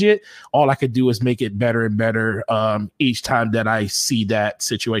change it. All I could do is make it better and better each time that I see that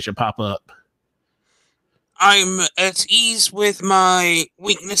situation pop up. I'm at ease with my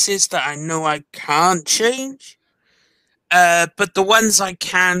weaknesses that I know I can't change. But the ones I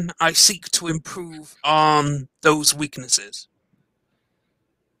can, I seek to improve on those weaknesses.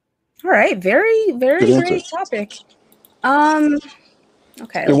 All right, very, very great topic.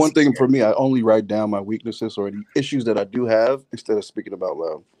 Okay. And one thing for me, I only write down my weaknesses or the issues that I do have instead of speaking about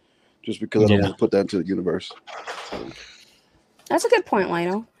loud, just because I don't want to put that into the universe. That's a good point,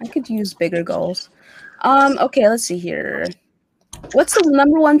 Lionel. I could use bigger goals. Okay, let's see here. What's the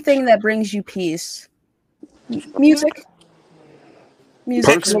number one thing that brings you peace? Music.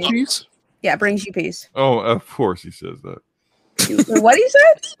 Personal peace? Yeah, brings you peace. Oh, of course he says that. What he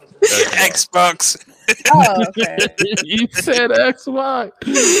said? Xbox. Oh, okay. You said Xbox.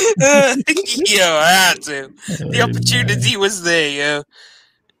 Yo, I had to. The opportunity was there,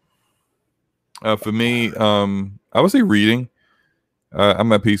 yo. For me, I would say reading.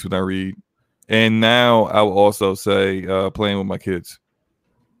 I'm at peace when I read. And now I will also say playing with my kids.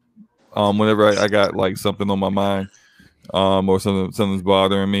 Whenever I got like something on my mind, or something's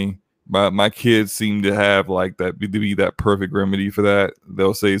bothering me, my kids seem to have like that to be that perfect remedy for that.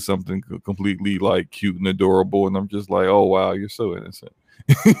 They'll say something completely like cute and adorable, and I'm just like, oh wow, you're so innocent.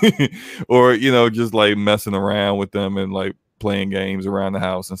 Or just like messing around with them and like playing games around the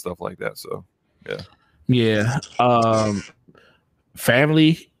house and stuff like that. So yeah.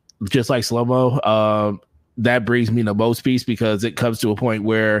 Family, just like Slow-Mo, that brings me the most peace, because it comes to a point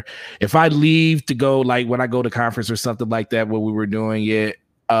where if I leave to go, like when I go to conference or something like that, when we were doing it,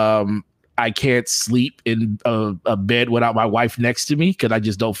 I can't sleep in a bed without my wife next to me, because I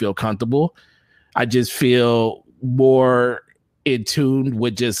just don't feel comfortable. I just feel more in tune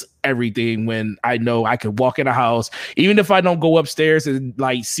with just everything when I know I can walk in the house, even if I don't go upstairs and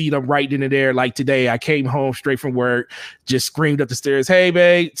like see them right in there. Like today, I came home straight from work, just screamed up the stairs, "Hey,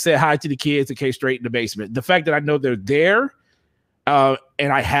 babe," said hi to the kids, and came straight in the basement. The fact that I know they're there and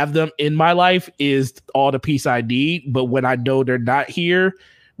I have them in my life is all the peace I need. But when I know they're not here,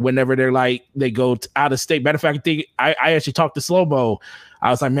 whenever they're like, they go out of state. Matter of fact, I actually talked to Slow-Mo. I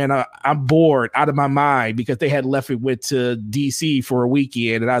was like, man, I'm bored out of my mind, because they had left and went to DC for a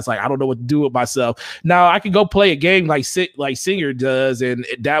weekend. And I was like, I don't know what to do with myself. Now I can go play a game like Singer does, and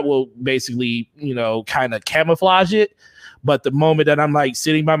that will basically, kind of camouflage it. But the moment that I'm like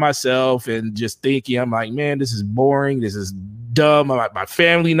sitting by myself and just thinking, I'm like, man, this is boring. This is dumb. My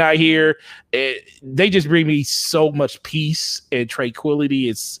family not here. They just bring me so much peace and tranquility.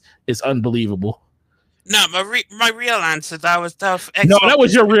 It's unbelievable. No, my real answer that was Xbox. No, that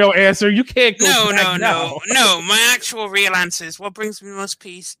was your real answer. You can't go No. My actual real answer is what brings me most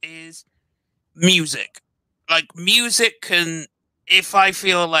peace is music. Like music can, if I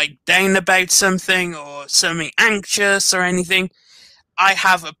feel like down about something or something anxious or anything, I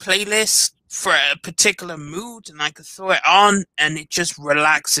have a playlist for a particular mood, and I can throw it on, and it just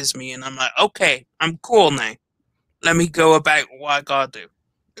relaxes me, and I'm like, okay, I'm cool now. Let me go about what I gotta do.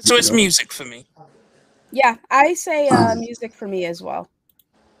 So it's music for me. Yeah, I say music for me as well.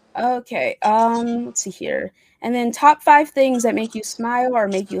 Okay, let's see here. And then top 5 things that make you smile or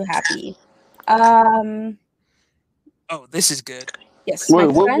make you happy. Oh, this is good. Yes. Wait,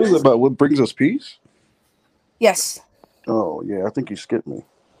 what was it about? What brings us peace? Yes. Oh yeah, I think you skipped me.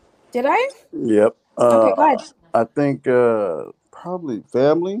 Did I? Yep. Okay, go ahead. I think probably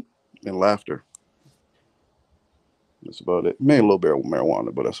family and laughter. That's about it. Maybe a little bit of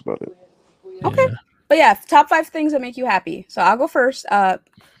marijuana, but that's about it. Okay. Yeah. But yeah, top 5 things that make you happy. So I'll go first.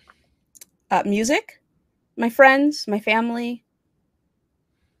 Music, my friends, my family,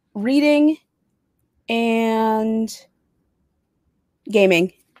 reading, and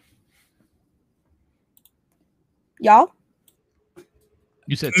gaming. Y'all?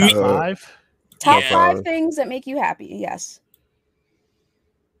 You said top 5? Top 5 things that make you happy. Yes.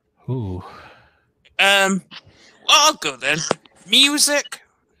 Ooh. Well, I'll go then. Music,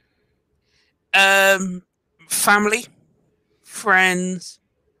 family, friends,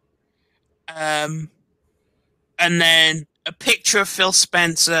 and then a picture of Phil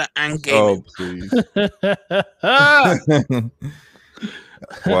Spencer and gaming. Oh, please.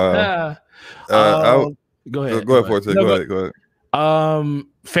 Wow. Go ahead. Go ahead, Forte. Go ahead.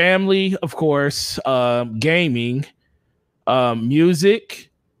 Family, of course. Gaming, music.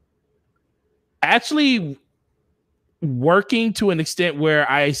 Actually, working to an extent where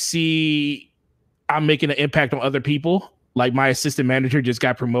I see I'm making an impact on other people. Like my assistant manager just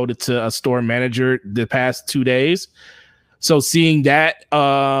got promoted to a store manager the past 2 days. So seeing that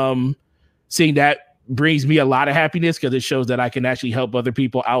brings me a lot of happiness because it shows that I can actually help other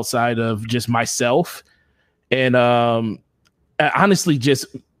people outside of just myself. And honestly,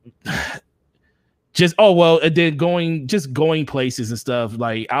 and then going places and stuff.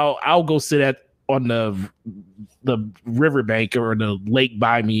 Like I'll go sit on the riverbank or the lake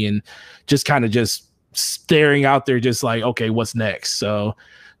by me and just kind of just staring out there, just like, okay, what's next? So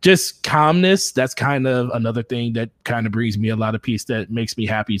just calmness. That's kind of another thing that kind of brings me a lot of peace that makes me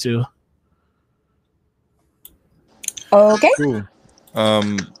happy too. Okay. Cool.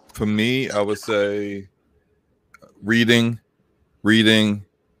 For me, I would say reading,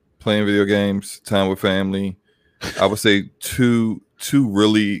 playing video games, time with family. I would say two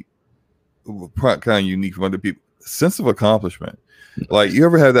really kind of unique from other people. Sense of accomplishment. Like, you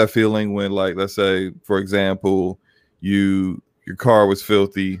ever have that feeling when, like, let's say, for example, your car was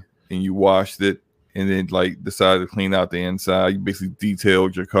filthy and you washed it and then like decided to clean out the inside. You basically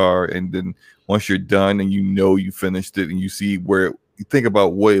detailed your car, and then once you're done and you know you finished it and you see where you think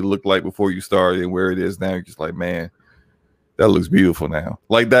about what it looked like before you started and where it is now, you're just like, man, that looks beautiful now.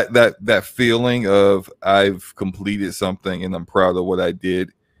 Like that feeling of I've completed something and I'm proud of what I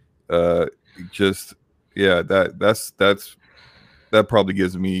did. That probably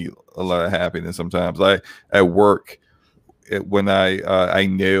gives me a lot of happiness sometimes. At work, when I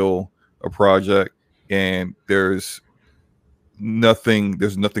nail a project and there's nothing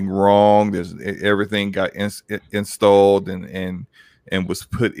wrong, everything got installed and was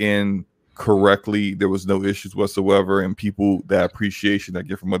put in correctly, there was no issues whatsoever, and people, that appreciation I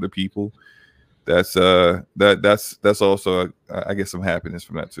get from other people, that's also I get some happiness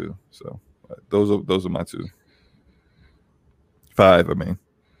from that too. So those are my 2. 5, I mean.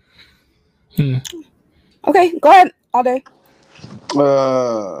 Okay, go ahead. All day.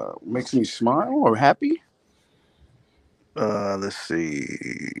 Makes me smile or happy. Let's see.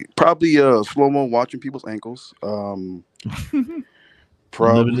 Probably slow-mo watching people's ankles.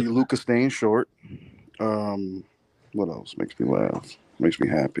 Probably Lucas staying short. What else makes me laugh? Makes me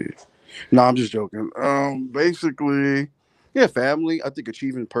happy. No, I'm just joking. Basically, yeah, family. I think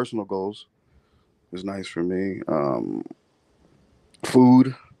achieving personal goals is nice for me.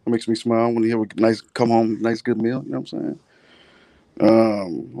 Food makes me smile when you have a nice come home, nice good meal. You know what I'm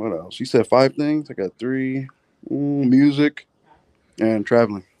saying? What else? You said 5 things. I got 3. Music and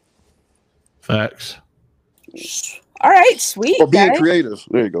traveling. Facts. All right, sweet. Or being creative.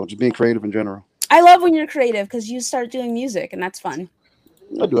 There you go. Just being creative in general. I love when you're creative because you start doing music and that's fun.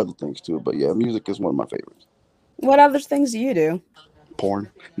 I do other things too, but yeah, music is one of my favorites. What other things do you do? Porn.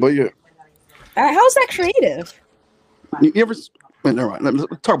 But yeah. How's that creative? You ever? Wait, never mind. Let's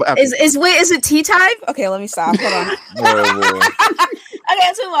talk about after. Is it tea time? Okay, let me stop. Hold on. Okay,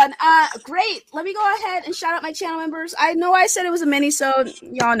 let's move on. Great. Let me go ahead and shout out my channel members. I know I said it was a mini-sode.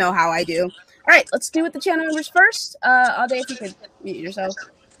 Y'all know how I do. All right, let's do with the channel members first. All day, if you could mute yourself.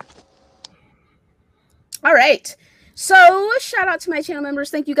 All right. So shout out to my channel members.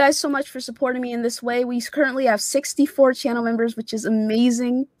 Thank you guys so much for supporting me in this way. We currently have 64 channel members, which is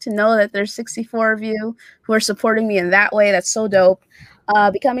amazing to know that there's 64 of you who are supporting me in that way. That's so dope.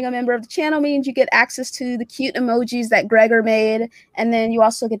 Becoming a member of the channel means you get access to the cute emojis that Gregor made, and then you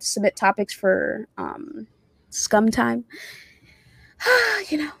also get to submit topics for Scum Time.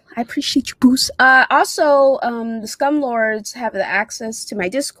 You know, I appreciate you, Boost. Also, the Scum Lords have the access to my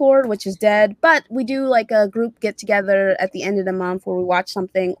Discord, which is dead, but we do like a group get together at the end of the month where we watch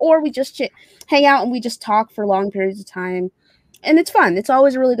something, or we just hang out and we just talk for long periods of time, and it's fun. It's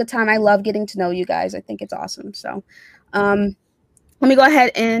always a really good time. I love getting to know you guys. I think it's awesome. So, let me go ahead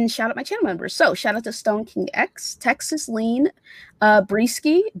and shout out my channel members. So shout out to Stone King X, Texas Lean,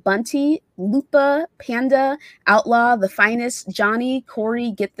 Breesky, Bunty, Lupa, Panda, Outlaw, The Finest, Johnny,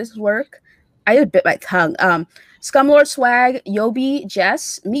 Corey, Get This Work. I had bit my tongue. Scumlord Swag, Yobi,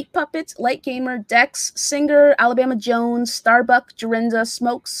 Jess, Meat Puppets, Light Gamer, Dex, Singer, Alabama Jones, Starbuck, Jorinda,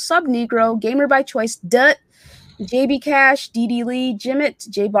 Smokes, Sub Negro, Gamer by Choice, Dut, JB Cash, DD Lee, Jimmet,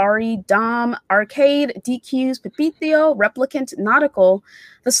 J Bari, Dom, Arcade, DQs, Pepithio, Replicant, Nautical,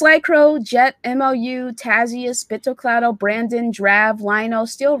 The Sly Crow, Jet, MLU, Tazius, Bitoclado, Brandon, Drav, Lino,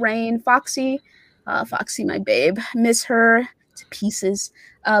 Steel Rain, Foxy, Foxy, my babe, Miss Her to pieces,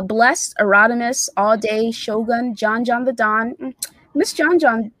 Blessed, Erodimus, All Day, Shogun, John the Don, Miss John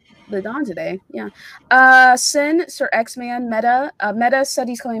the Don today, yeah. Sin, Sir X-Man, Meta. Meta said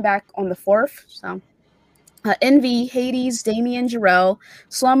he's coming back on the 4th, so. Envy, Hades, Damian, Jarrell,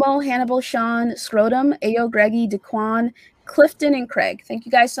 Slomo, Hannibal, Sean, Scrotum, Ayo, Greggy, Daquan, Clifton, and Craig. Thank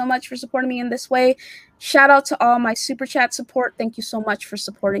you guys so much for supporting me in this way. Shout out to all my super chat support. Thank you so much for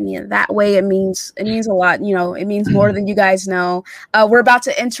supporting me in that way. It means a lot. You know, it means more than you guys know. We're about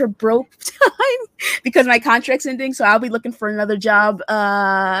to enter broke time because my contract's ending, so I'll be looking for another job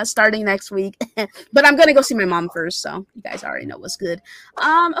starting next week. But I'm gonna go see my mom first, so you guys already know what's good.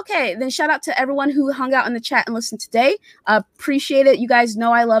 Okay, then shout out to everyone who hung out in the chat and listened today. Appreciate it. You guys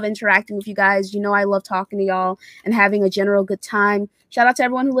know I love interacting with you guys. You know I love talking to y'all and having a general good time. Shout out to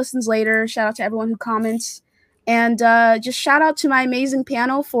everyone who listens later. Shout out to everyone who comments. And just shout out to my amazing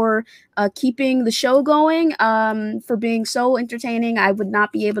panel for keeping the show going, for being so entertaining. I would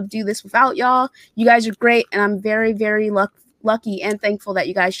not be able to do this without y'all. You guys are great, and I'm very, very lucky and thankful that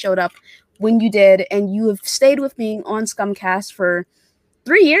you guys showed up when you did, and you have stayed with me on Scumcast for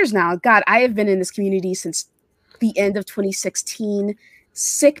 3 years now. God, I have been in this community since the end of 2016.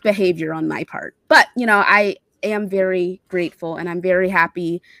 Sick behavior on my part. But, you know, I am very grateful, and I'm very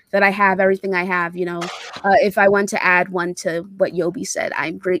happy that I have everything I have. You know, if I want to add one to what Yobi said,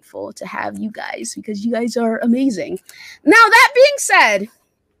 I'm grateful to have you guys because you guys are amazing. Now, that being said,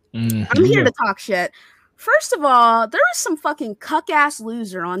 I'm here to talk shit. First of all, there was some fucking cuck-ass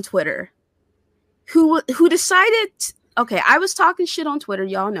loser on Twitter who decided, okay, I was talking shit on Twitter,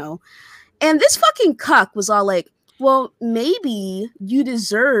 y'all know, and this fucking cuck was all like, well, maybe you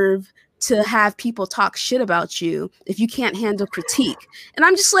deserve to have people talk shit about you if you can't handle critique. And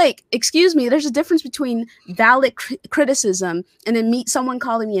I'm just like, excuse me, there's a difference between valid criticism and then meet someone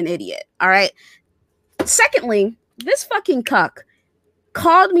calling me an idiot, all right? Secondly, this fucking cuck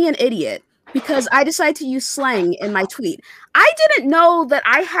called me an idiot because I decided to use slang in my tweet. I didn't know that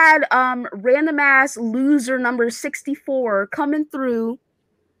I had random ass loser number 64 coming through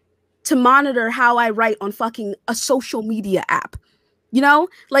to monitor how I write on fucking a social media app. You know,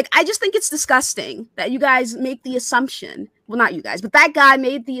 like, I just think it's disgusting that you guys make the assumption, well, not you guys, but that guy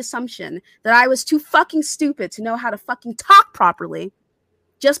made the assumption that I was too fucking stupid to know how to fucking talk properly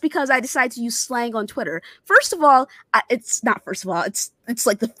just because I decided to use slang on Twitter. First of all, it's not first of all, it's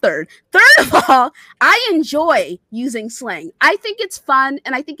like the third. Third of all, I enjoy using slang. I think it's fun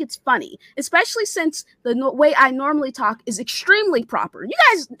and I think it's funny, especially since the way I normally talk is extremely proper. You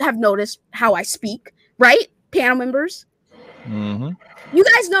guys have noticed how I speak, right, panel members? Mm-hmm. You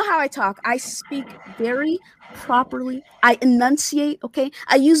guys know how I talk. I speak very properly. I enunciate, okay?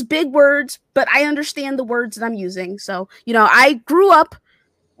 I use big words, but I understand the words that I'm using. So, you know, I grew up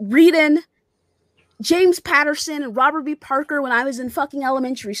reading James Patterson and Robert B. Parker when I was in fucking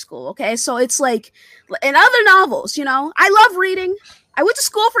elementary school, okay? So it's like, and other novels, you know? I love reading. I went to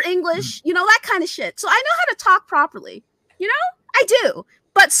school for English, you know, that kind of shit. So I know how to talk properly, you know? I do.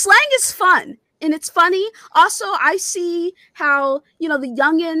 But slang is fun. And it's funny. Also, I see how, you know, the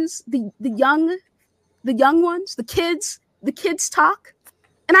youngins, the young ones, the kids talk.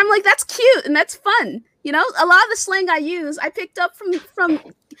 And I'm like, that's cute and that's fun. You know, a lot of the slang I use, I picked up from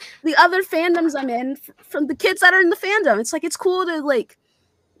the other fandoms I'm in, from the kids that are in the fandom. It's like, it's cool to, like,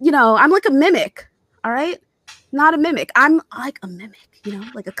 you know, I'm like a mimic. All right. Not a mimic. I'm like a mimic, you know,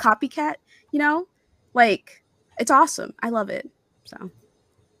 like a copycat, you know, like, it's awesome. I love it. So.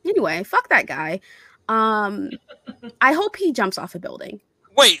 Anyway, fuck that guy. I hope he jumps off a building.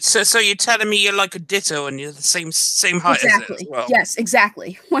 Wait, so you're telling me you're like a ditto and you're the same height as it as well? Yes,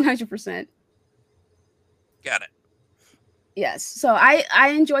 exactly. 100%. Got it. Yes. So I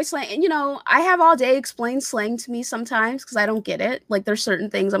enjoy slang. And, you know, I have all day explain slang to me sometimes because I don't get it. Like there's certain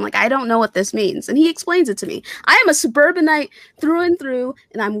things I'm like, I don't know what this means. And he explains it to me. I am a suburbanite through and through,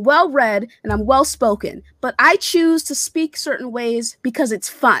 and I'm well read and I'm well spoken. But I choose to speak certain ways because it's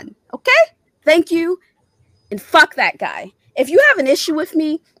fun. Okay? Thank you. And fuck that guy. If you have an issue with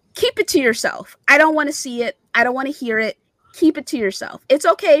me, keep it to yourself. I don't want to see it. I don't want to hear it. Keep it to yourself. It's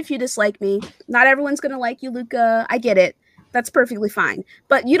okay if you dislike me. Not everyone's going to like you, Luca. I get it. That's perfectly fine.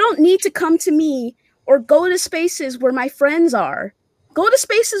 But you don't need to come to me or go to spaces where my friends are. Go to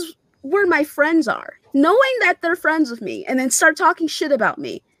spaces where my friends are, knowing that they're friends with me, and then start talking shit about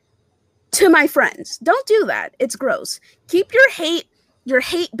me to my friends. Don't do that. It's gross. Keep your hate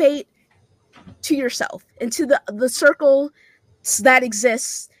bait to yourself and to the circle that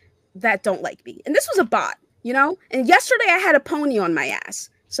exists that don't like me. And this was a bot, you know? And yesterday I had a pony on my ass.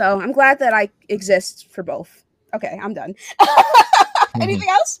 So I'm glad that I exist for both. Okay, I'm done. Anything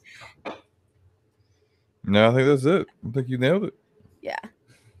else? No, I think that's it. I think you nailed it. Yeah.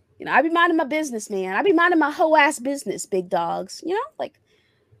 You know, I be minding my business, man. I be minding my whole ass business, big dogs. You know, like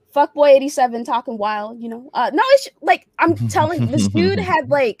fuckboy 87 talking wild, you know. No, it's like I'm telling this dude had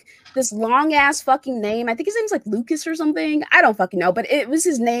like this long ass fucking name. I think his name's like Lucas or something. I don't fucking know, but it was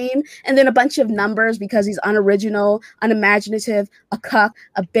his name and then a bunch of numbers because he's unoriginal, unimaginative, a cuck,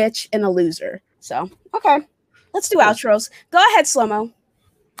 a bitch, and a loser. So, okay. Let's do outros. Go ahead, Slow-Mo.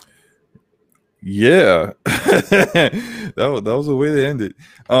 Yeah. that was a way to end it.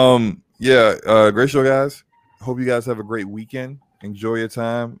 Great show, guys. Hope you guys have a great weekend. Enjoy your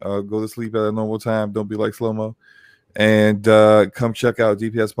time. Go to sleep at a normal time. Don't be like Slow-Mo. And come check out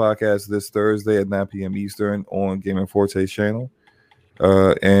DPS Podcast this Thursday at 9 p.m. Eastern on Gaming Forte's channel.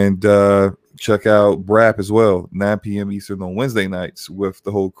 And check out Brap as well, 9 p.m. Eastern on Wednesday nights with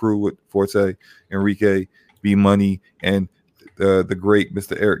the whole crew with Forte, Enrique, B Money, and the great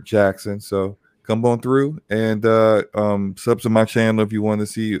Mr. Eric Jackson. So come on through and sub to my channel if you want to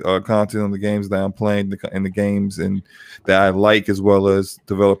see content on the games that I'm playing and the games and that I like, as well as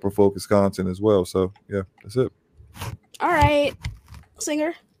developer focused content as well. So yeah, that's it. All right,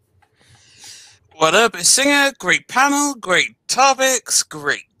 Singer. What up, it's Singer? Great panel, great topics,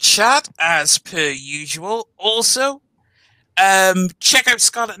 great chat as per usual. Also, check out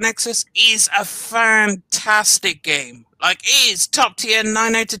Scarlet Nexus. Is a fantastic game. Like, it is top tier,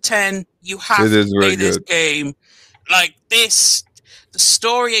 9 out of 10. You have to play this game. Like this, the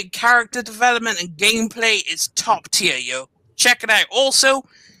story and character development and gameplay is top tier, yo. Check it out. Also,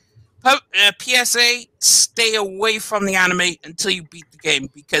 PSA, stay away from the anime until you beat the game,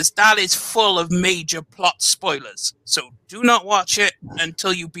 because that is full of major plot spoilers. So do not watch it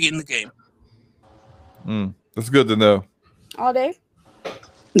until you beat in the game. That's good to know. All day?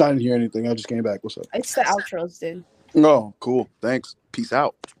 No, I didn't hear anything. I just came back. What's up? It's the outros, dude. Oh, cool. Thanks. Peace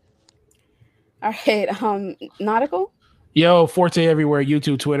out. All right, Nautical? Yo, Forte everywhere,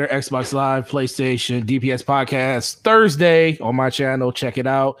 YouTube, Twitter, Xbox Live, PlayStation, DPS Podcast, Thursday on my channel. Check it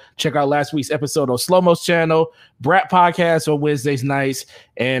out. Check out last week's episode on Slow-Mo's channel, Brat Podcast on Wednesdays nights,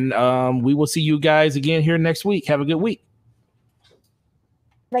 and we will see you guys again here next week. Have a good week.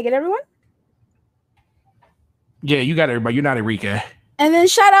 Did I get everyone? Yeah, you got everybody. You're not Enrique. And then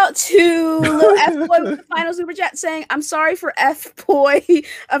shout out to Lil F Boy with the final super chat saying, "I'm sorry for F Boy.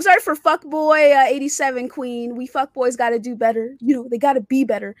 I'm sorry for fuckboy 87 Queen. We fuckboys got to do better. You know, they got to be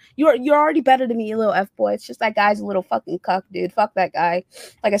better. You're already better than me, Lil F Boy. It's just that guy's a little fucking cuck, dude. Fuck that guy.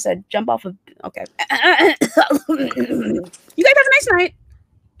 Like I said, jump off of. Okay. You guys have a nice night,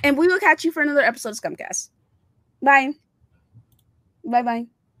 and we will catch you for another episode of Scumcast. Bye. Bye. Bye.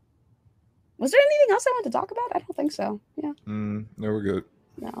 Was there anything else I wanted to talk about? I don't think so. Yeah. No, we're good.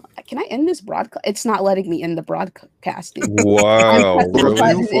 No. Can I end this broadcast? It's not letting me end the broadcast. Wow.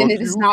 It is not